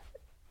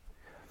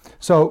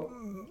 So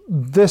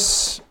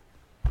this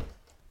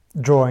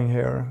drawing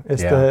here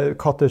is the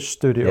cottage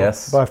studio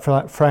by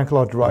Frank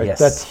Lloyd Wright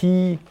that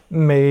he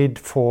made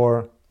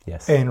for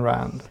Ayn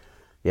Rand.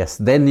 Yes,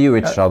 they knew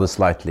each other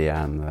slightly,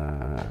 and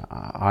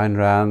Ayn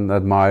Rand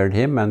admired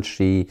him, and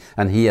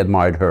he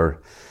admired her.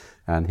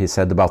 And he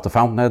said about the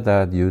Fountainhead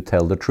that you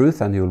tell the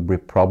truth and you'll be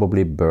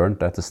probably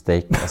burnt at the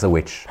stake as a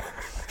witch.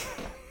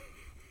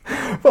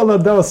 Well,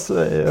 that was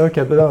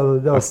okay.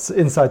 That was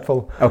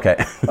insightful.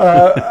 Okay.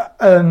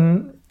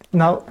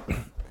 Now,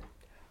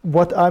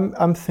 what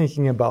I'm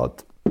thinking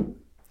about,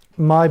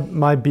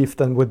 my beef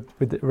then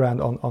with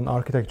Rand on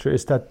architecture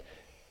is that,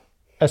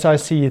 as I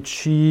see it,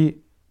 she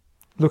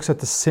looks at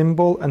the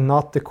symbol and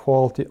not the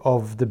quality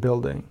of the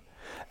building.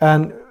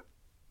 And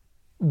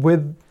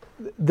with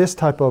this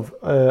type of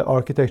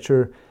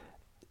architecture,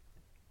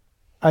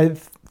 I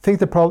think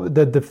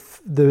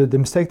the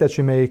mistake that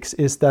she makes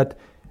is that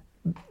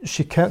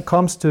she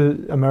comes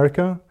to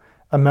America.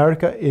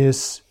 America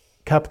is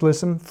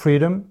capitalism,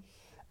 freedom,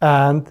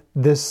 and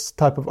this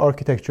type of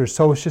architecture.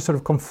 So she sort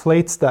of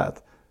conflates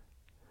that.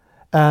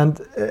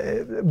 And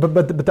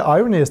but the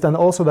irony is then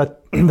also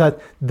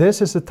that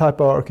this is the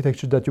type of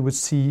architecture that you would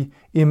see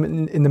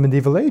in the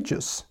medieval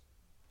ages,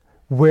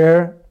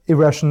 where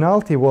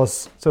irrationality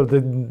was sort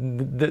of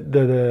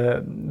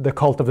the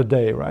cult of the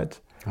day, right?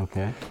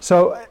 Okay.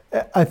 So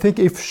I think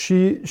if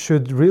she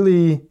should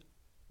really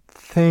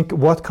think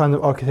what kind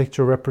of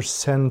architecture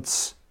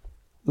represents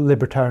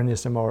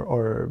libertarianism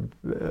or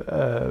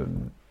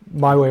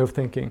my way of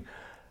thinking,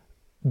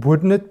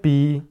 wouldn't it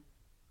be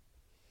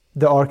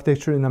the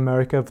architecture in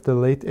America of the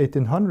late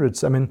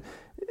 1800s? I mean,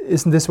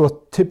 isn't this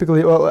what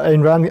typically? Well,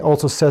 Ayn Rand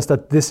also says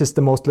that this is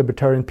the most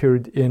libertarian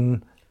period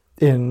in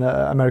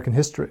American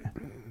history.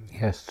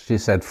 Yes, she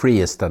said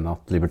freest and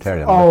not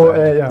libertarian. Oh,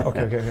 yeah,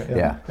 okay,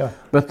 yeah.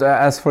 But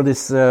as for this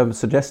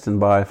suggestion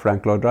by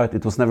Frank Lloyd Wright,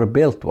 it was never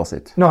built, was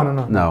it?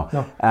 No.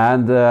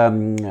 And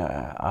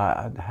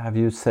have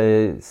you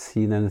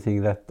seen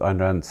anything that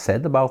Ayn Rand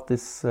said about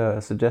this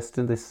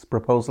suggestion, this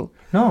proposal?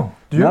 No.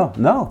 Do you?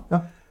 No.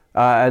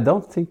 I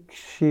don't think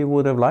she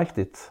would have liked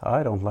it.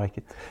 I don't like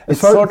it. It's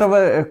sort of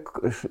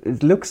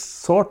it looks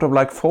sort of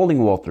like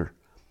Falling Water.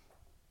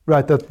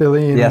 Right, that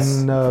building.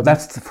 Yes,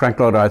 that's Frank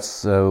Lloyd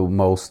Wright's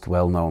most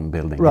well-known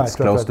building. Right, it's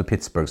close to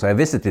Pittsburgh. So I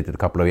visited it a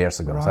couple of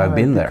years ago. So I've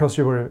been there. Because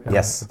you were.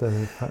 Yes.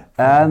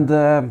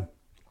 And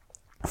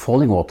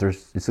Falling Water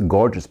is a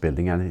gorgeous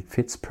building, and it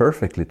fits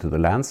perfectly to the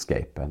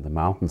landscape and the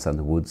mountains and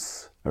the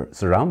woods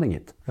surrounding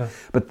it. Yeah.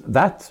 But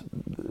that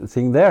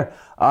thing there,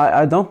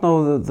 I don't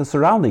know the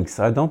surroundings.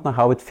 I don't know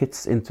how it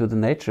fits into the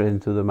nature,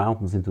 into the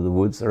mountains, into the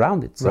woods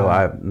around it. So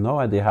I have no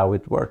idea how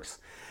it works.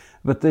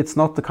 But it's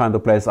not the kind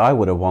of place I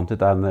would have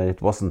wanted, and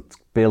it wasn't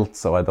built,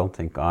 so I don't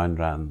think Ayn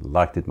Rand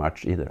liked it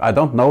much either. I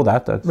don't know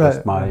that. That's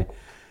just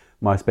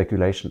my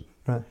speculation.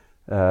 Right.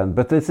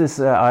 But this is,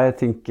 I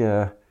think,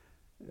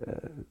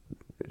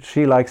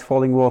 she likes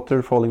Falling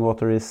Water. Falling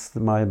Water is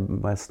my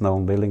best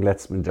known building.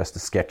 Let's just a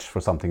sketch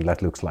for something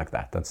that looks like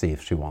that and see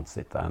if she wants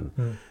it. And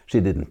she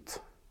didn't.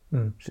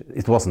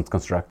 It wasn't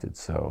constructed,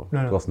 so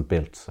it wasn't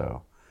built.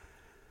 So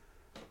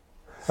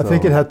I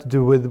think it had to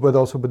do with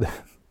also with the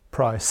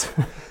price.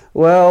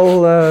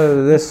 Well,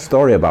 there's a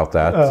story about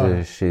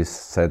that. She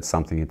said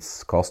something,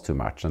 it's cost too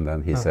much, and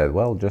then he said,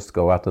 well, just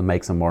go out and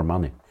make some more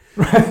money.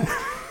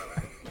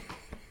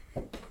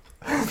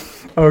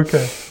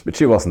 Okay. But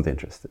she wasn't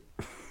interested.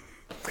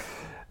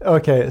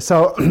 Okay,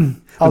 so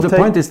but the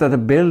point is that a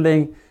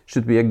building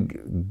should be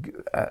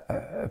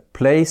a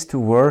place to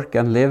work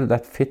and live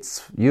that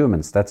fits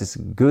humans. That is a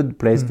good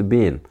place to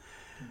be in.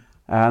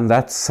 And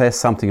that says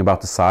something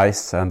about the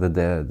size and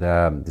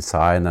the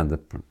design and the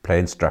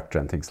plane structure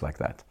and things like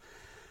that.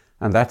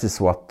 And that is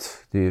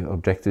what the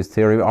objectivist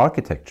theory of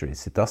architecture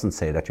is. It doesn't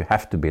say that you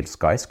have to build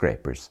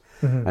skyscrapers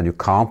and you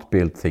can't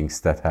build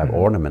things that have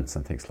ornaments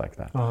and things like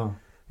that.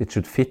 It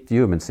should fit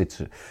humans.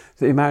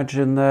 So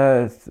imagine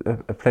a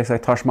place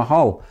like Taj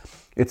Mahal.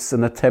 It's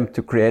an attempt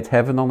to create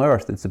heaven on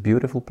earth. It's a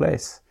beautiful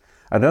place.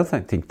 I don't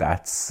think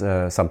that's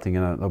something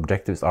an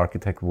objectivist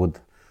architect would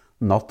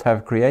not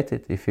have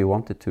created if he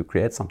wanted to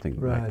create something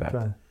like that.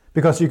 Right.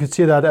 Because you could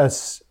see that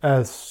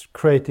as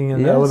creating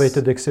an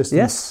elevated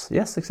existence.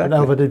 Yes, exactly. An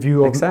elevated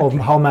view of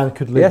how man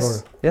could live.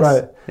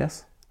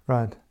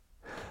 Right.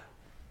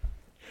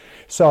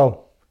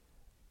 So,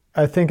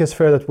 I think it's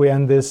fair that we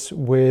end this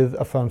with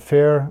a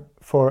fanfare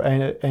for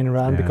Ayn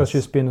Rand because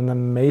she's been an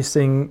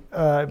amazing,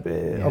 of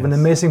an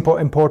amazing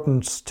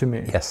importance to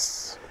me.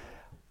 Yes.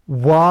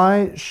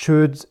 Why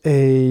should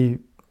a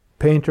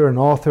painter, an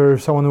author,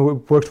 someone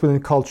who works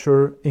within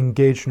culture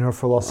engage in her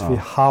philosophy?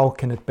 How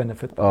can it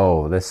benefit them?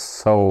 Oh, there's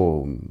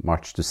so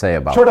much to say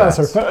about that. Short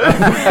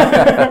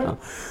answer.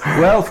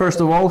 Well, first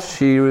of all,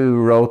 she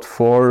wrote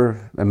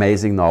 4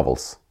 amazing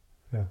novels.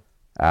 Yeah.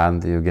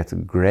 And you get a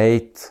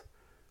great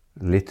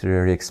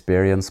literary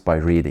experience by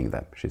reading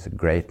them. She's a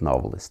great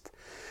novelist.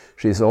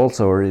 She's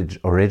also an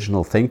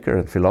original thinker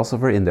and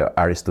philosopher in the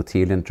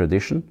Aristotelian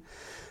tradition.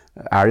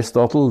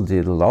 Aristotle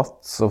did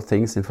lots of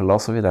things in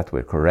philosophy that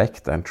were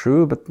correct and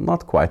true, but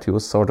not quite. He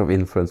was sort of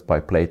influenced by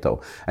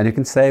Plato. And you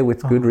can say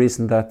with good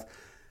reason that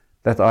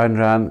Ayn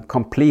Rand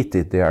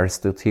completed the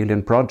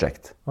Aristotelian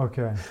project.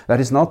 Okay.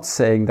 That is not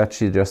saying that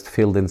she just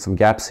filled in some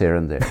gaps here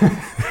and there.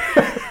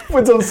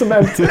 With some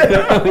cement.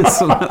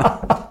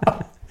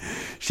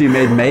 She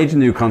made major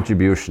new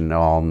contribution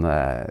on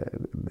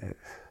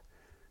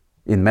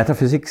in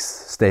metaphysics,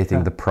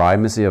 stating the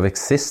primacy of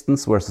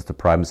existence versus the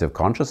primacy of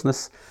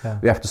consciousness. Yeah.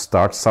 We have to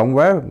start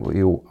somewhere.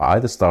 You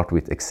either start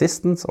with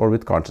existence or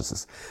with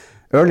consciousness.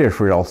 Earlier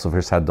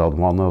philosophers had done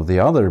one or the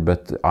other,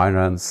 but Ayn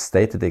Rand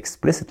stated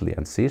explicitly,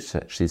 and she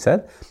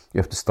said, you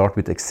have to start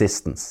with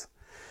existence.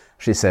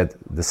 She said,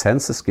 the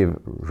senses give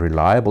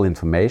reliable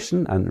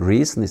information, and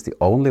reason is the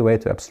only way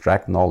to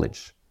abstract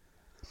knowledge.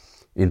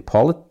 In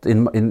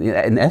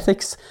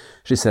ethics,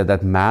 she said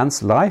that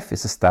man's life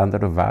is a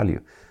standard of value.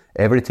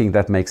 Everything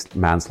that makes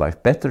man's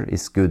life better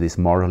is good, is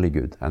morally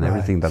good. And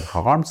everything that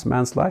harms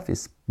man's life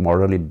is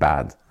morally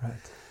bad.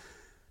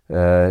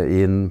 Right.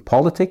 In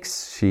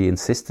politics, she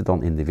insisted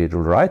on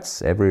individual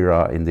rights. Every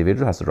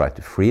individual has a right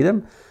to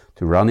freedom,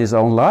 to run his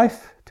own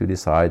life, to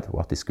decide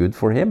what is good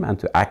for him, and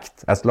to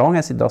act as long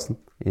as he doesn't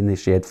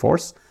initiate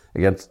force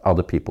against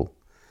other people.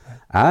 Right.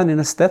 And in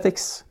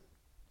aesthetics,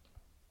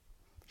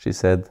 she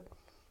said,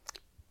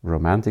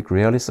 romantic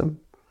realism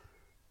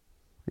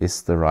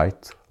is the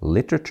right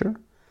literature.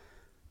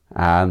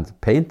 And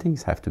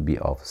paintings have to be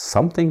of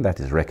something that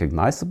is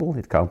recognizable.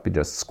 It can't be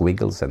just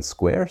squiggles and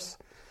squares.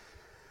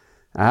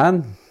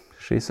 And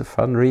she's a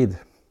fun read.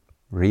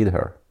 Read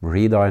her.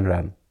 Read Ayn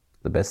Rand.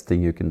 The best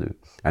thing you can do.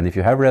 And if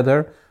you have read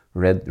her,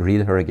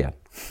 read her again.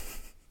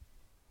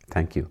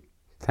 Thank you.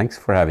 Thanks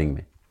for having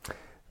me.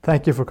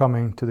 Thank you for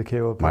coming to the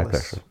Cave Palace. My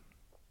pleasure.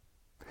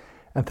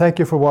 And thank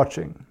you for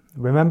watching.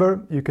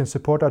 Remember, you can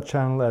support our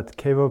channel at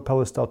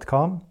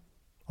caveofpalace.com.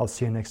 I'll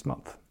see you next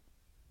month.